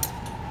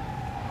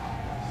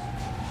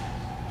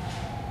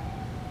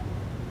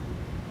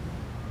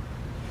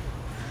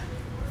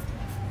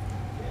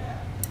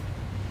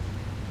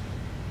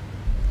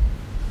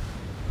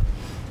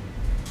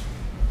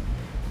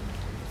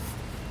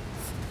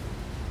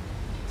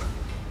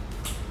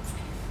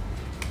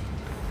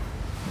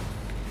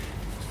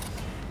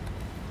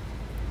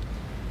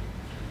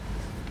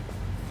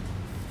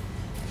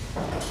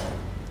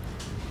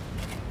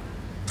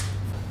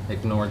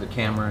 Ignore the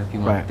camera. If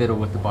you want to fiddle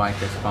with the bike,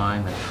 that's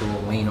fine. That's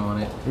cool. Lean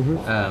on it.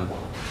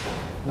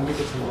 Let me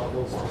get some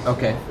levels.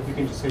 Okay. If you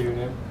can just say your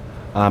name.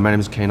 My name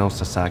is Keino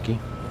Sasaki.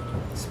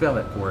 Spell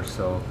it for us,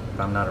 so if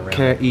I'm not around.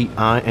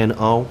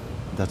 Keino.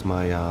 That's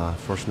my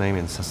first name,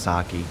 and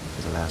Sasaki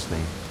is the last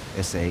name.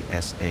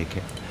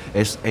 Sasaki.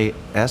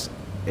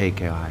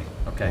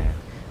 Okay.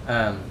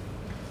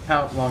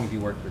 How long have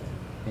you worked with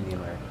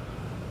Indian Larry?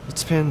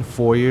 It's been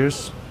 4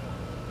 years.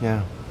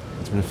 Yeah,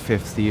 it's been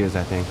 5th years,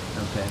 I think.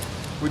 Okay.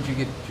 Where'd you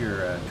get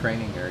your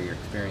training or your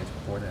experience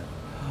before that?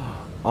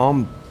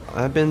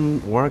 I've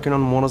been working on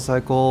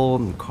motorcycle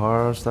and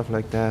car stuff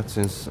like that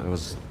since I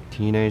was a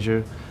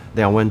teenager.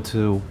 Then I went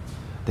to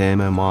the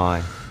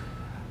MMI,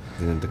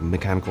 the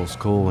mechanical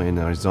school in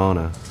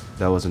Arizona.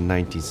 That was in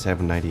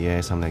 97,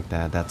 98, something like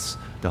that. That's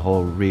the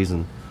whole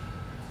reason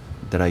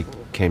that I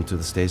came to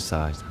the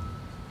stateside.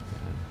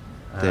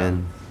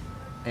 Then.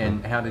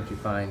 And how did you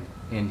find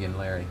Indian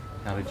Larry?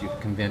 How did you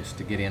convince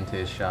to get into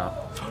his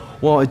shop?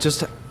 Well,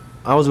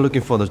 I was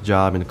looking for the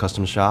job in the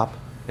custom shop,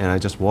 and I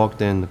just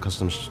walked in the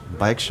custom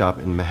bike shop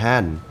in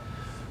Manhattan.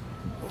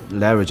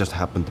 Larry just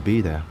happened to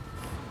be there,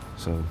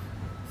 so.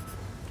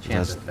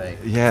 Chance of fate.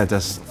 Yeah,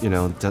 that's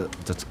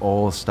that's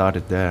all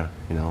started there,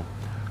 you know.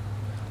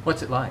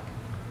 What's it like?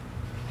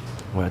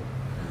 What,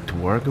 to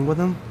working with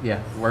him?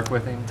 Yeah, work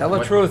with him. Tell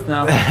the truth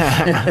now.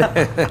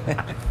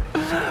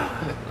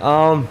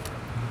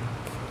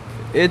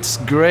 It's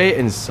great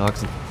and it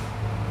sucks at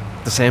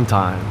the same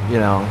time, you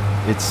know.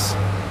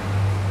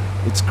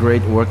 It's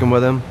great working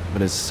with him,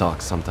 but it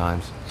sucks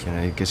sometimes. You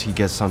know, because he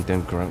gets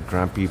something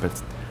grumpy, but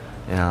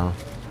you know,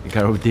 you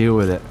gotta deal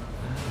with it.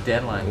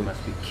 Deadline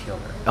must be killer.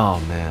 Oh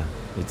man,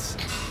 it's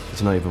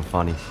not even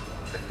funny.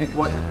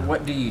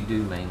 What do you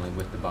do mainly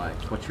with the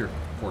bikes? What's your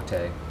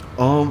forte?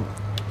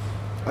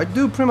 I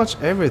do pretty much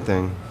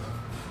everything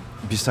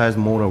besides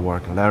motor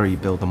work. Larry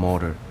built the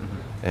motor,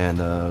 and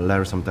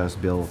Larry sometimes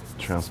built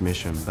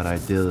transmission, but I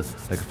did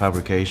like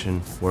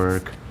fabrication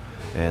work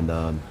and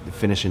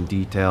finishing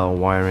detail,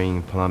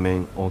 wiring,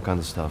 plumbing, all kinds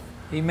of stuff.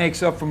 He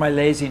makes up for my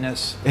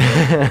laziness.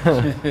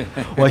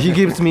 Well, he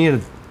gives me a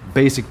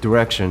basic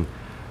direction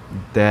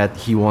that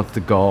he wants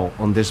to go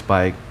on this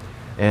bike,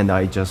 and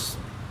I just,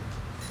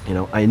 you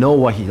know, I know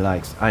what he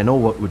likes. I know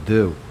what would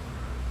do.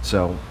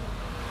 So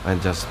I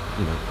just,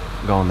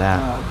 go on that.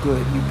 Oh,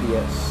 good,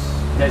 UPS.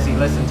 Does he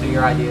listen to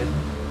your ideas?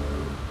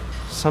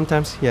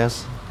 Sometimes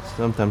yes,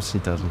 sometimes he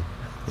doesn't.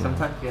 Yeah.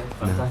 Sometimes yes,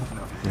 sometimes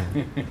no.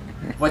 Yeah.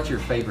 What's your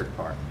favorite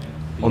part?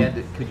 If you had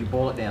to, could you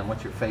boil it down?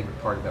 What's your favorite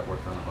part about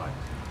working on a bike?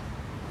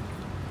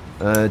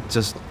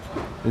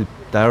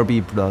 That would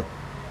be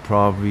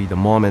probably the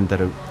moment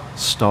that I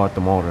start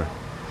the motor.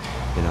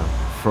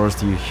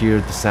 First you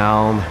hear the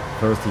sound,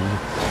 first you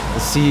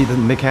see the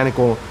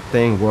mechanical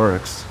thing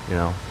works,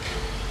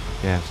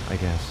 Yes, I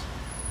guess.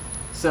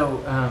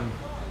 So,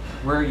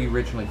 where are you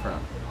originally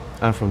from?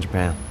 I'm from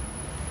Japan.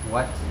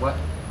 What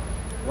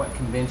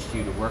convinced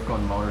you to work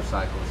on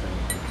motorcycles and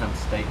become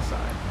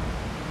stateside?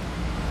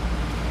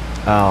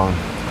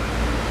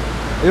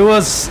 It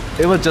was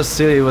just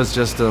silly. It was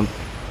just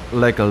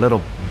like a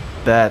little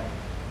bet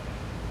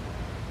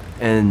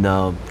in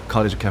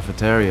college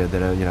cafeteria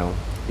that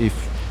if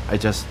I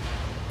just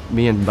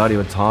me and buddy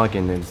were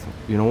talking, and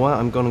you know what,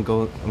 I'm gonna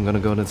go to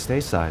the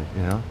stateside,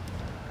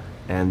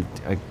 and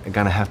I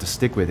gonna have to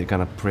stick with it,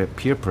 kind of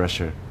peer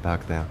pressure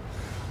back then.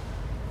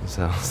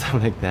 So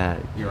something like that.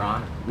 You're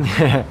on it.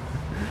 Yeah.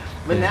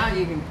 But now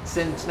you can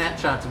send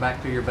snapshots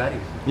back to your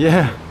buddies.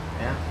 Yeah.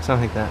 Yeah.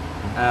 Something like that.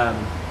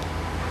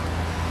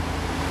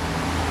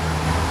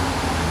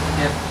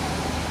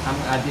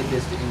 I did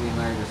this to Indian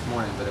Larry this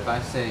morning, but if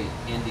I say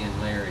Indian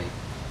Larry,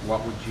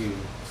 what would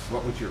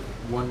your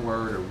one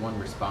word or one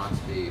response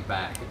be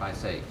back if I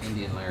say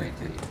Indian Larry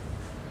to you?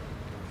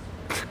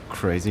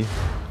 Crazy.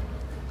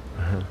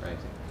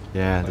 Crazy.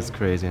 Yeah, that's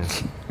crazy.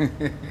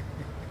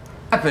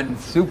 Happened.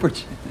 Super.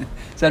 Is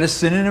that a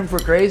synonym for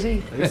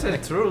crazy? You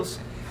said truth.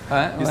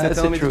 Huh? You Well, said that's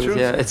tell the me the truth. truth.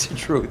 Yeah, it's the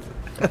truth.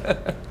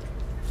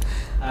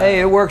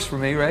 Hey, it works for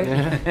me, right?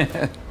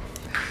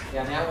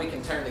 Yeah, now we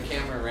can turn the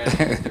camera around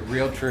and get the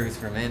real truth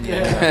from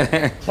Indian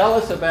Larry. Tell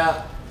us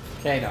about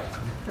Keino.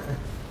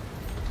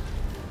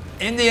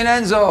 Indian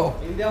Enzo.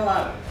 Indian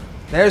Larry.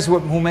 There's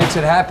who makes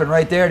it happen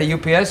right there, the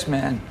UPS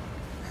man.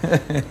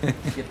 Get the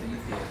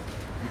UPS.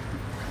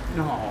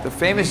 No. The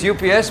famous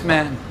UPS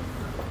man.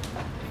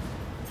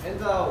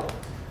 Enzo,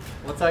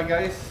 what's up,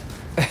 guys?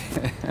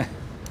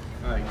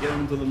 Alright, get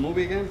into the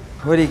movie again?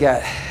 What do you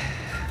got?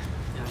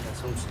 Yeah, I got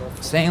some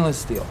stuff. Stainless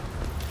steel.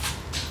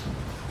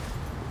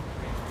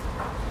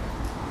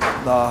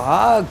 The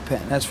hog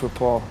pen. That's for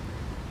Paul.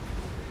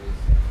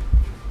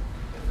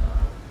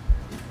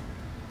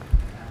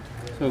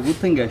 So good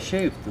thing I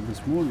shaved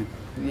this morning.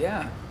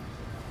 Yeah.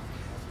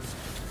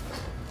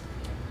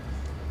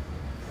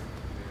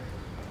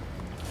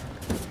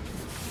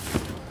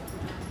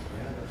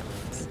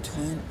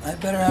 I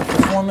better have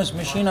performance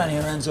machine on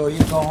here, Enzo. You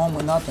go home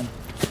with nothing.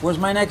 Where's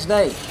my next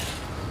day?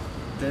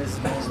 There's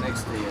no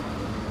next day yet.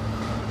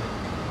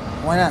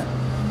 Why not?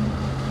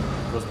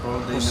 Because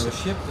probably they never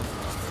shipped it.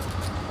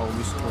 Or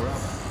we store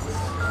up.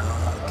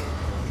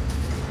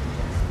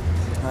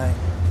 All right.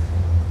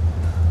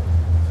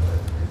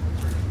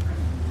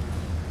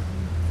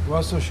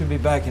 Russell should be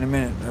back in a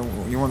minute.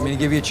 You want me to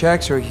give you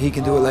checks, or he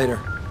can do it later?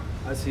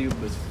 I see you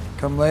busy.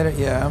 Come later?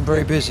 Yeah, I'm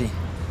very busy.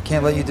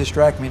 Can't let you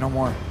distract me no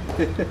more.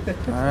 All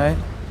right?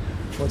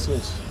 What's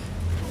this?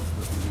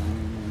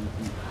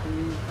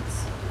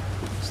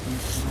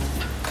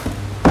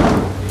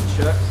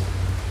 Checks?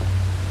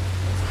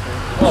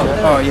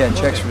 Oh, yeah,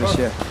 checks for this,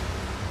 yeah.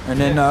 And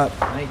then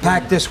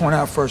pack this one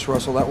out first,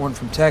 Russell. That one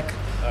from Tech.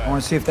 I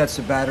want to see if that's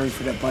the battery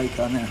for that bike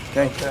on there,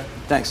 okay? Okay.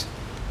 Thanks.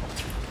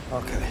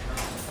 Okay.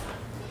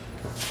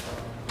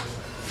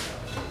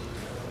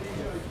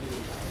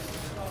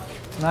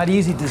 It's not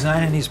easy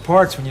designing these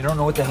parts when you don't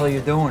know what the hell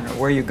you're doing or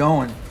where you're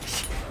going.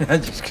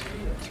 Just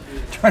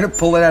trying to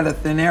pull it out of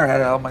thin air. How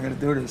the hell am I going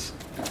to do this?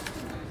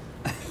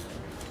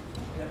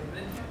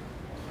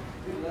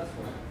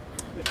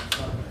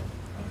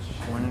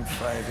 1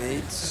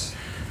 5/8.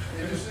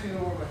 Just so you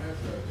know where my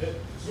head's at.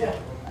 Yeah.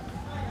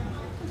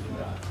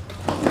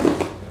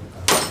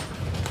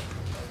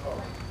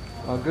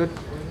 All good?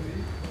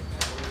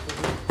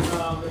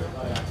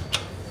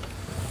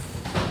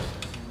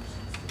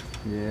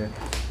 Yeah.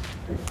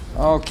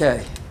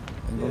 Okay.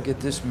 And we'll get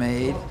this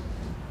made.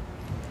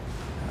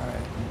 All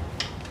right.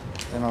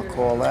 Then I'll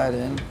call that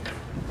in.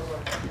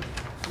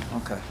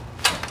 Okay.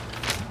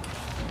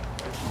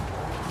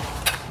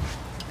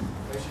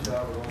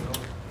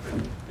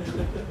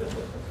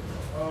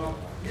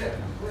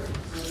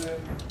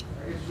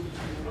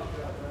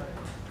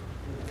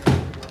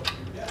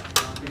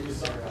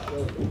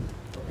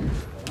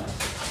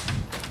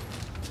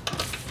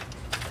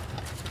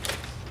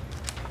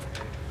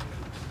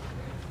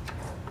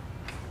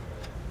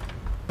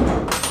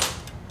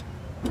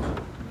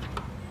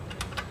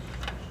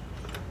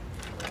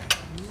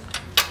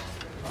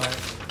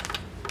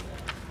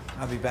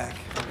 I'll be back.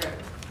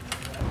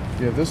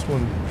 Yeah, this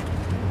one's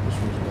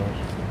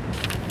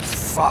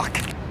nice. Fuck.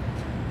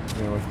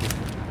 Yeah, like this.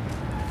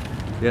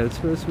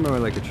 Yeah, it's more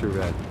like a true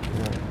red.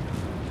 Yeah.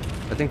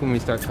 I think when we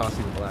start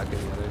tossing the black and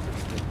the others,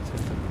 it's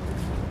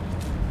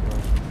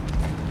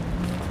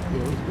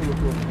Yeah, let's go look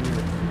over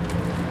here.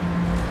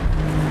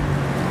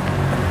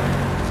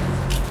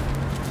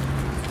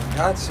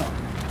 got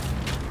some.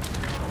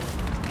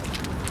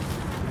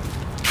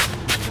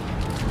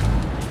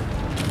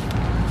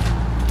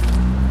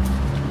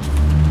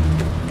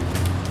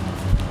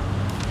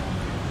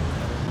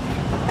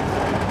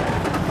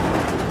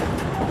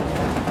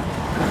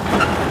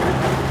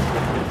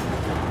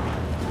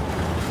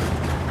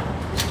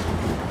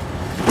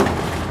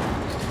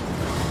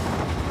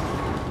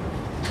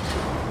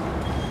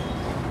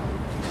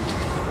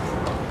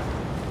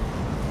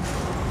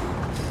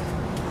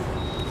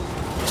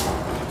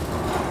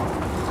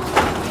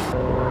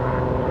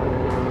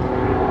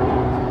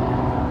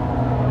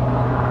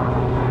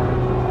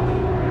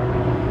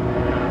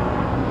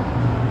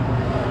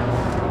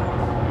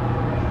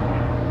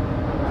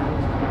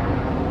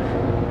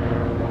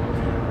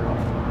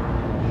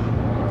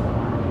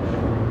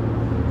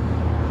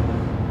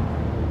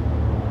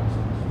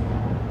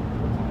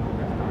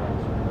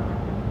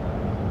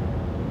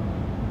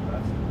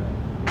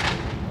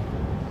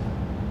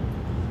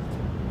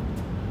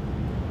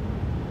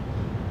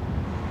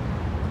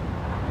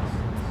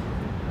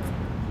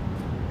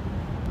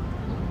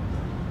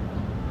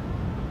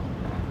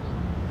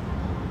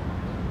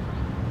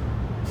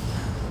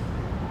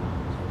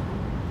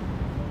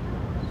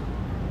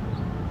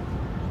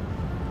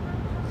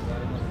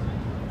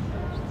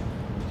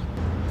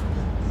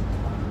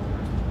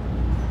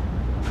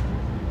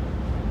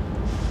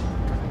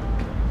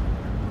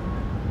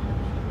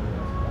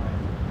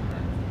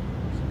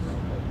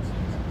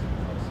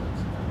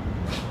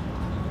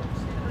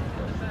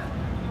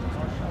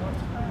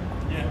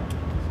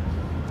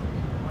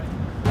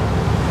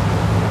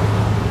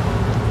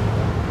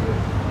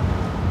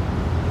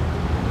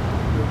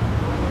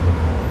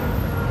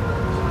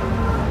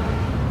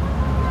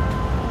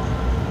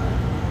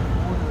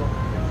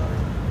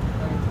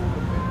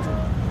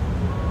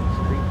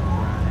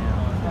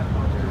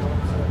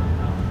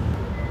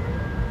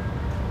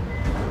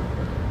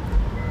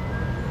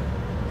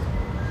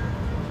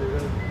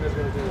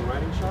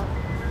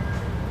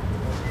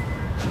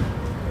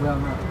 Well,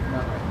 not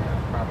right now,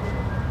 probably.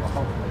 Well,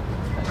 hopefully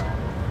it's cut off,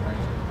 right?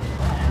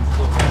 It's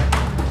still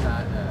it's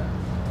not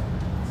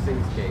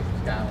cityscape,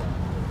 skyline.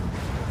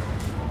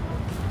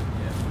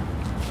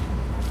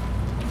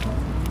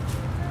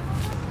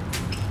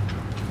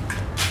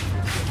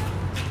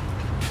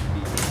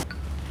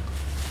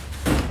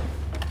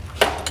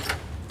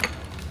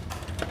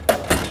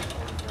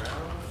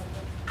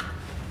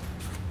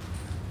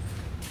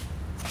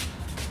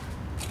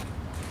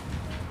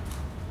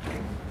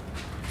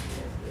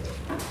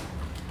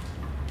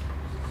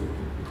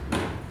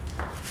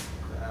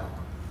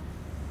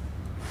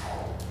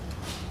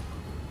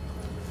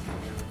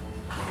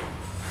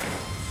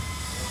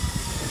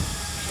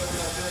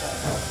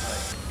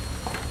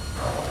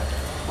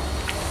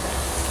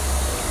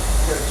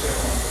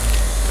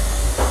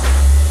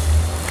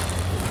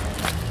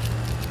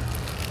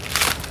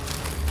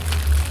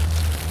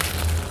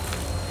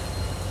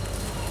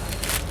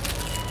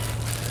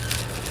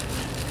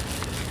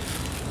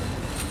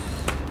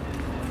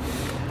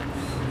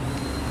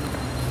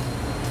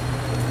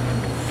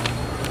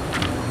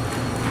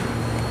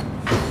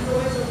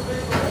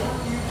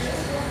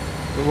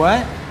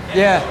 What?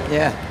 Yeah.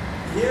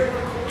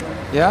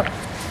 Yep.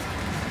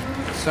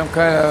 Some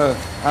kind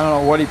of, I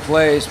don't know what he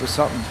plays, but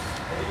something.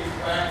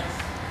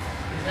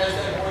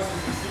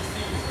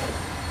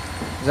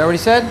 Is that what he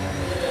said?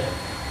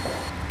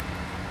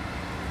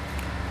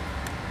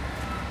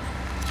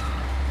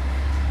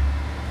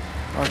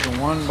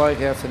 Parking one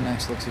bike after the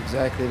next looks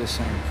exactly the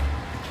same.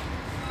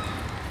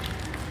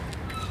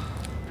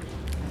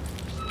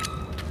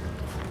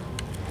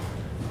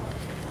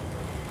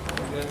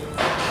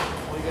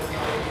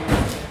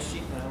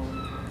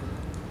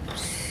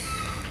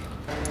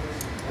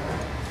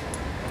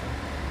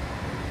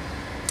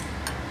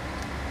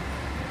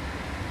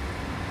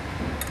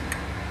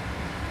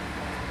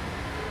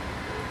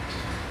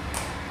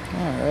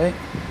 All right.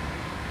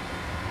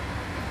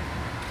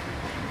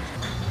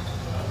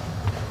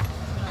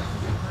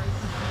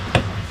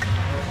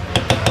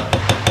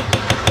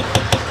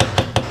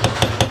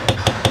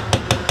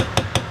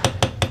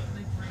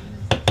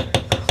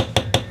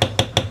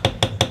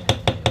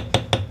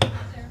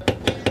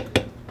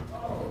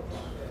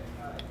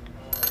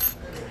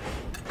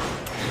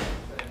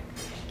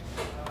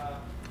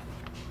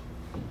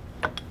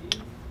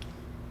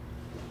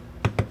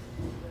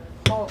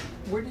 Paul,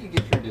 where do you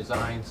get your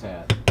designs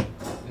at?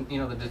 You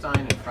know, the design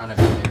in front of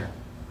you there.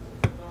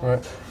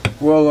 Right.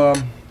 Well,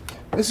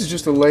 this is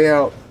just a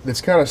layout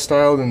that's kind of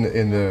styled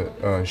in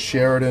the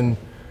Sheridan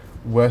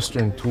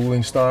Western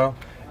tooling style,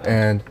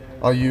 and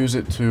I'll use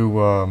it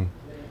to,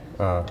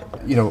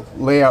 you know,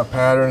 lay out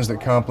patterns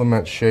that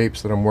complement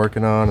shapes that I'm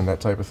working on and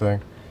that type of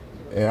thing.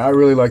 And I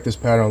really like this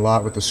pattern a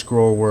lot with the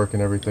scroll work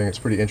and everything. It's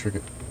pretty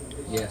intricate.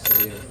 Yes,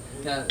 it is.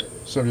 Now,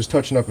 So I'm just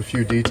touching up a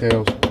few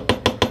details,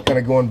 kind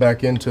of going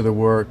back into the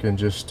work and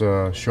just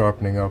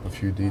sharpening up a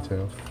few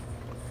details.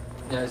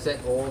 now, is that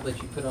oil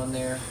that you put on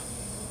there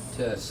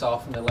to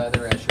soften the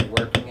leather as you're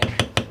working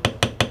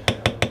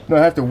it? No, I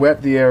have to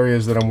wet the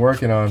areas that I'm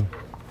working on,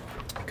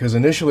 because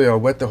initially I'll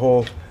wet the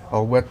whole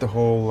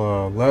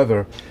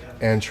leather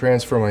and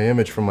transfer my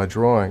image from my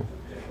drawing,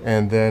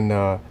 and then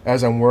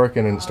as I'm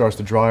working and it starts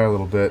to dry a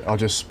little bit, I'll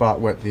just spot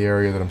wet the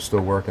area that I'm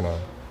still working on.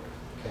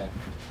 Okay.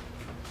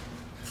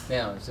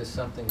 Now, is this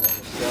something that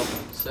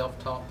was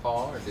self-taught,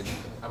 Paul, or did you,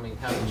 I mean,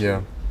 how did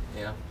you?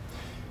 Yeah.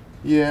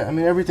 Yeah, I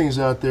mean, everything's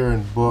out there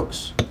in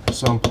books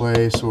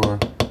someplace, or,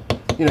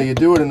 you know, you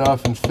do it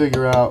enough and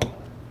figure out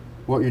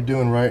what you're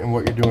doing right and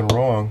what you're doing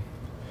wrong,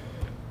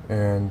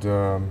 and,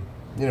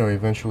 you know,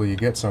 eventually you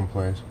get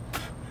someplace.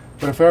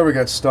 But if I ever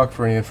got stuck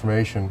for any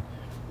information,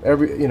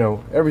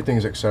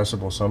 everything's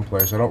accessible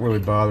someplace. I don't really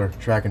bother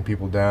tracking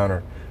people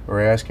down or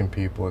asking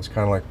people. It's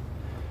kind of like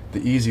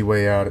the easy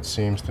way out, it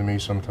seems to me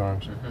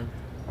sometimes.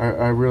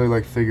 I really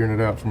like figuring it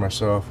out for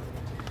myself.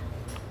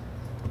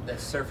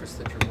 That surface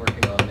that you're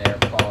working on there,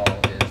 Paul,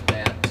 is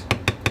that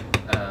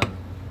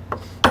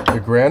The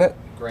granite?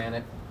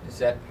 granite. Is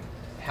that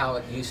how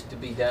it used to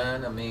be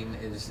done? I mean,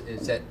 is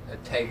that a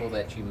table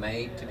that you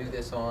made to do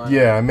this on?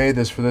 Yeah, I made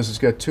this for this. It's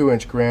got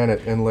 2-inch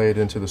granite inlaid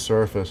into the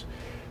surface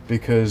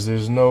because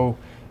there's no,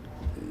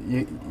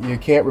 you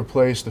can't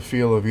replace the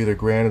feel of either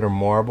granite or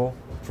marble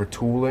for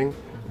tooling.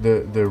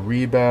 The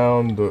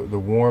rebound, the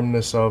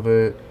warmness of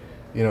it,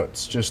 you know,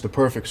 it's just the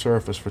perfect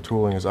surface for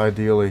tooling is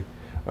ideally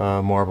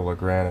marble or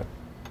granite.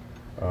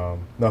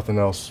 Nothing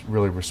else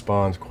really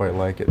responds quite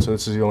like it. So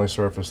this is the only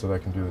surface that I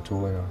can do the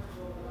tooling on.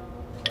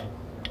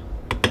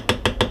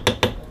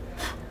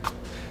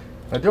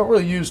 I don't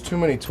really use too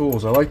many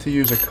tools. I like to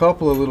use a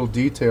couple of little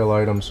detail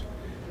items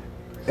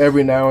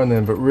every now and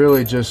then, but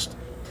really just,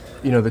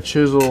 you know, the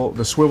chisel,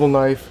 the swivel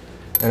knife,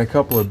 and a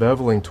couple of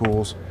beveling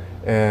tools.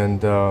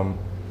 And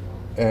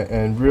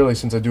really,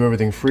 since I do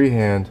everything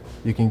freehand,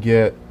 you can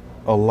get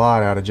a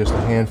lot out of just a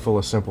handful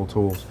of simple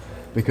tools,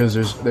 because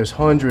there's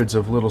hundreds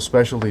of little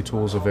specialty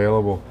tools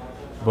available,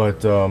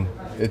 but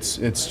it's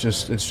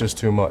just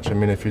too much. I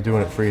mean, if you're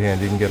doing it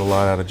freehand, you can get a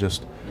lot out of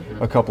just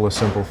a couple of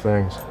simple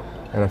things,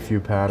 and a few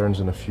patterns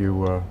and a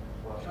few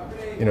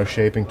you know,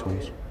 shaping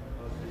tools.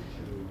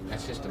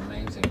 That's just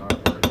amazing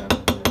artwork.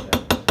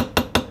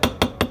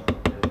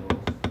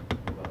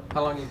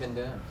 How long have you been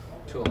doing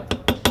tooling?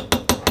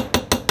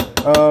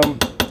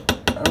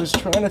 I was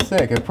trying to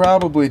think. I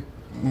probably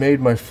made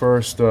my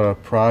first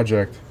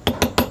project,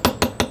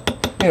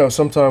 you know,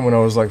 sometime when I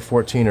was like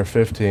 14 or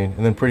 15,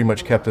 and then pretty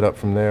much kept it up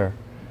from there.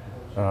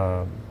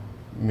 You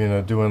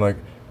know, doing like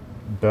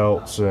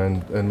belts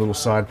and little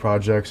side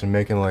projects and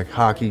making like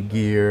hockey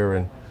gear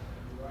and,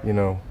 you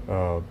know,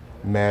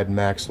 Mad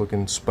Max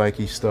looking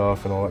spiky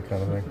stuff and all that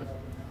kind of thing.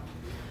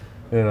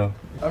 You know.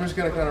 I'm just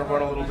gonna kind of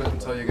run a little bit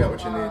until you got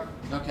what you need.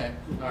 Okay,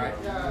 all right.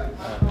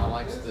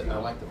 I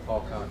like the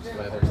Paul Cox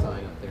leather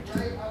sign up there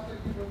too.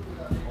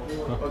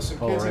 Some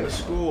kids in a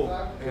school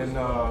in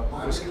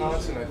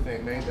Wisconsin, I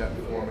think, made that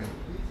for me.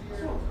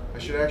 I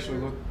should actually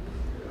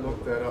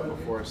look that up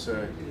before I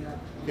say.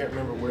 Can't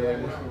remember where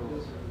they were.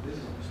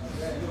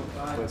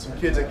 But some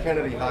kids at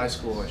Kennedy High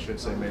School, I should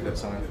say, made that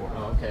sign for me.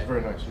 Oh, okay. It's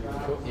very nice.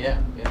 Yeah,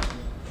 yeah.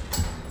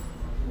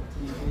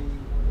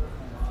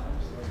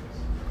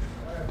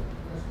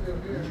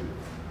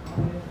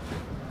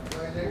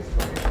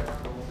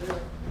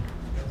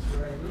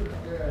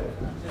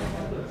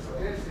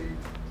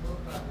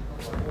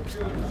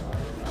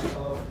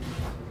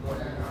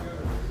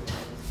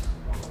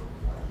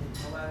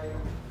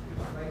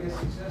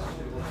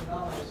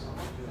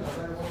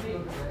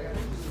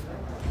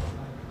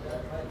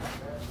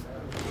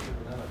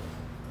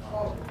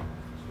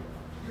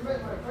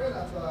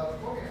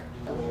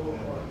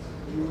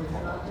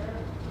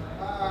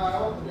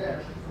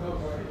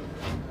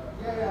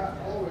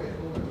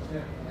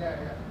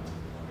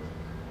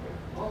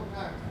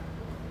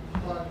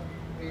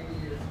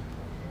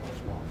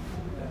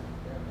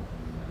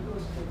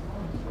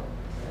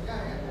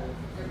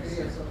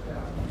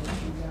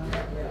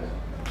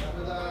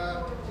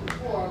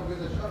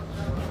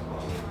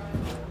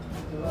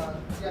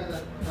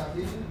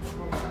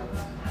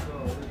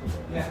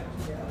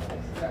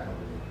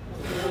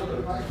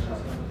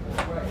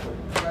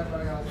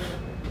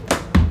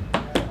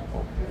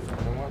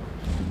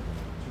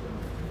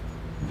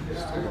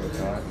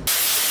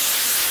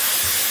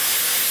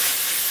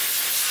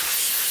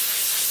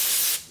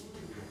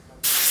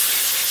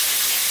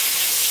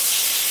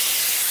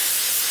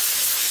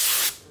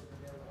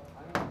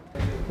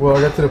 Well,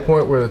 I got to the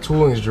point where the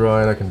tooling's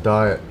dry and I can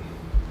dye it.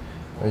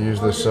 I use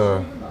this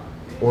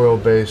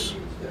oil-based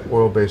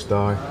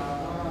dye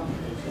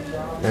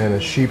and a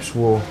sheep's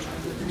wool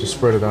to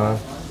spread it on.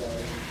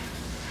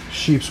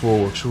 Sheep's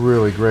wool works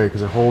really great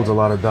because it holds a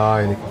lot of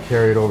dye and you can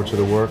carry it over to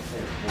the work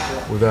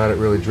without it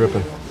really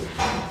dripping.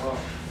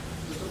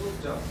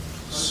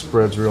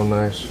 Spreads real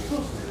nice.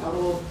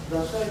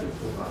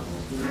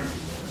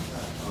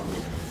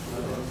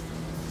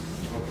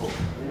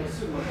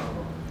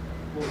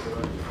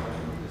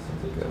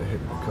 Gotta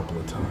hit it a couple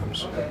of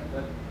times.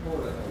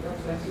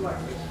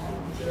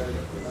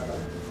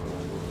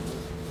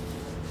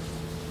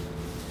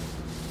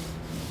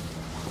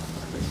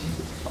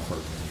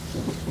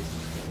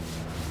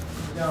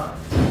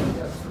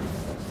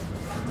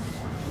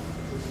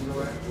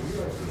 How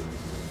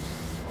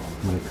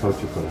many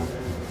coats you put on?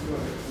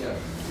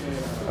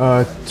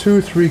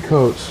 2-3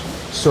 coats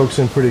soaks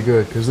in pretty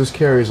good because this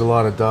carries a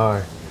lot of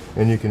dye,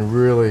 and you can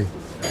really,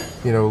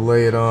 you know,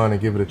 lay it on and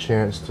give it a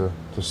chance to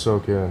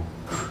soak in.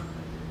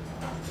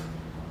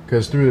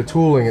 Because through the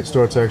tooling, it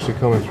starts actually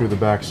coming through the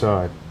back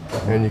side,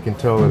 and you can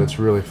tell that it's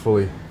really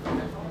fully,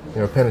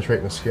 you know,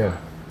 penetrating the skin.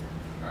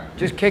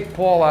 Just kick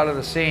Paul out of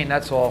the scene,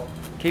 that's all.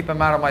 Keep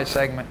him out of my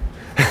segment.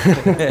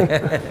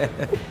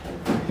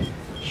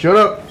 Shut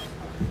up!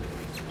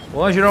 As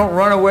long as you don't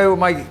run away with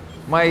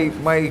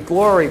my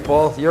glory,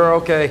 Paul, you're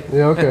okay.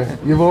 Yeah, okay.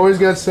 You've always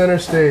got center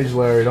stage,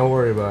 Larry. Don't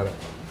worry about it.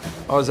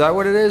 Oh, is that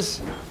what it is?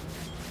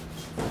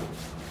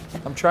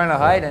 I'm trying to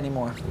hide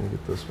anymore. Let me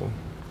get this one.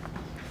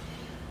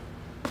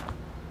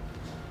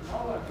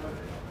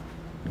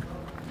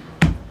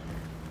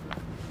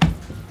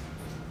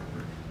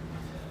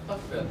 Talk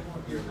about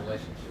your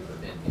relationship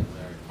with Andy and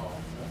Larry Paul.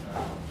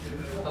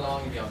 How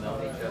long have y'all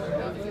known each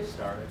other? How did you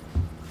start it?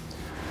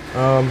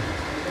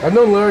 I've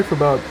known Larry for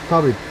about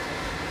probably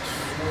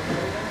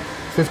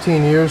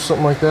 15 years,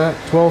 something like that.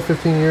 12,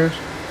 15 years.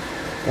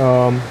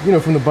 You know,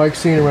 from the bike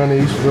scene around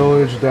the East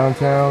Village,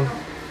 downtown,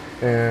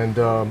 and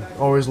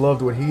always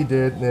loved what he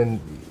did. And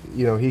then,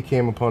 you know, he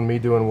came upon me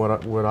doing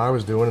what I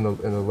was doing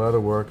in the leather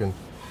work,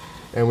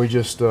 and we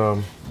just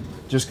kind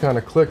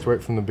of clicked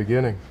right from the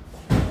beginning.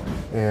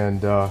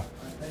 And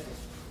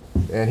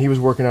he was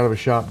working out of a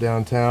shop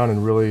downtown,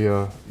 and really,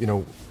 you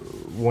know,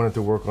 wanted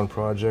to work on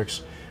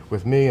projects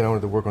with me, and I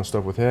wanted to work on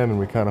stuff with him, and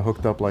we kind of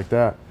hooked up like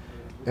that.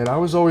 And I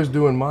was always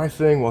doing my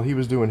thing while he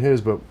was doing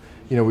his, but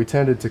you know, we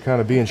tended to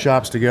kind of be in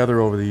shops together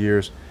over the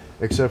years,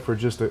 except for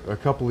just a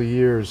couple of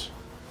years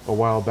a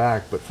while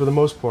back. But for the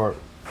most part,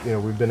 you know,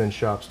 we've been in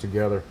shops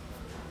together,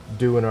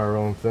 doing our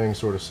own thing,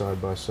 sort of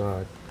side by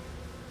side.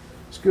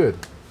 It's good.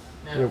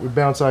 You know, we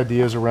bounce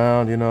ideas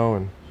around, you know,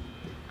 and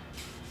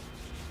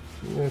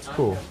yeah, it's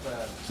cool.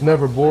 It's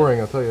never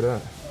boring, I'll tell you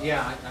that.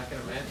 Yeah, I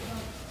can imagine.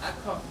 I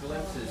caught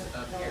glimpses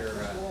up here.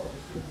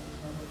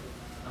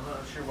 I'm not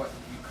sure what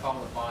you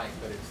call a bike,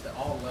 but it's the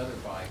all-leather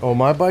bike. Oh,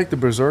 my bike, the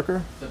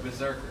Berserker? The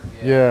Berserker,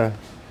 Yeah.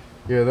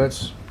 Yeah,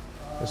 that's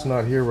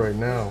not here right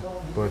now,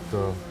 but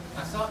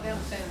I saw it down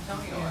in San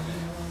Antonio, I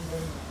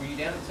think. Were you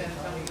down in San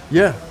Antonio?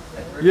 yeah,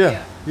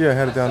 I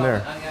had it down there.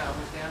 Yeah, I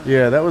was down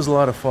there. Yeah, that was a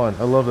lot of fun.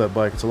 I love that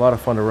bike. It's a lot of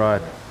fun to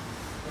ride.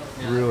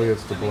 Really,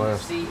 it's the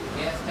blast. The seat, the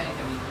gas tank,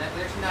 I mean,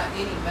 there's not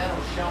any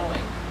metal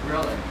showing,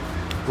 really.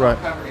 It's Right.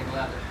 all covered in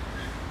leather.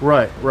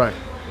 Right.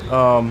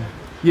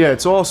 Yeah,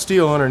 it's all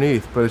steel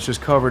underneath, but it's just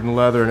covered in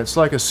leather, and it's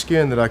like a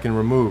skin that I can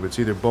remove. It's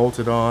either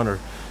bolted on or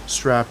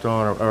strapped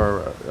on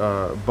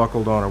or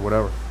buckled on or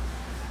whatever.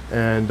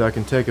 And I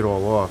can take it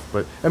all off.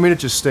 But I mean, it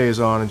just stays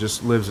on and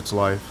just lives its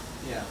life.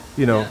 Yeah.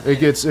 You know, Yeah. it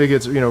gets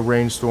you know,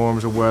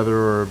 rainstorms or weather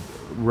or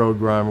road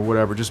grime or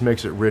whatever, just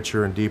makes it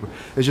richer and deeper.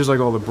 It's just like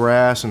all the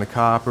brass and the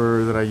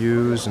copper that I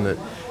use and that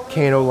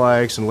Keino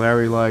likes and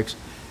Larry likes.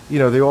 You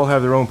know, they all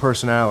have their own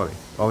personality,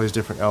 all these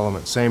different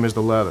elements, same as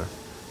the leather.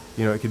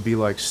 You know, it could be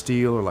like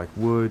steel or like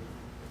wood.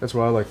 That's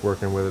why I like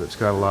working with it. It's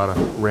got a lot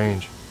of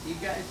range. You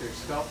guys are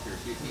sculptors.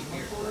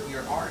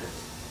 You're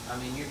artists. I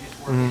mean, you're just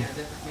working in a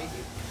different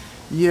medium.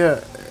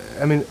 Yeah,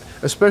 I mean,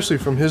 especially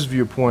from his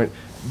viewpoint,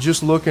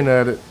 just looking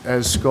at it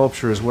as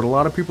sculpture is what a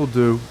lot of people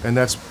do, and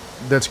that's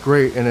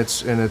great in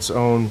its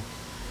own,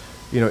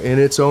 you know, in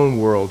its own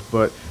world.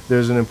 But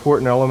there's an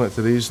important element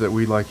to these that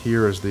we like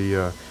here is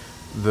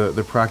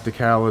the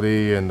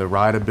practicality and the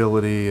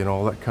rideability and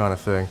all that kind of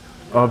thing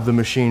of the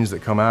machines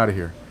that come out of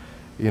here.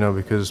 You know,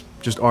 because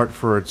just art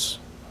for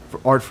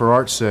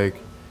art's sake,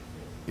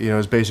 you know,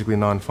 is basically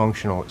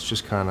non-functional. It's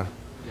just kind of.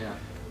 Yeah.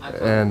 I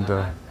put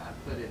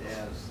it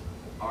as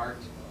art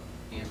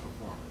and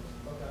performance.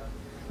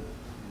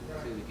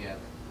 Two together.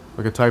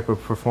 Like a type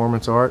of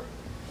performance art.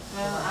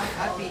 Well,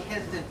 I'd be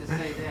hesitant to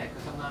say that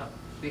because I'm not a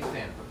big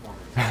fan of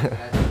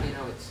performance. You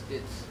know,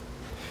 it's.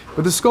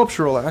 But the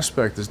sculptural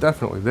aspect is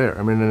definitely there.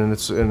 I mean, and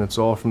it's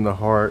all from the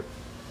heart,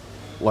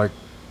 like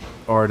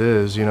art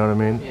is. You know what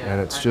I mean? Yeah,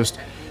 and it's just.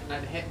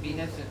 I'd be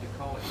hesitant to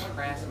call it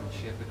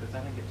craftsmanship because I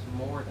think it's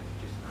more than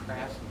just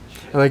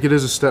craftsmanship. I think it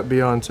is a step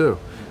beyond too,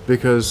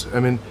 because I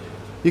mean,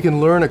 you can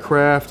learn a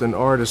craft, and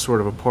art is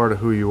sort of a part of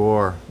who you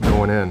are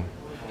going in,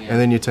 and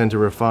then you tend to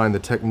refine the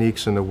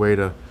techniques and the way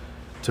to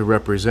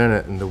represent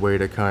it and the way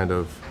to kind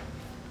of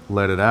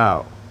let it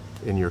out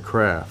in your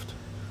craft.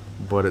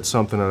 But it's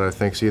something that I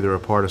think is either a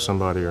part of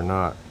somebody or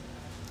not,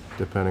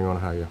 depending on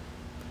how you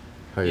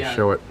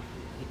show it.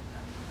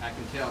 I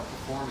can tell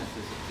performance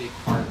is a big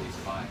part of these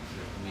bikes.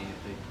 I mean,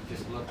 if they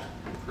just look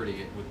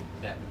pretty,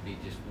 that would be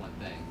just one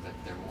thing, but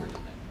they're more than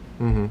that.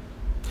 Mm-hmm.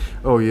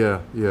 Oh yeah.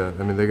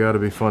 I mean, they got to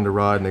be fun to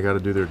ride, and they got to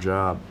do their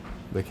job.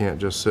 They can't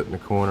just sit in the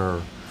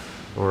corner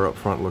or up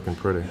front looking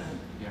pretty.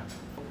 Yeah.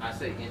 I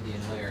say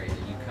Indian Larry,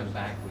 and you come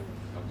back with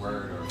a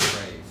word or a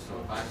phrase. So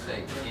if I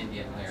say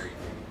Indian Larry,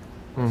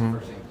 what's the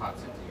first thing that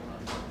pops into your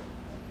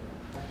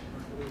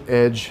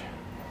mind?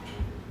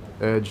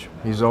 Edge.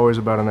 He's always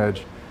about an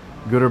edge.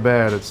 Good or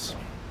bad,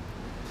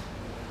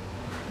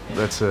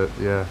 that's it.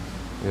 Yeah.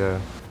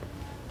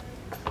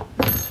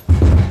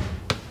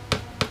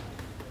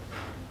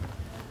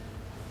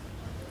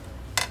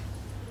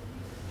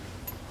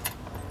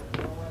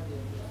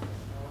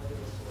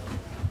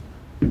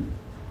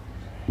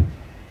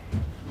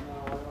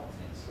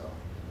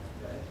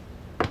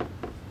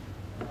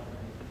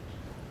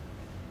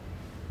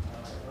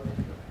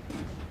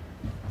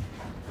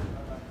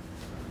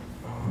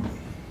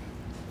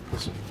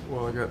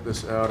 I got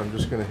this out, I'm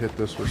just going to hit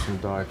this with some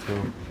dye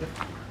too.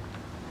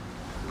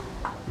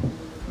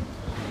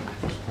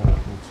 Just going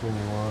to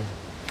continue on.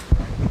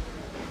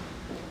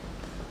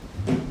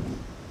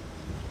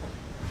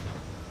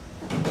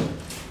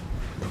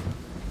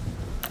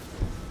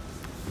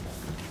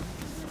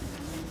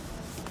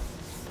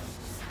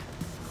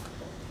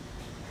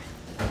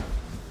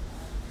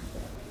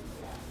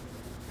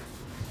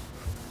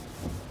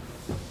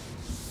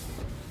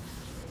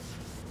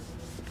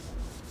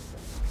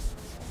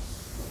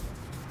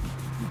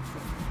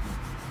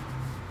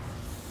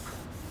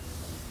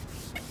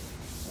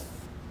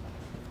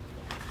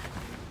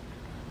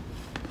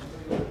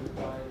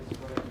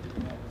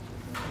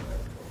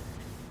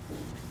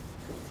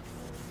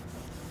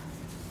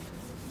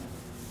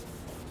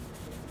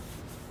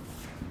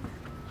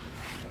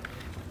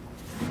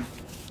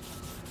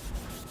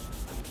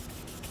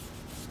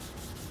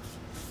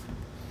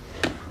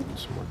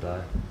 Some more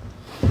dye.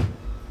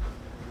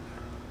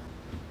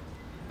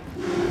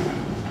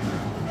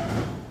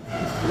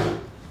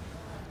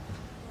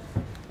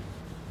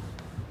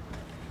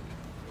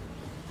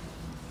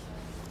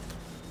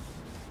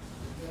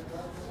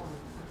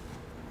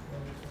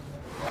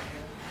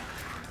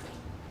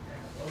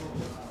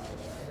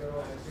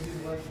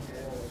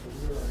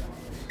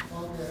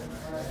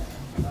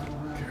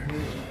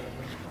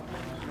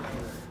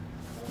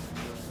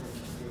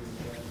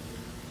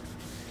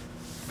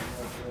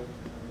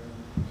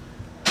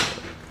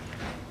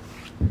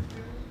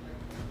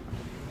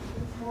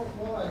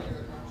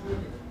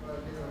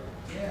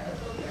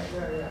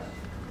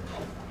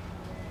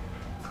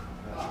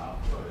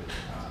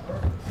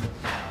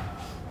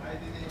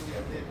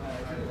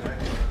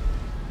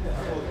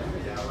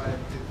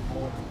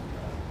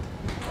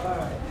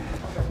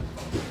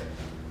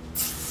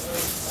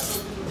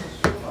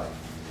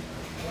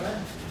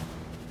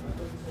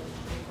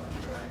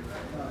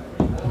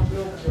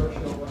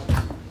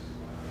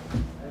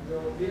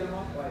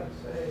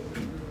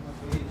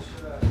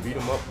 Beat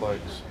 'em up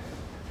bikes.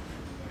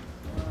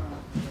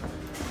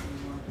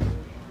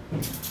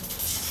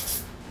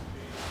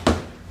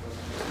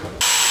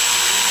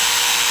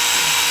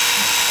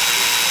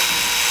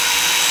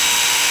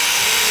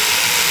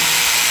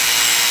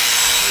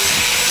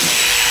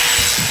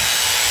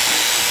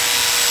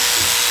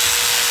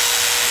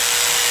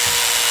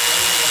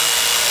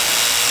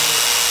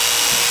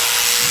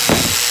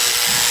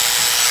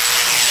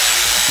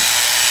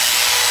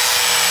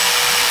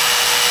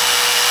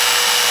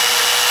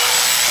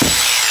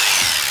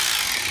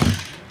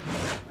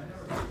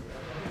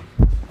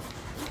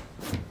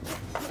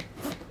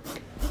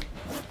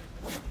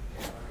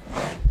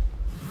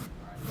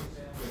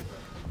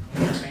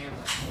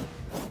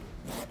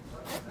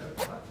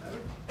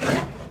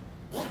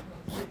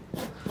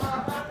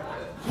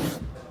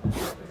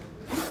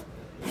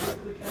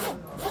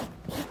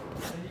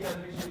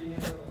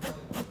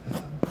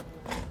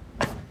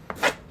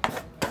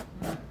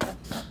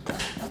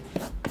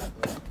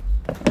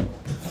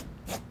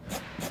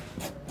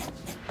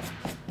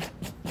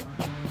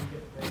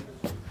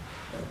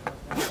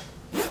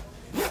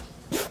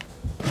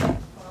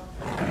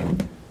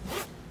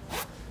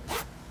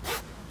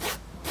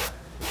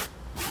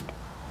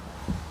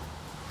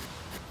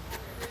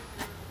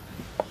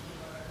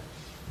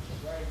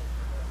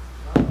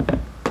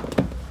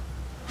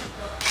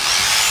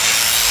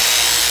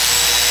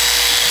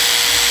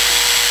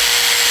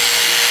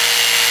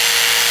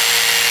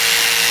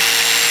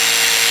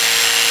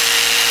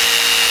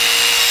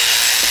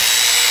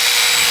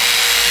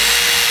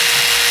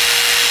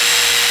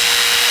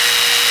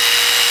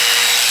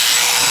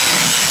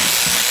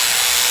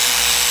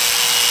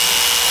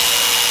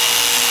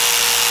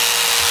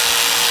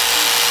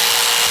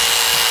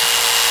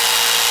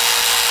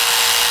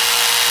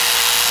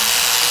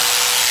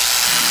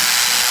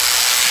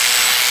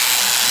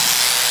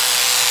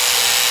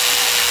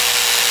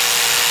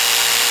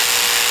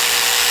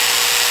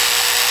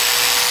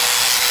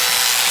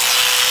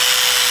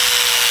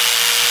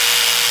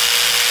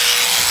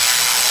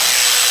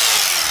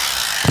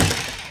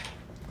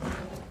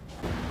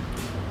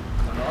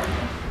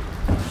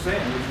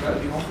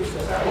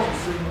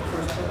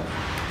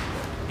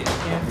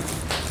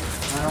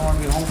 I don't want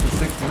to be home for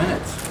 6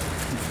 minutes.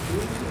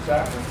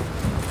 Exactly.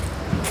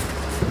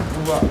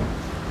 Move up.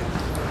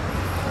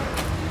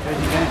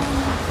 Steady down.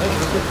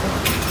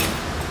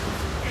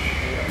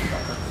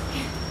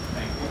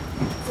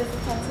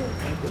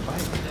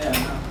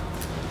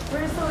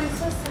 Where's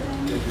Louisa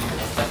sitting?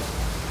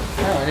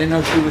 Oh, I didn't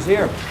know she was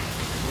here.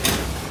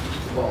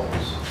 Wow.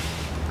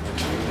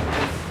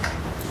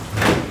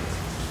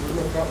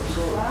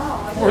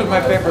 Where's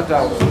my paper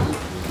towel?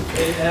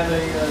 They have a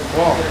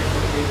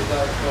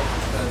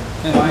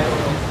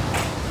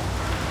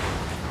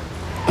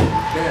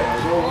Yeah, I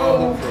was all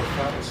home for a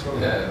fat soda.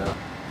 Yeah.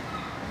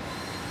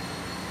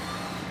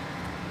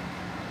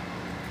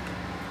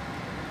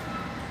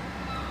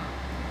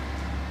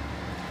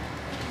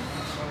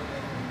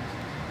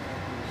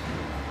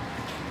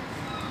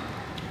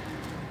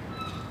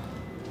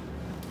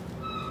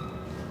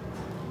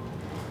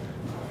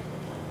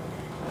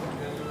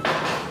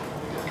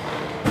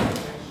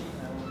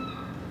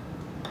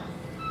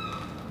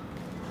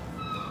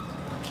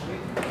 In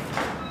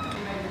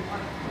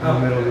the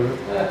middle of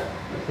it.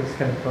 That's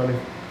kind of funny.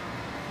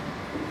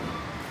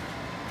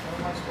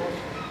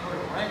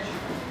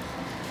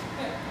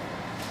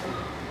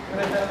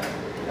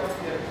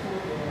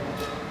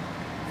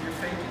 You're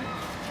faking it.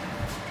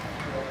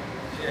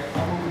 Yeah,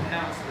 I'm moving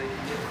out so they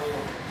can get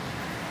hold.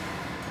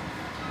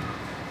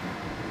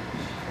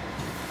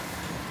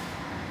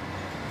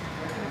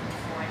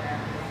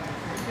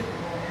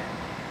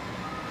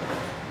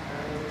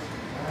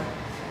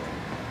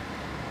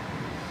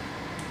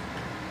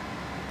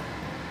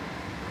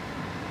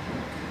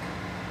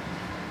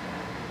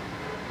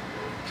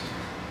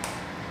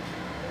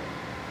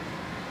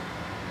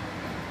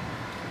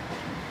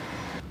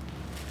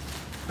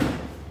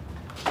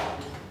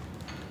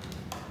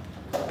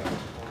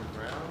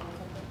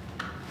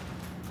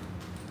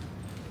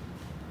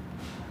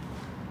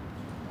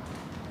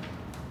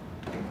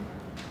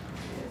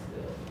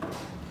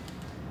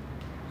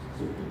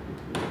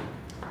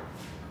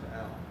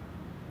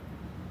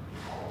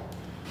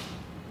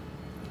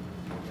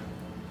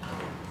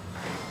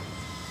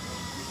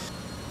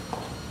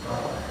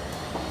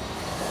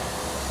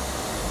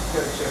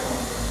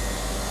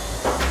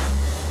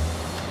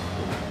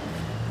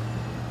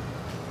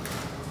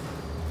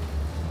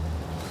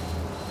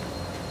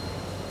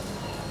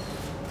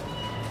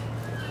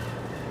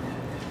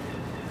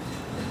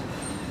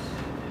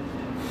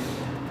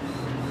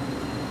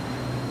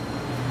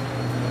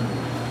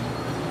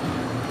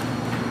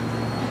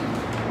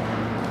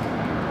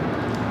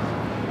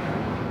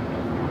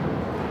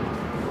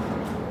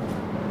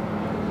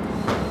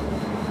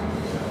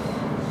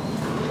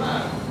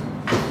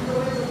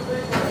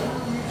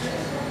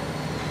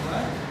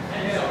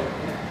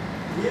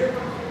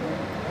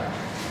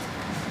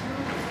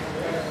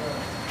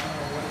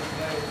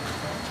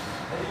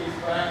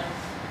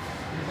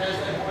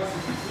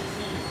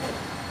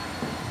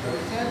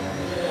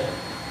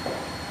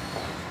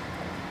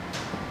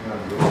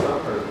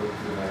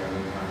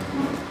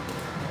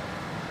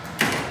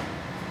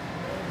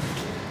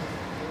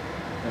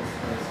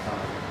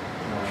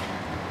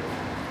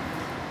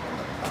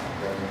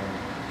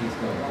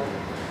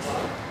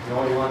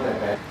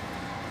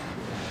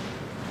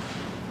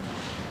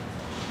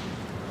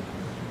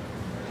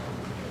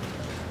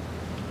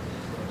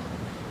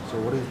 So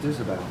what is this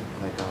about?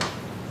 Like,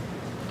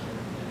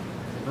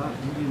 About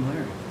Indian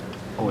Larry.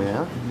 oh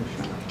yeah?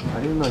 I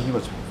didn't know he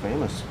was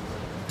famous.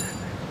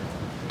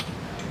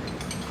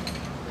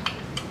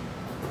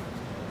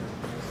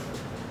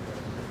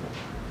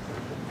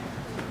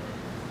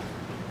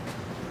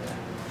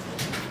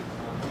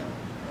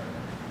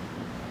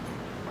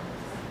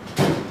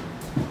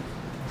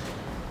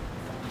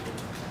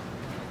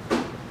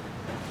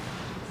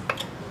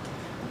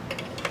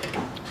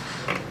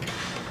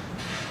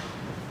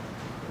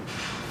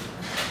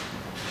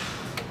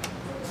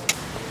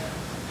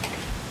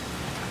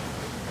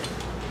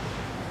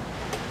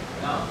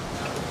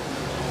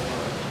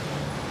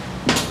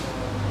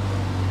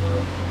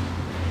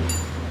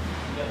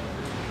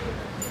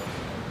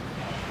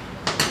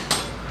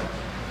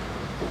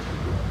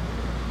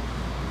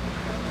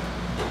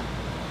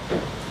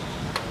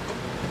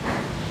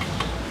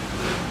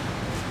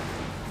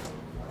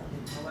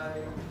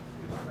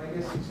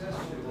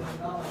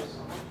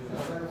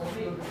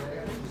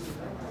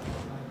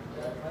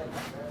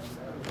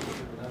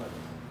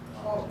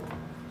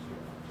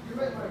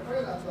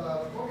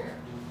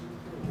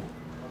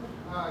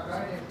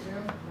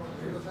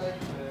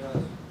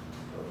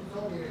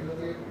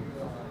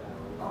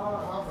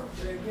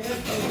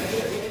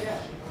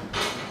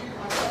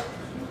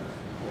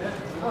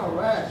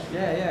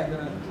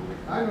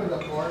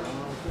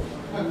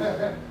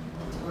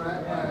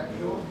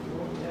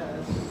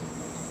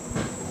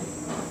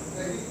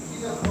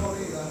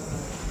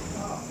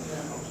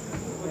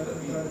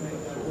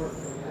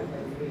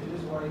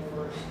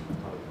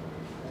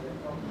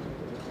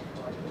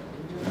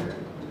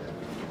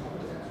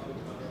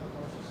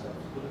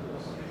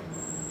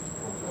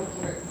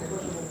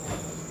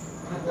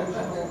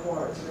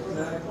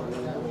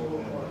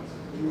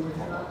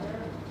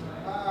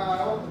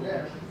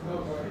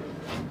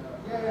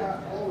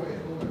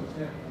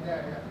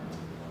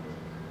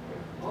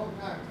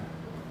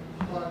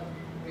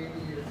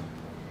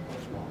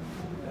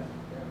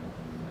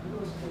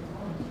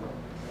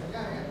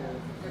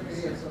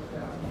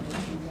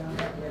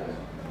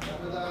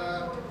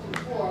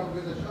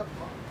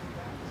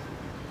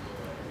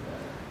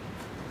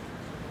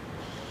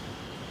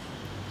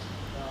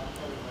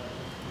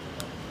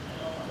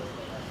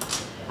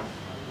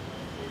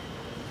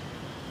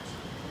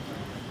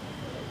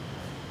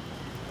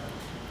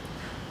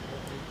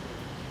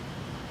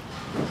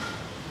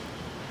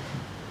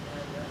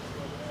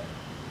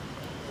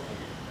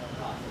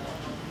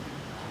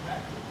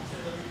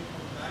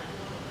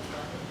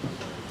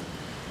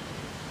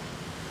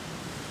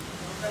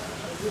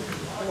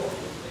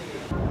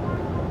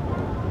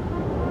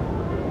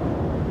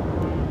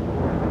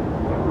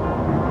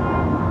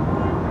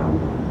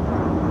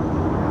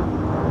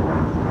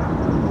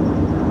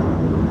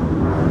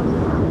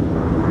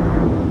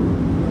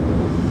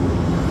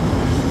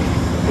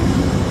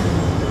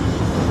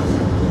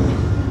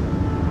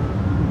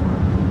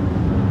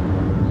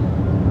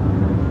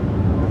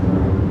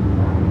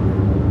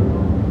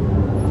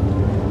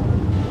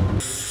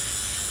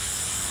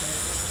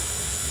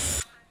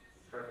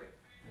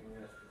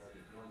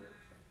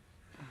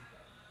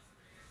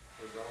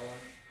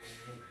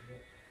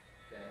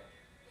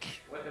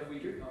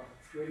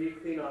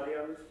 money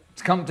on this?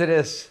 It's come to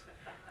this.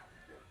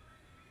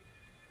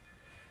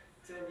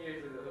 10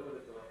 years ago, who would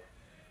have thought?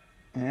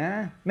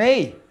 Yeah,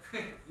 me.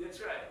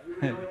 That's right. You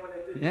were the only one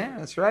that did it. Yeah,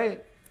 that's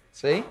right.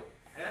 See?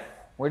 Huh?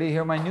 Where do you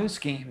hear my new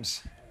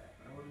schemes?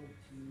 1,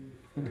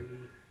 2, 3.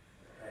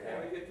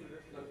 How do we get to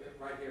this? Look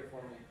right here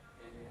for me.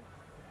 In here.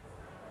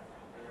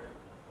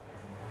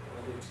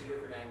 I'm going to do 2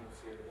 different angles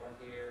here. One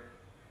here.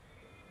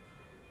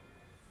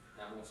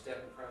 Now I'm going to step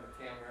in front of the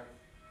camera.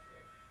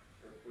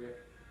 Real quick.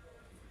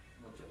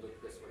 I want you to look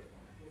this way for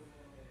me.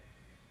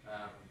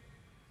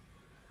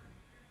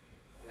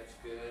 That's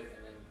good.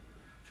 And then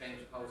change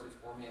poses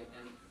for me. And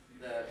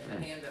the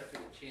hand up to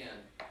the chin.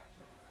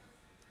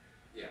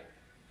 Yeah.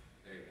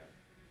 There you go.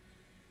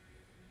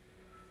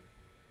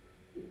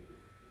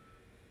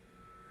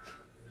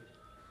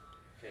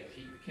 Okay,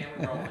 keep the camera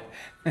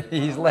rolling.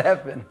 He's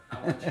laughing. I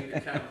want you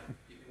to come,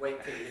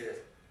 wait till you hear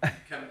this.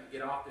 Come,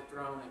 get off the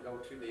throne and go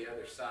to the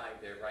other side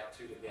there, right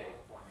to the gate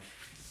for me.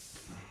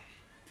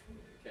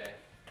 Okay.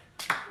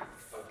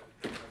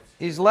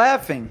 He's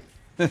laughing.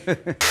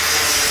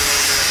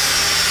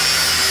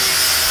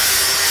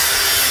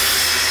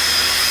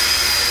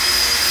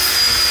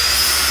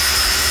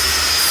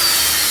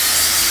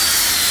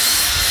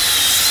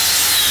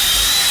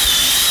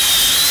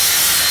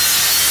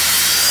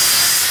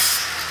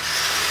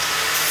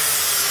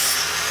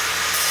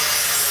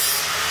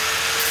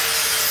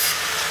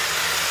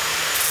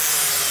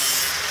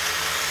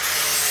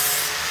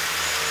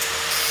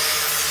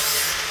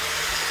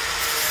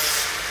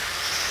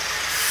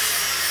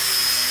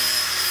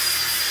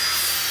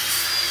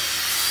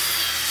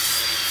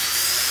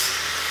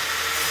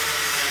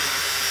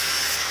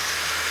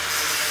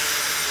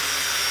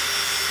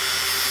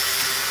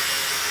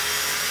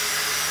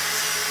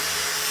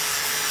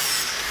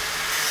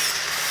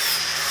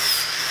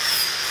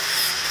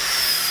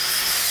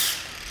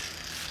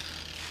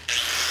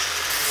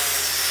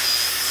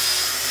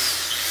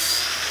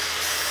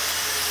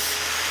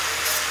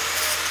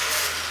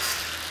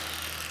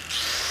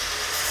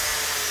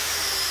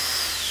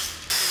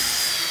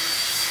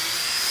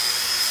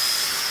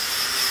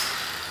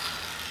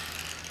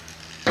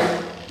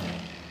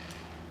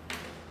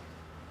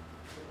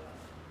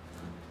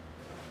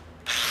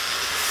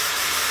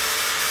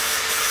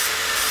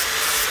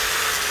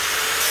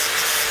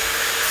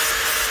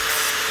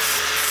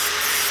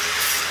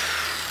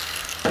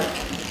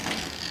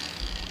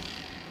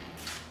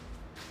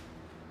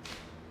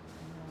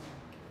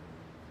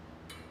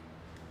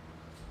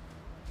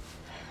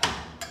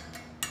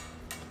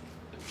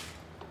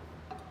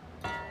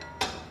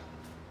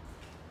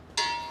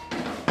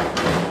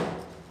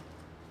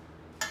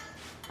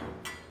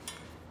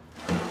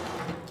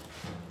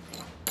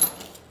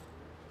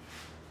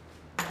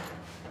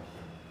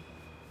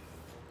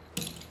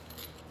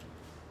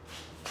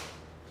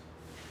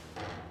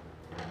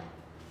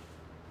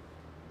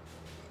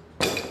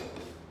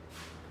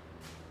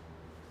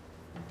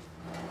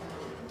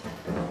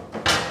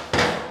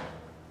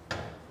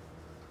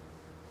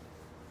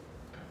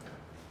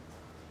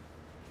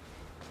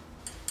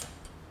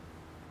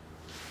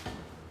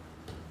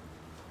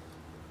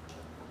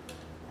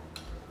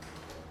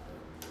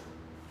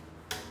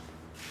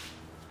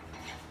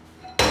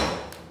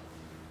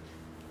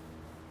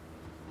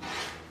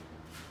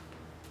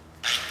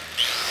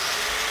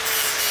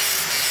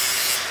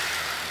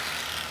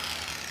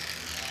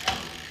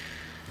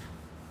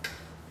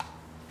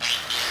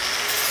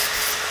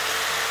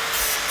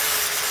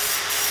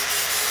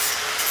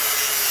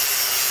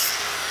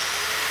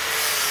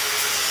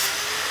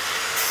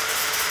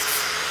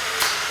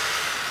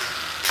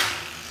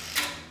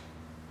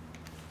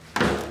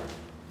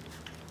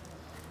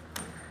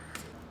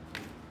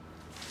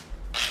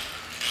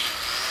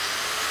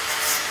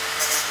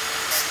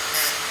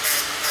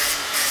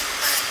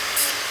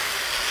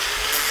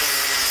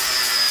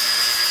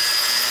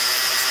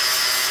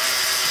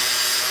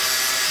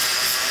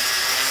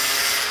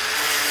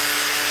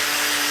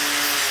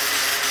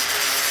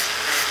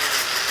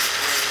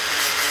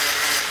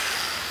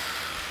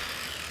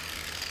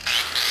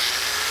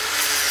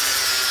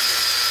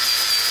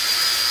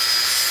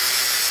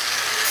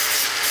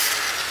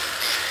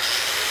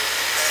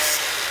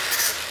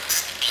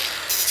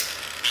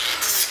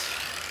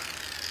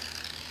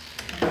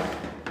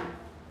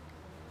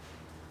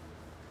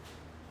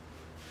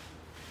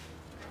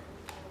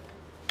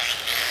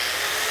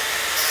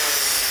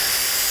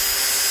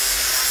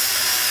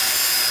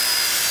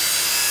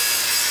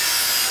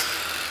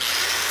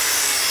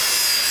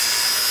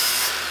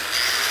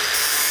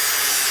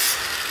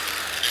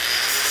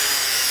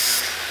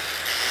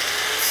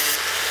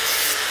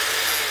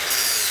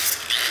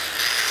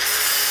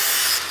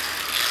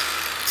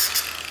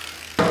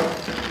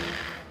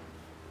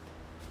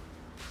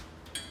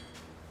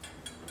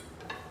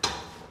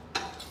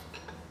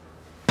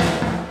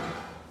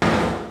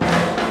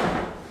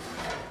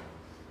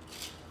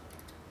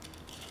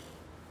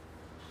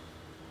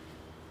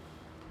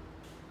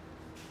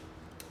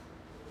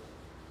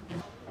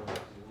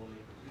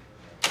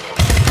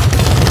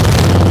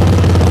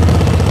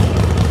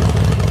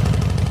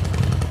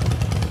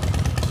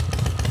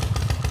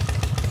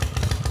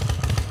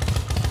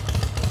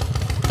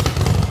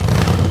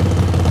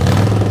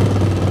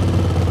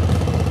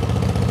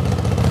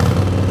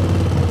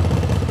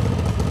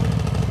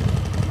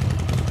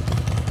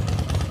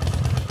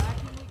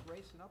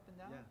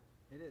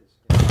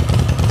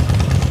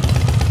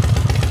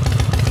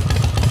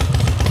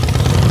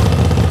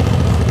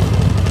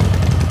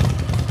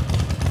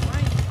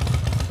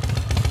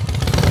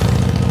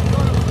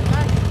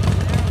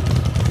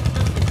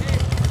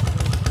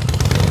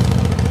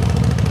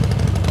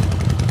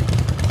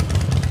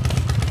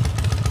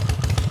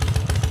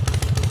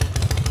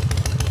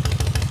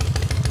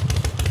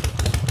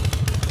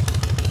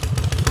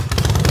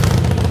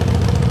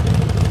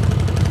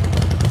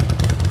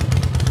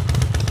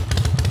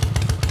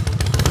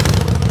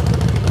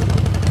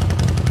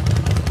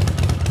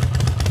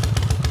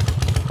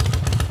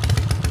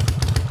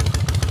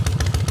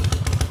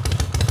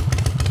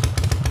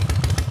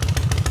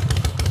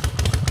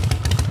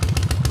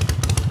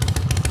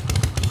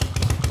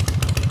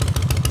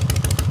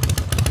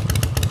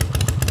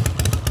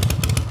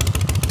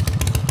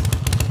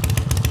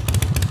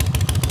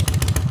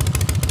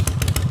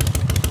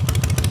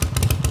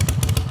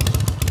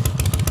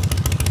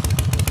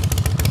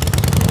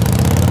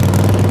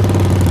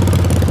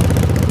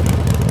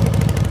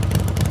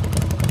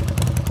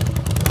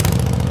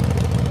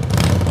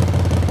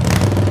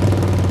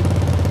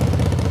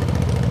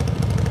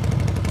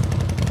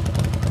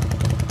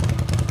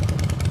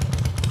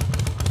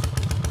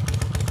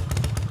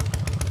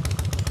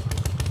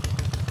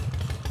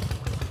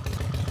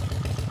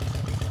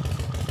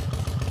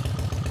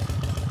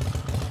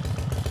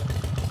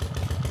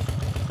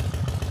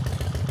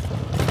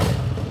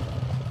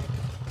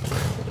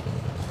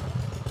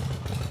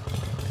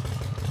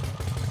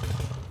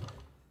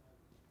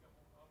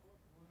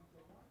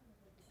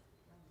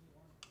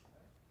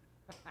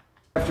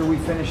 After we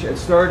finish at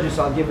Sturgis,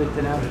 I'll give it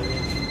to them.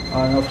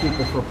 And they'll keep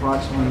it for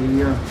approximately a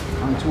year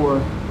on tour,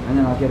 and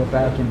then I'll get it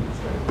back.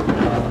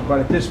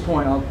 But at this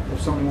point,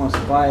 if somebody wants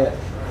to buy it.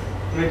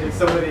 Did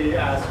somebody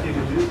ask you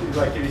to do,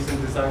 like, give you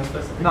some design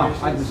specifications? No,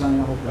 I designed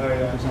the whole thing. Oh,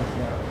 yeah.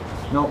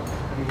 Nope.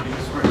 You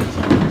just write it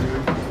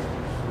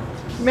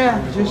down.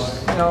 Yeah,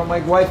 just, you know,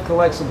 my wife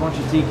collects a bunch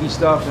of tiki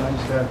stuff, and I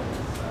just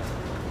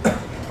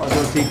I'll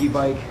go tiki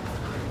bike.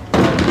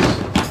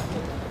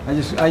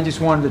 I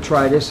just wanted to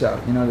try this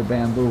out, you know, the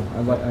bamboo.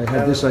 I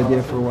had this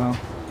idea for a while.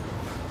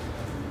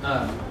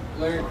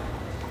 Larry,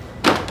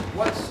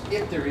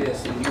 if there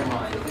is in your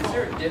mind, is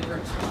there a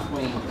difference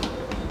between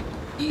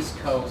East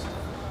Coast,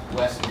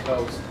 West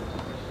Coast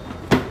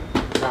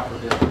chopper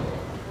building?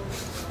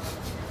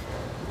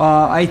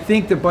 I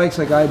think the bikes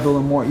like I build are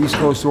more East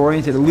Coast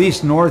oriented, at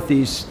least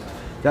Northeast.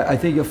 I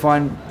think you'll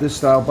find this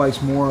style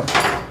bikes more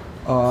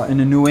in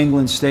the New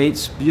England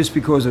states, just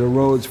because of the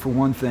roads, for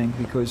one thing.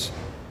 Because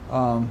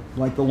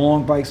like the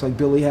long bikes like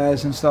Billy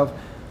has and stuff,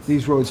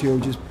 these roads here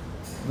would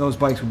those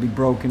bikes would be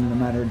broken in a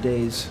matter of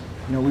days.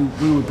 You know,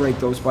 we would break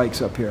those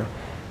bikes up here.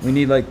 We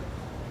need like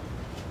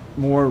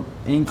more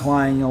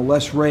incline, you know,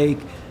 less rake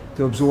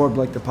to absorb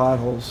like the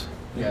potholes.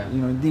 Yeah. You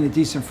know, you need a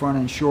decent front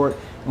end short,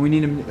 and we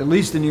need them, at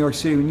least in New York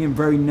City, we need them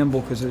very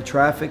nimble because of the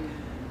traffic.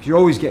 Because you're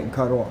always getting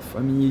cut off. I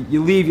mean,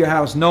 you leave your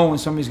house knowing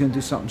somebody's going to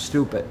do something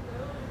stupid.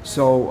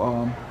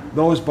 So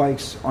those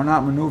bikes are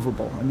not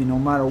maneuverable. I mean, no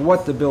matter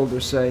what the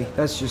builders say,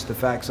 that's just the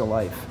facts of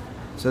life.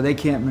 So they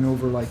can't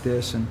maneuver like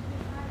this. And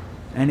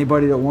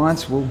anybody that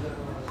wants, we'll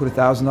put a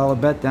 $1,000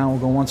 bet down. We'll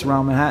go once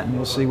around Manhattan.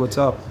 We'll see what's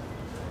up.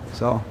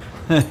 So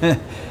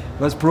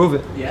let's prove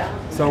it. Yeah.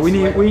 So we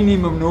need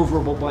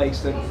maneuverable bikes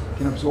that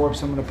can absorb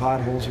some of the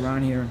potholes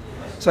around here.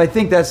 So I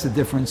think that's the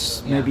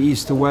difference, maybe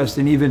east to west,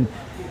 and even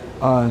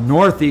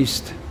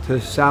northeast to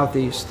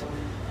southeast.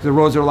 The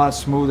roads are a lot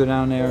smoother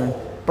down there.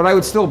 But I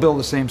would still build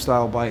the same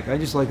style bike. I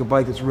just like a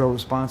bike that's real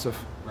responsive.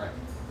 Right.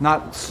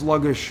 Not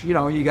sluggish. You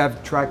know, you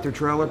have tractor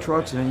trailer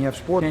trucks, and then you have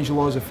sport. Change the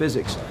laws of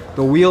physics.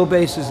 The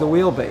wheelbase is the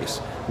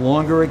wheelbase.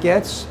 Longer it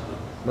gets,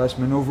 less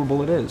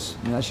maneuverable it is.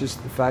 And that's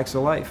just the facts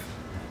of life.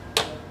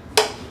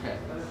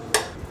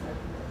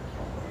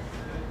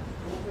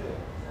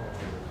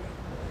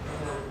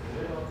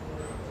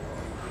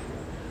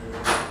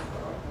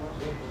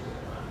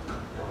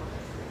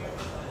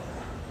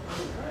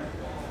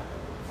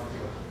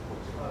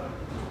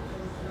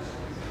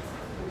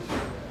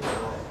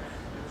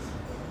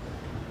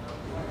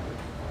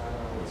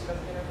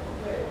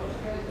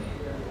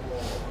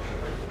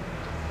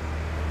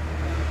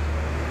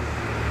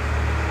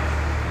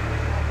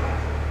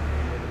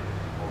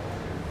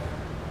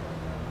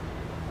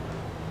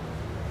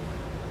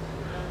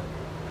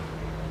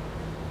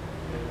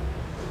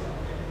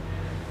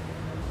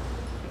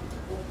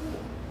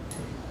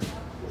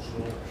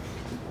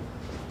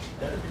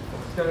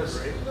 It's got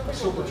a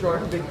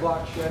supercharged big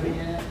block Chevy in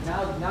it.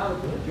 Now they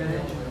put a jet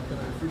engine in the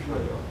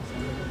refrigerator.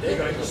 They're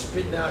going to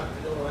spit out.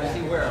 Does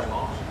he wear a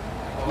long?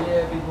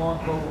 Yeah, big long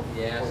coat.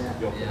 Yes.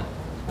 Yeah.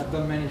 I've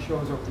done many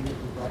shows up to get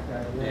the black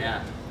guy.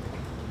 Yeah.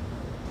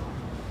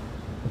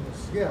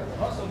 Yeah.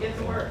 Also, get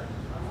to work.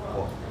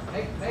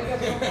 Make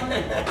us some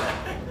money.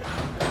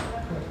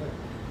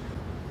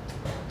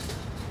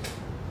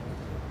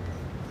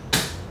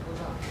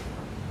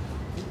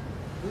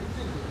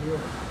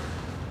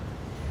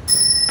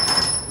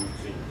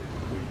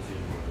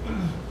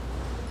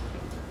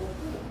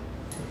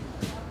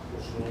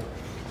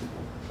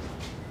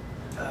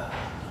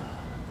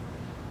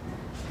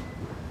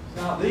 It's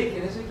not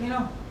leaking, is it,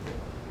 Keino?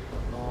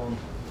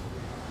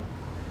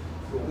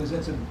 Because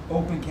that's an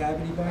open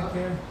cavity back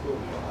there.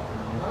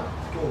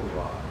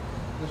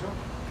 This one?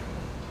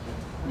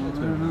 I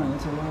don't know.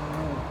 That's a long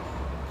road.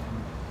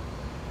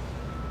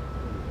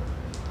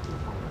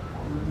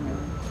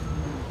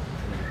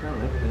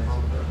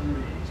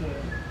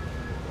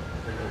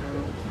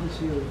 Let's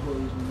see how it goes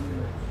in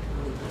there.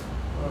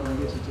 I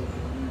guess it's okay.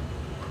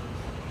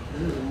 I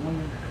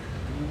wonder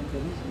if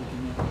that is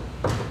leaking now.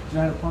 You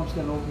know how the pump's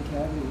got an open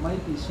cavity? It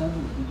might be some.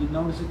 Did you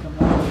notice it come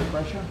out with the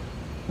pressure?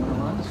 We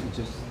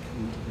just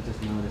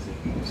noticed it.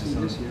 See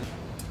this here.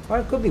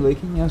 Well, it could be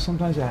leaking. Yeah,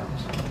 sometimes it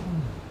happens.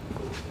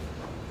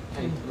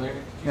 Hey, Larry,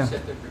 could you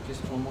sit there for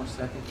just one more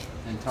second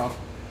and talk?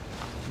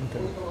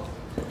 Okay.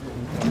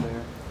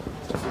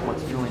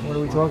 What's doing? What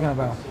are we talking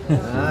about? I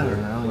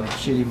don't know,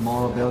 shitty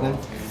mall building.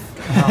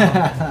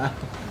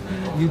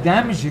 You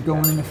damaged it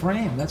going in the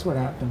frame. That's what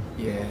happened.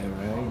 Yeah,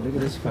 right. Look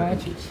at this fucking.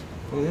 Scratches.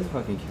 Look at this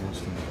fucking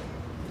cast.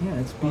 Yeah,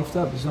 it's beefed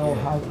up. It's all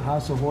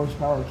House of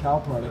Horsepower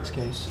Cal Products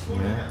case.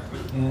 Yeah.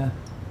 Yeah.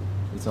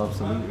 It's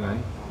obsolete,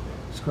 right?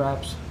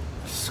 Scraps.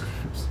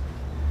 Scraps.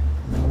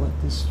 You know what?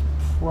 This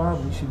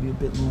probably should be a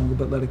bit longer,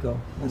 but let it go.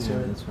 That's all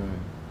right. That's right.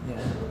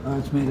 Yeah.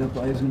 It's made up.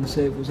 I was going to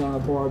say if it was on a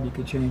barb, you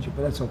could change it,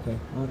 but that's okay.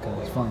 Okay.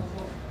 It's fine.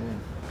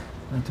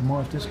 Yeah. And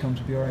tomorrow, if this comes,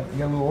 it'll be all right. You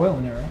got a little oil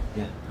in there, right?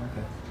 Yeah.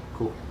 Okay.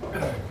 Cool. All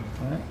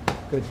right.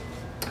 Good.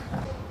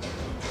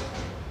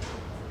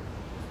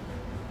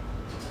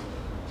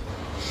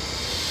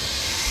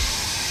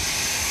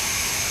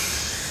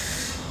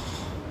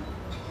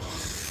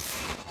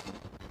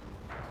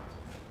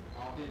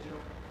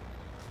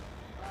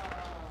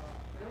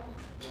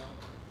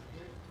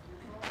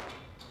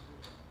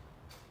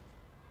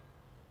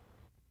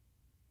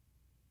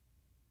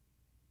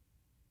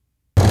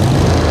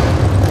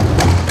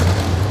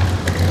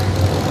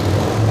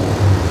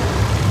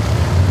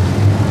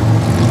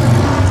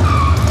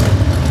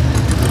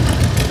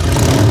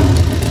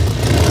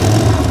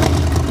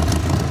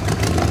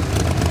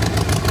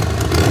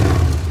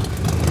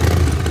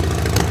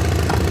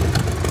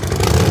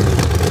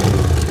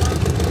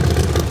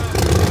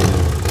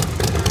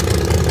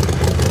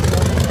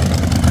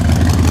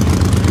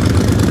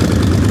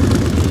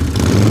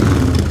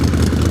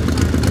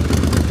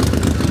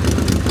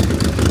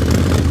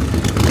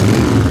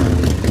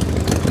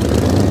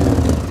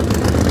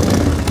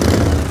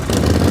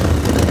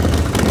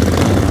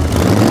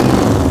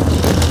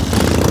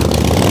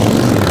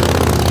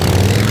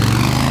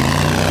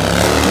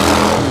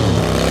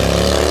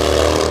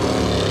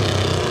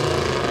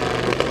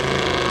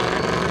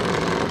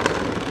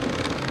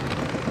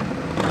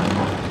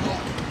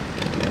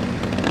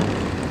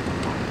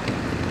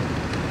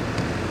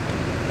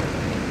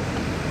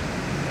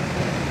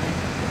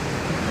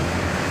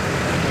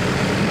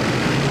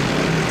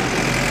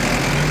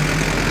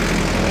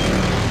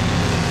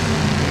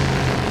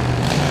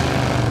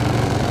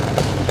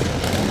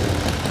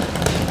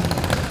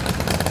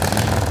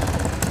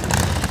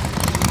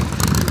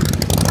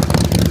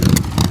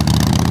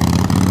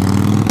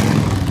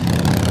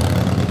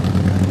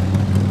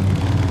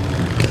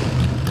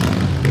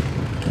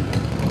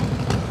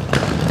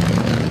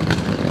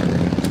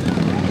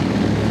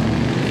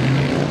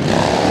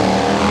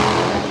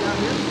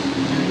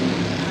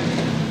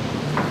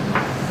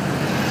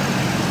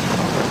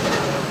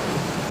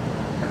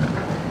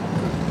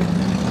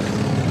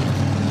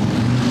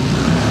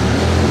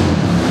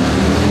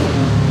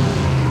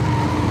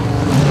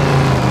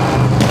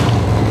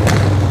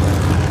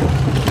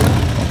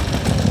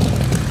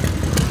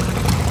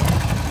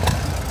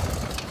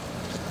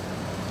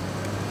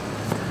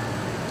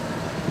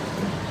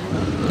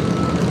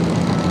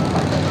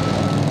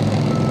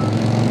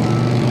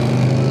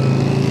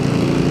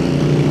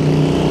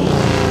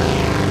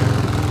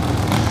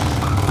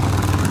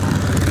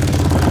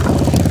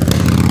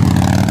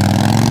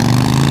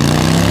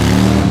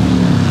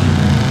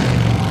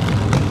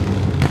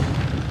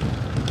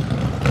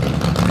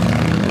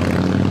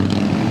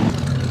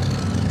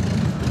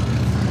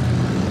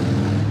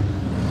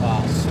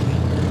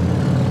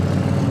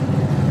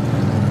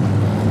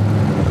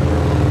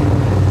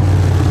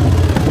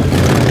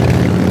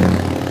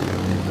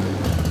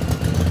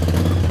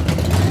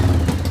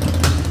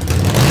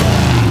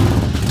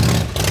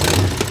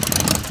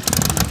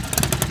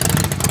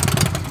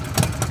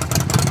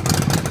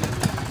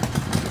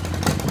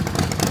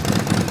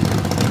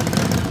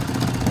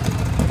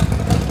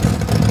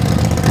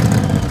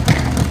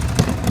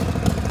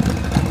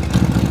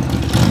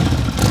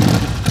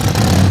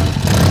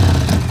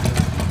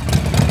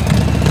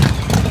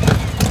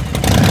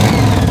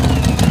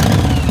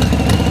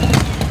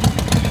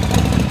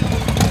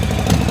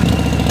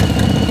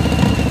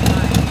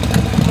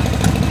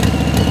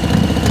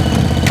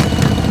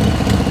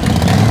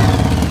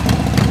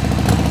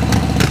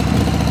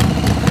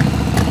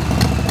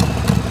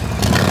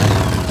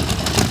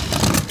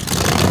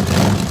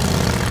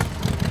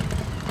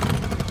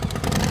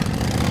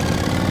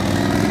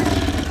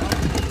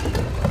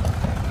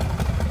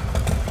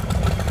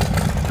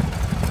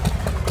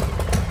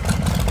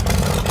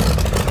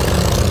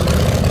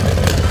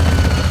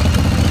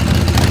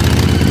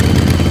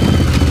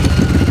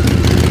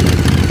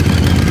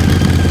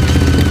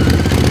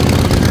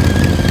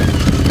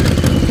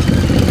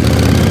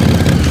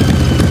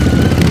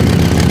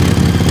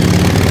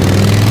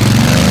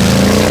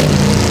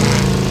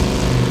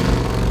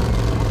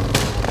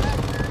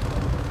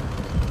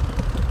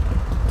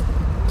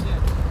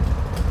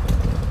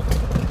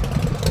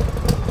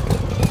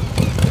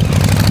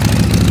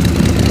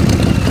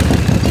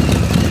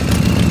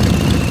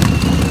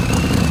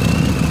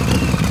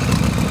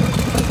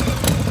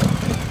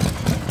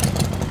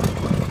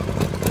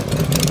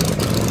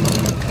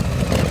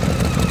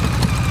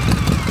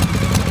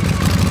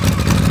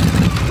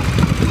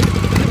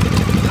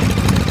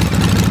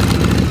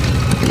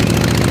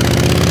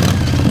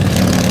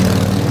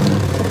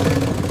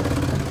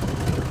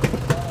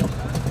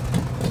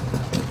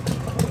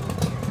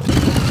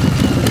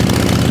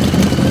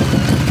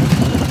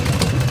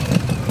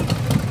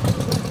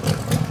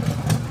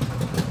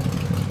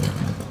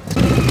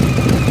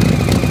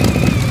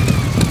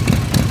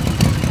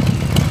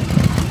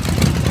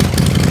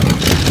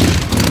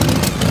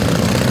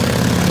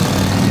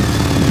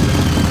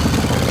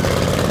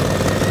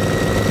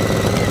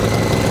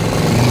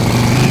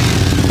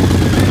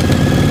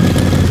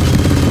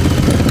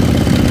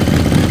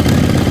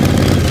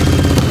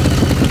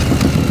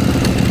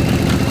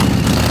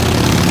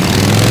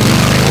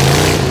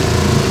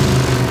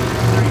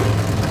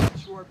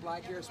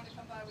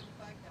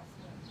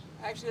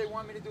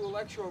 me to do a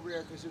lecture over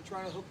here because they're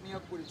trying to hook me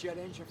up with a jet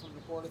engine from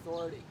the Port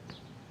Authority.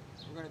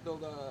 We're going to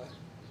build a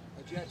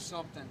jet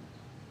something.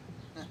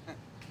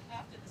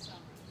 After the summer.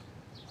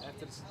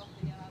 After the I'll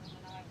be out on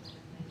an island and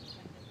then you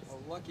can get Oh,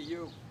 lucky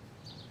you.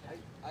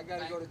 I got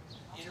to go to...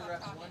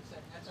 Interrupt 1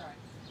 second. That's all right.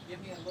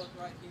 Give me a look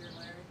right here,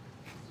 Larry.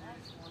 See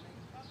this for me.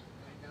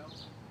 There you go.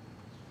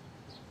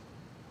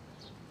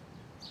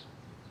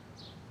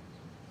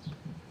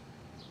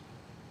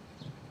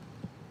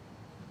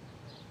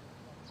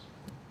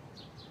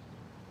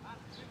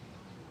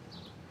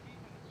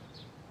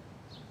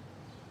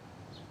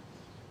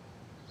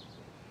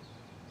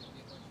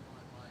 Get what you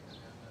want, Mike. I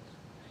got another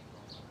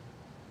angle on it.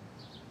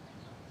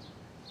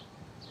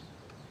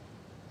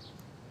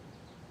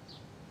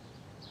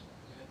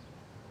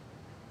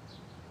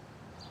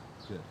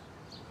 Good. Good.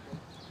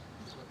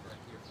 Just look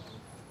right here for me.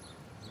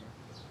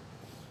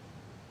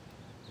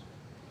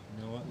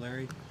 You know what,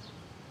 Larry?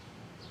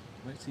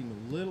 Might seem a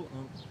little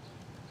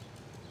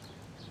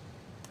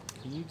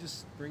can you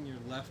just bring your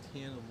left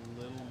hand a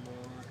little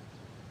more?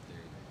 There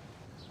you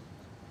go.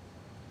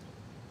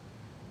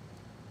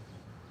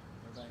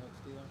 Everybody hold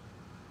still?